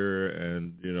there,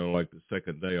 and like the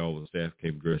second day, all the staff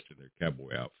came dressed in their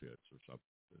cowboy outfits or something.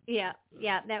 Yeah,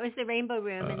 that was the Rainbow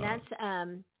Room, and that's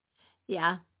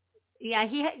yeah.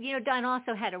 He, Don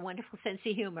also had a wonderful sense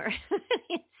of humor.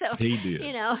 So he did.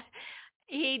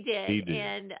 he did.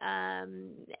 And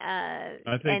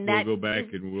I think we'll go back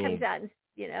and we'll comes out,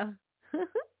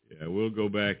 Yeah, we'll go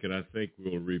back, and I think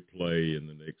we'll replay in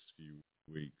the next few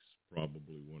weeks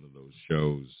probably one of those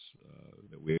shows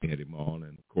that we had him on.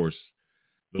 And, of course,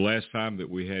 the last time that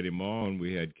we had him on,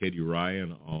 we had Katie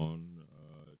Ryan on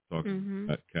talking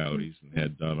about Cowdies, and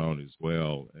had Don on as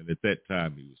well. And at that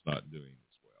time, he was not doing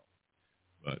as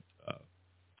well.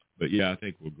 But yeah, I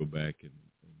think we'll go back and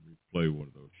replay one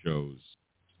of those shows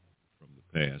from the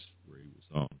past where he was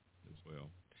on as well.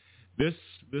 This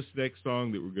next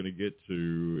song that we're going to get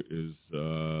to is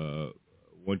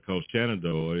one called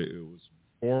Shenandoah. It was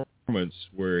a performance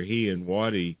where he and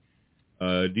Waddy,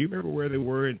 do you remember where they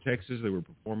were in Texas? They were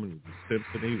performing with the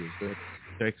symphony. Was that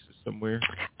Texas somewhere?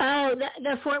 Oh,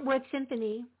 the Fort Worth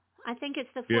Symphony. I think it's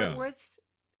the Fort Worth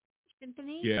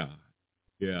Symphony. Yeah.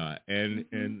 And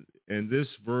this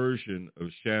version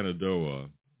of Shenandoah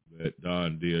that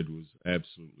Don did was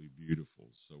absolutely beautiful.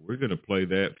 So we're going to play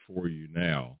that for you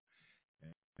now.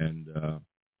 And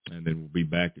then we'll be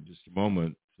back in just a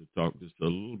moment to talk just a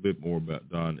little bit more about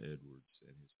Don Edwards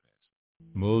and his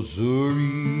passing.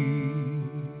 Missouri,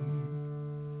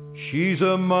 she's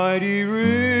a mighty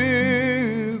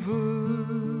river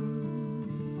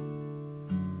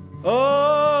away,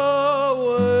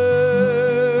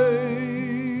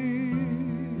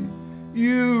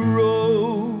 you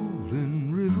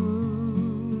rolling river.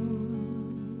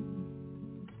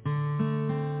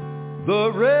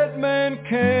 The red man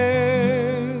camped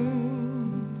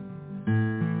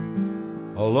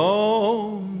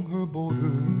along her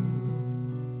border,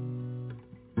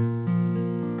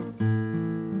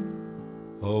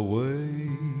 away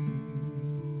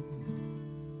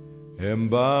and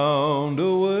bound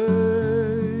away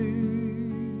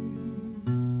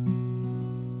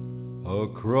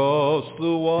across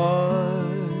the wide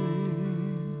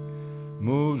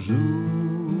Missouri.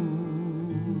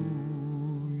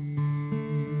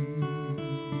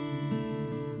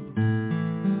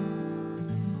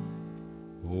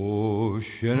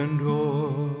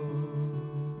 Shenandoah,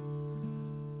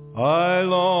 I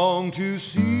long to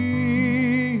see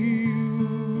you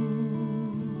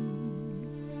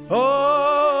away,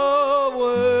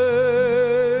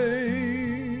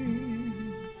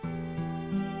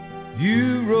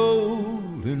 you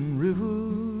rolling river.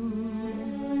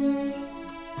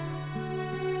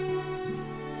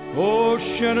 Oh,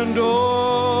 Shenandoah,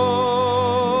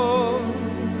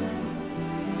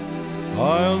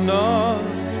 I'll not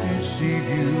deceive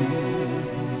you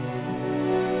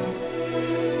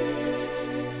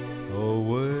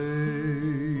away,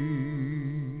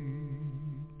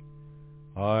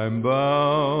 I'm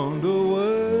bound away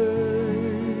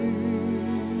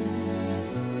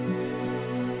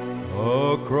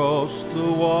across the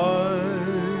wide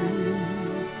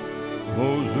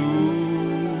Missouri.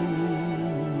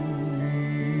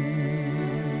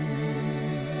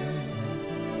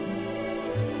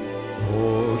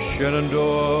 Oh,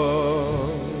 Shenandoah,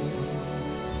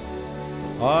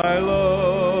 I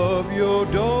love your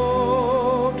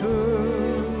daughter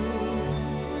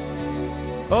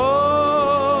away,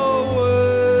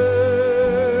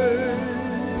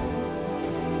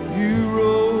 you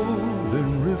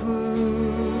rolling river.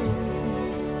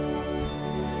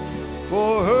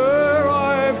 For her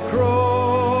I've crossed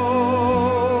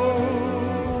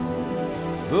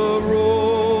the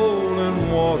rolling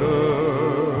water.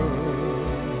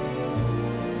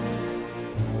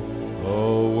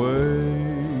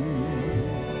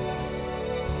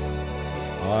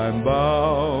 I'm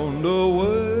bound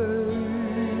away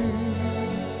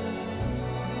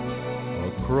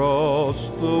across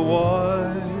the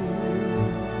wide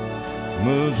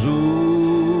Missouri.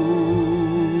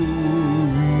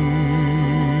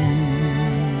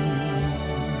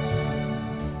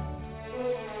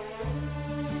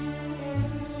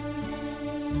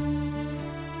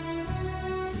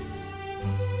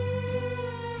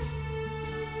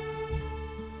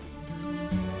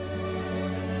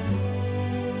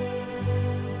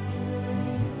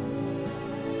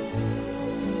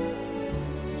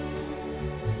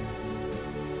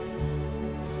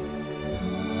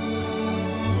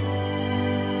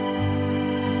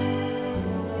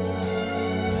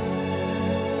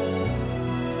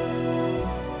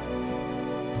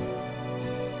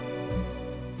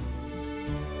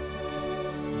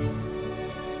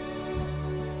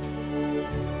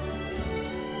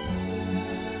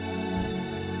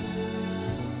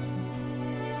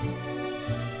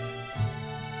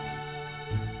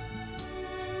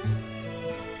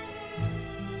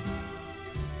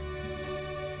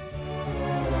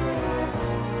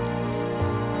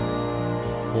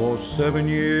 For 7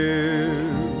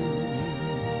 years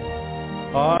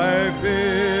I've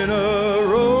been a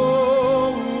rover.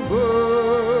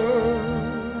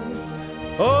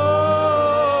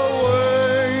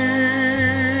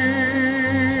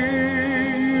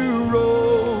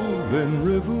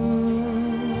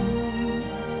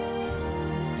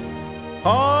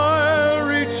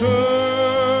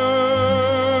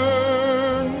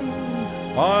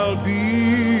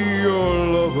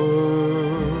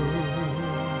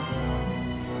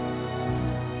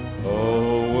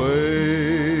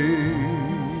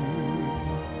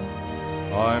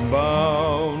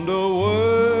 bound away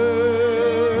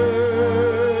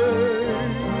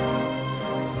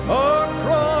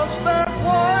across that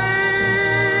white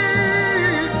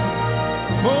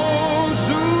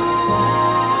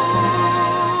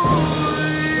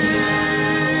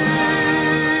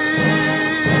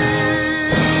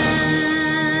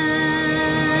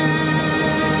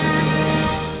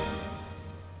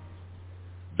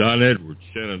Don Edwards,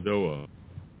 Shenandoah,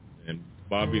 and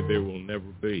Bobby, there will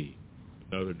never be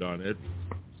another Don Edwards.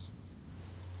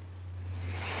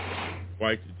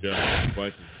 Quite the gentleman,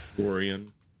 quite the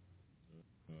historian,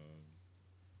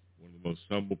 one of the most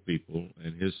humble people,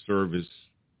 and his service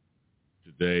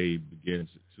today begins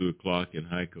at 2 o'clock in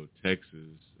Hyco,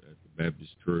 Texas, at the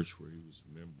Baptist Church where he was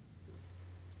a member.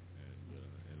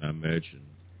 And I imagine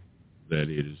that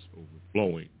it is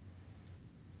overflowing.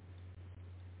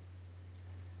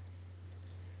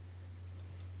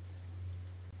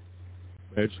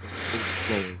 Imagine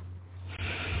overflowing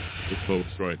with folks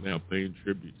right now paying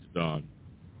tribute to Don.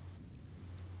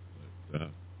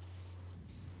 But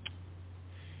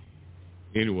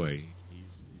anyway, he's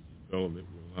a fellow that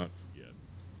we'll not forget.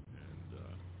 And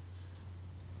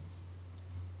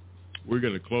we're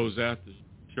going to close out the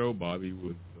show, Bobby,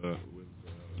 with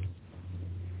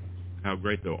How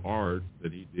Great Thou Art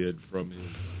that he did from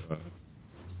his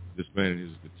this man and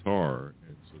his guitar.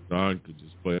 And so Don could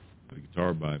just play the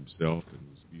guitar by himself, and it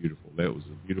was beautiful. That was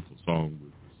a beautiful song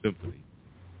with the symphony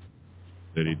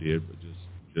that he did, but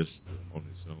just on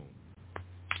his own.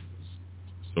 He was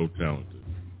so talented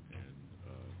and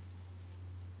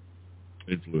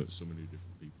influenced so many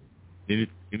different people.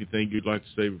 Anything you'd like to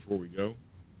say before we go?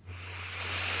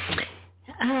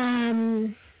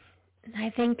 I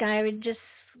think I would just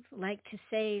like to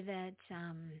say that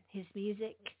his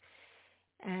music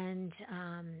and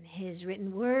his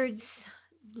written words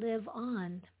live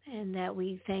on, and that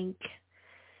we thank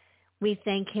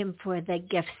him for the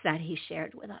gifts that he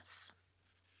shared with us.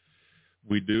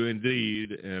 We do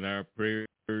indeed, and our prayers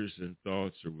and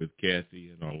thoughts are with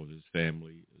Kathy and all of his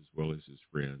family, as well as his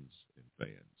friends and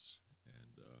fans.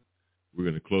 And we're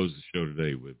going to close the show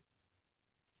today with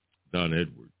Don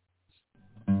Edwards.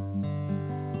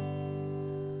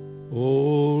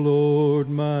 Oh Lord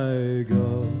my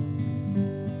God,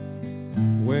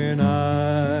 when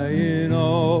I in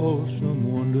awesome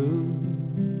wonder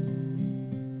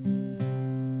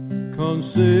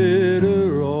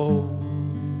consider all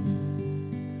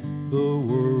the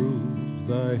worlds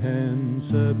thy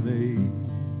hands have made,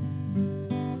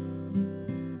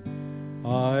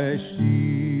 I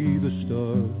see the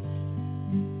stars,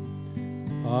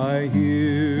 I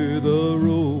hear the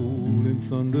rolling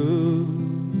thunder,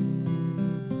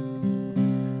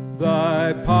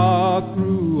 thy power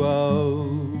throughout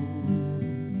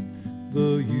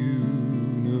the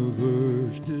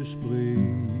universe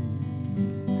displayed.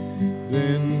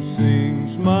 Then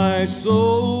sings my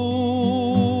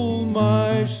soul,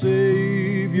 my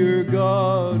Savior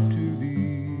God, to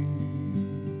thee,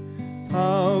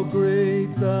 how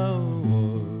great thou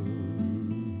art,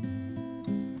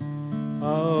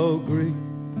 how great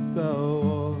thou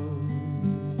art.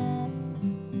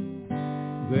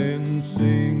 Then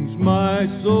sings my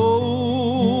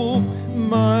soul,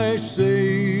 my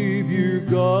Savior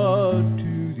God,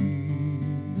 to thee,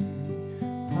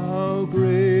 how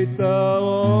great thou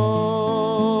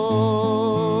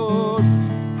art,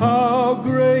 how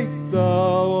great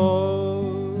thou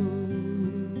art.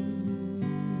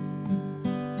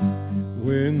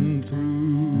 When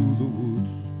through the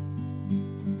woods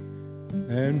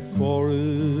and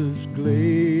forest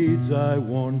glades I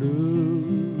wander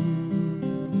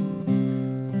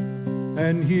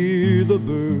and hear the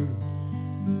birds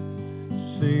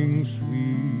sing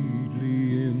sweetly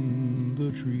in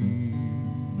the trees,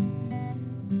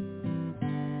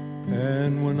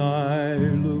 and when I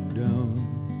look down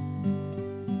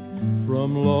from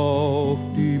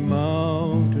lofty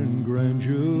mountain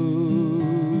grandeur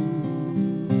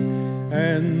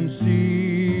and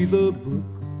see the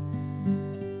brook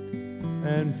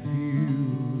and feel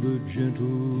the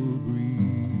gentle breeze,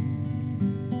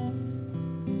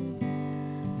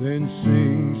 then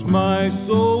sings my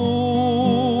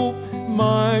soul,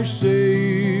 my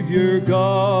Savior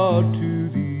God, to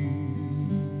thee,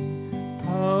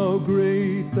 how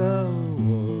great thou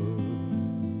art,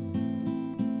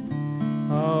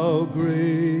 how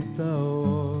great thou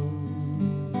art.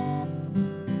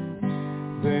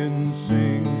 Then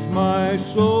sings my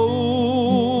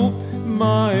soul,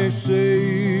 my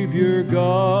Savior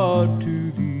God,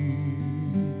 to thee,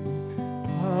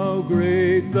 how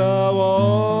great thou art,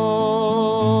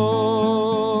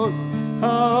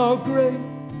 how great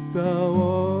thou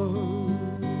art.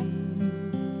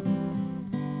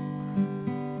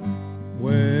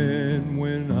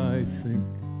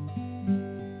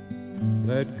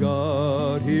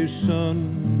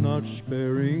 not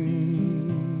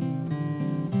sparing,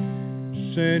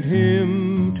 sent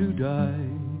him to die.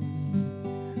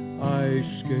 I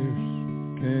scarce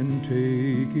can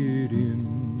take it in,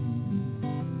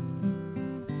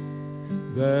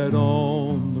 that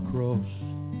on the cross,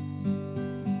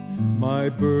 my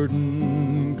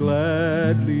burden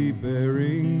gladly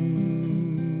bearing,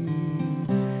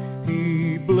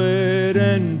 he bled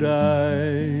and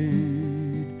died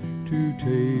to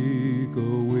take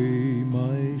away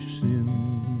my sin.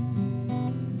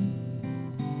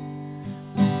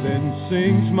 Then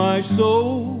sings my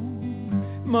soul,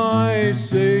 my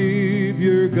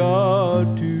Savior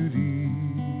God, to thee,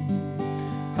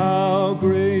 how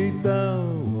great thou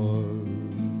art,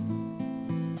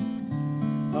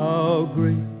 how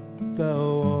great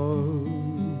thou art.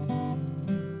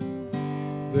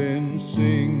 Then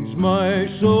sings my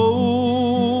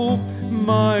soul,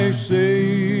 my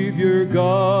Savior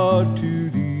God, to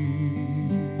thee,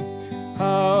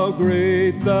 how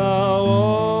great thou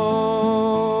art,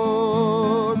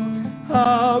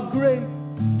 how great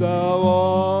thou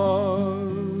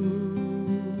art.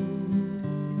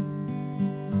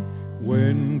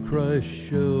 When Christ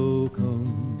shall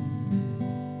come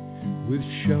with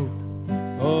shout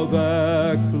of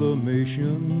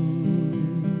acclamation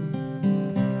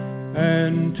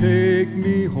and take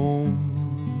me home,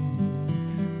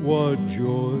 what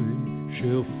joy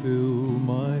shall fill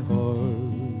my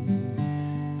heart.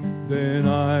 Then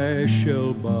I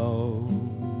shall bow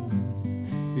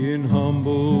in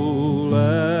humble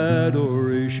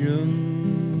adoration,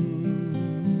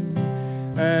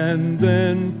 and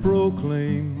then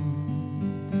proclaim,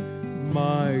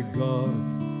 my God,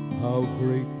 how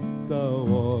great thou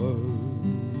art.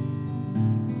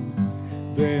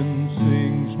 Then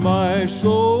sings my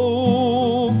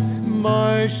soul,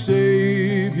 my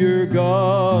Savior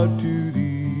God, to thee,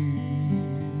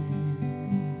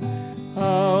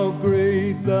 how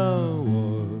great thou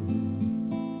art,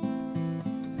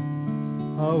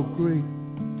 how great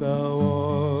thou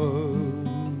art.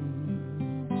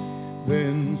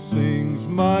 Then sings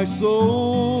my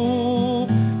soul,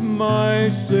 my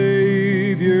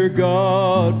Savior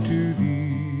God, to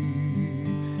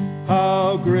thee,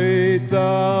 how great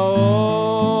thou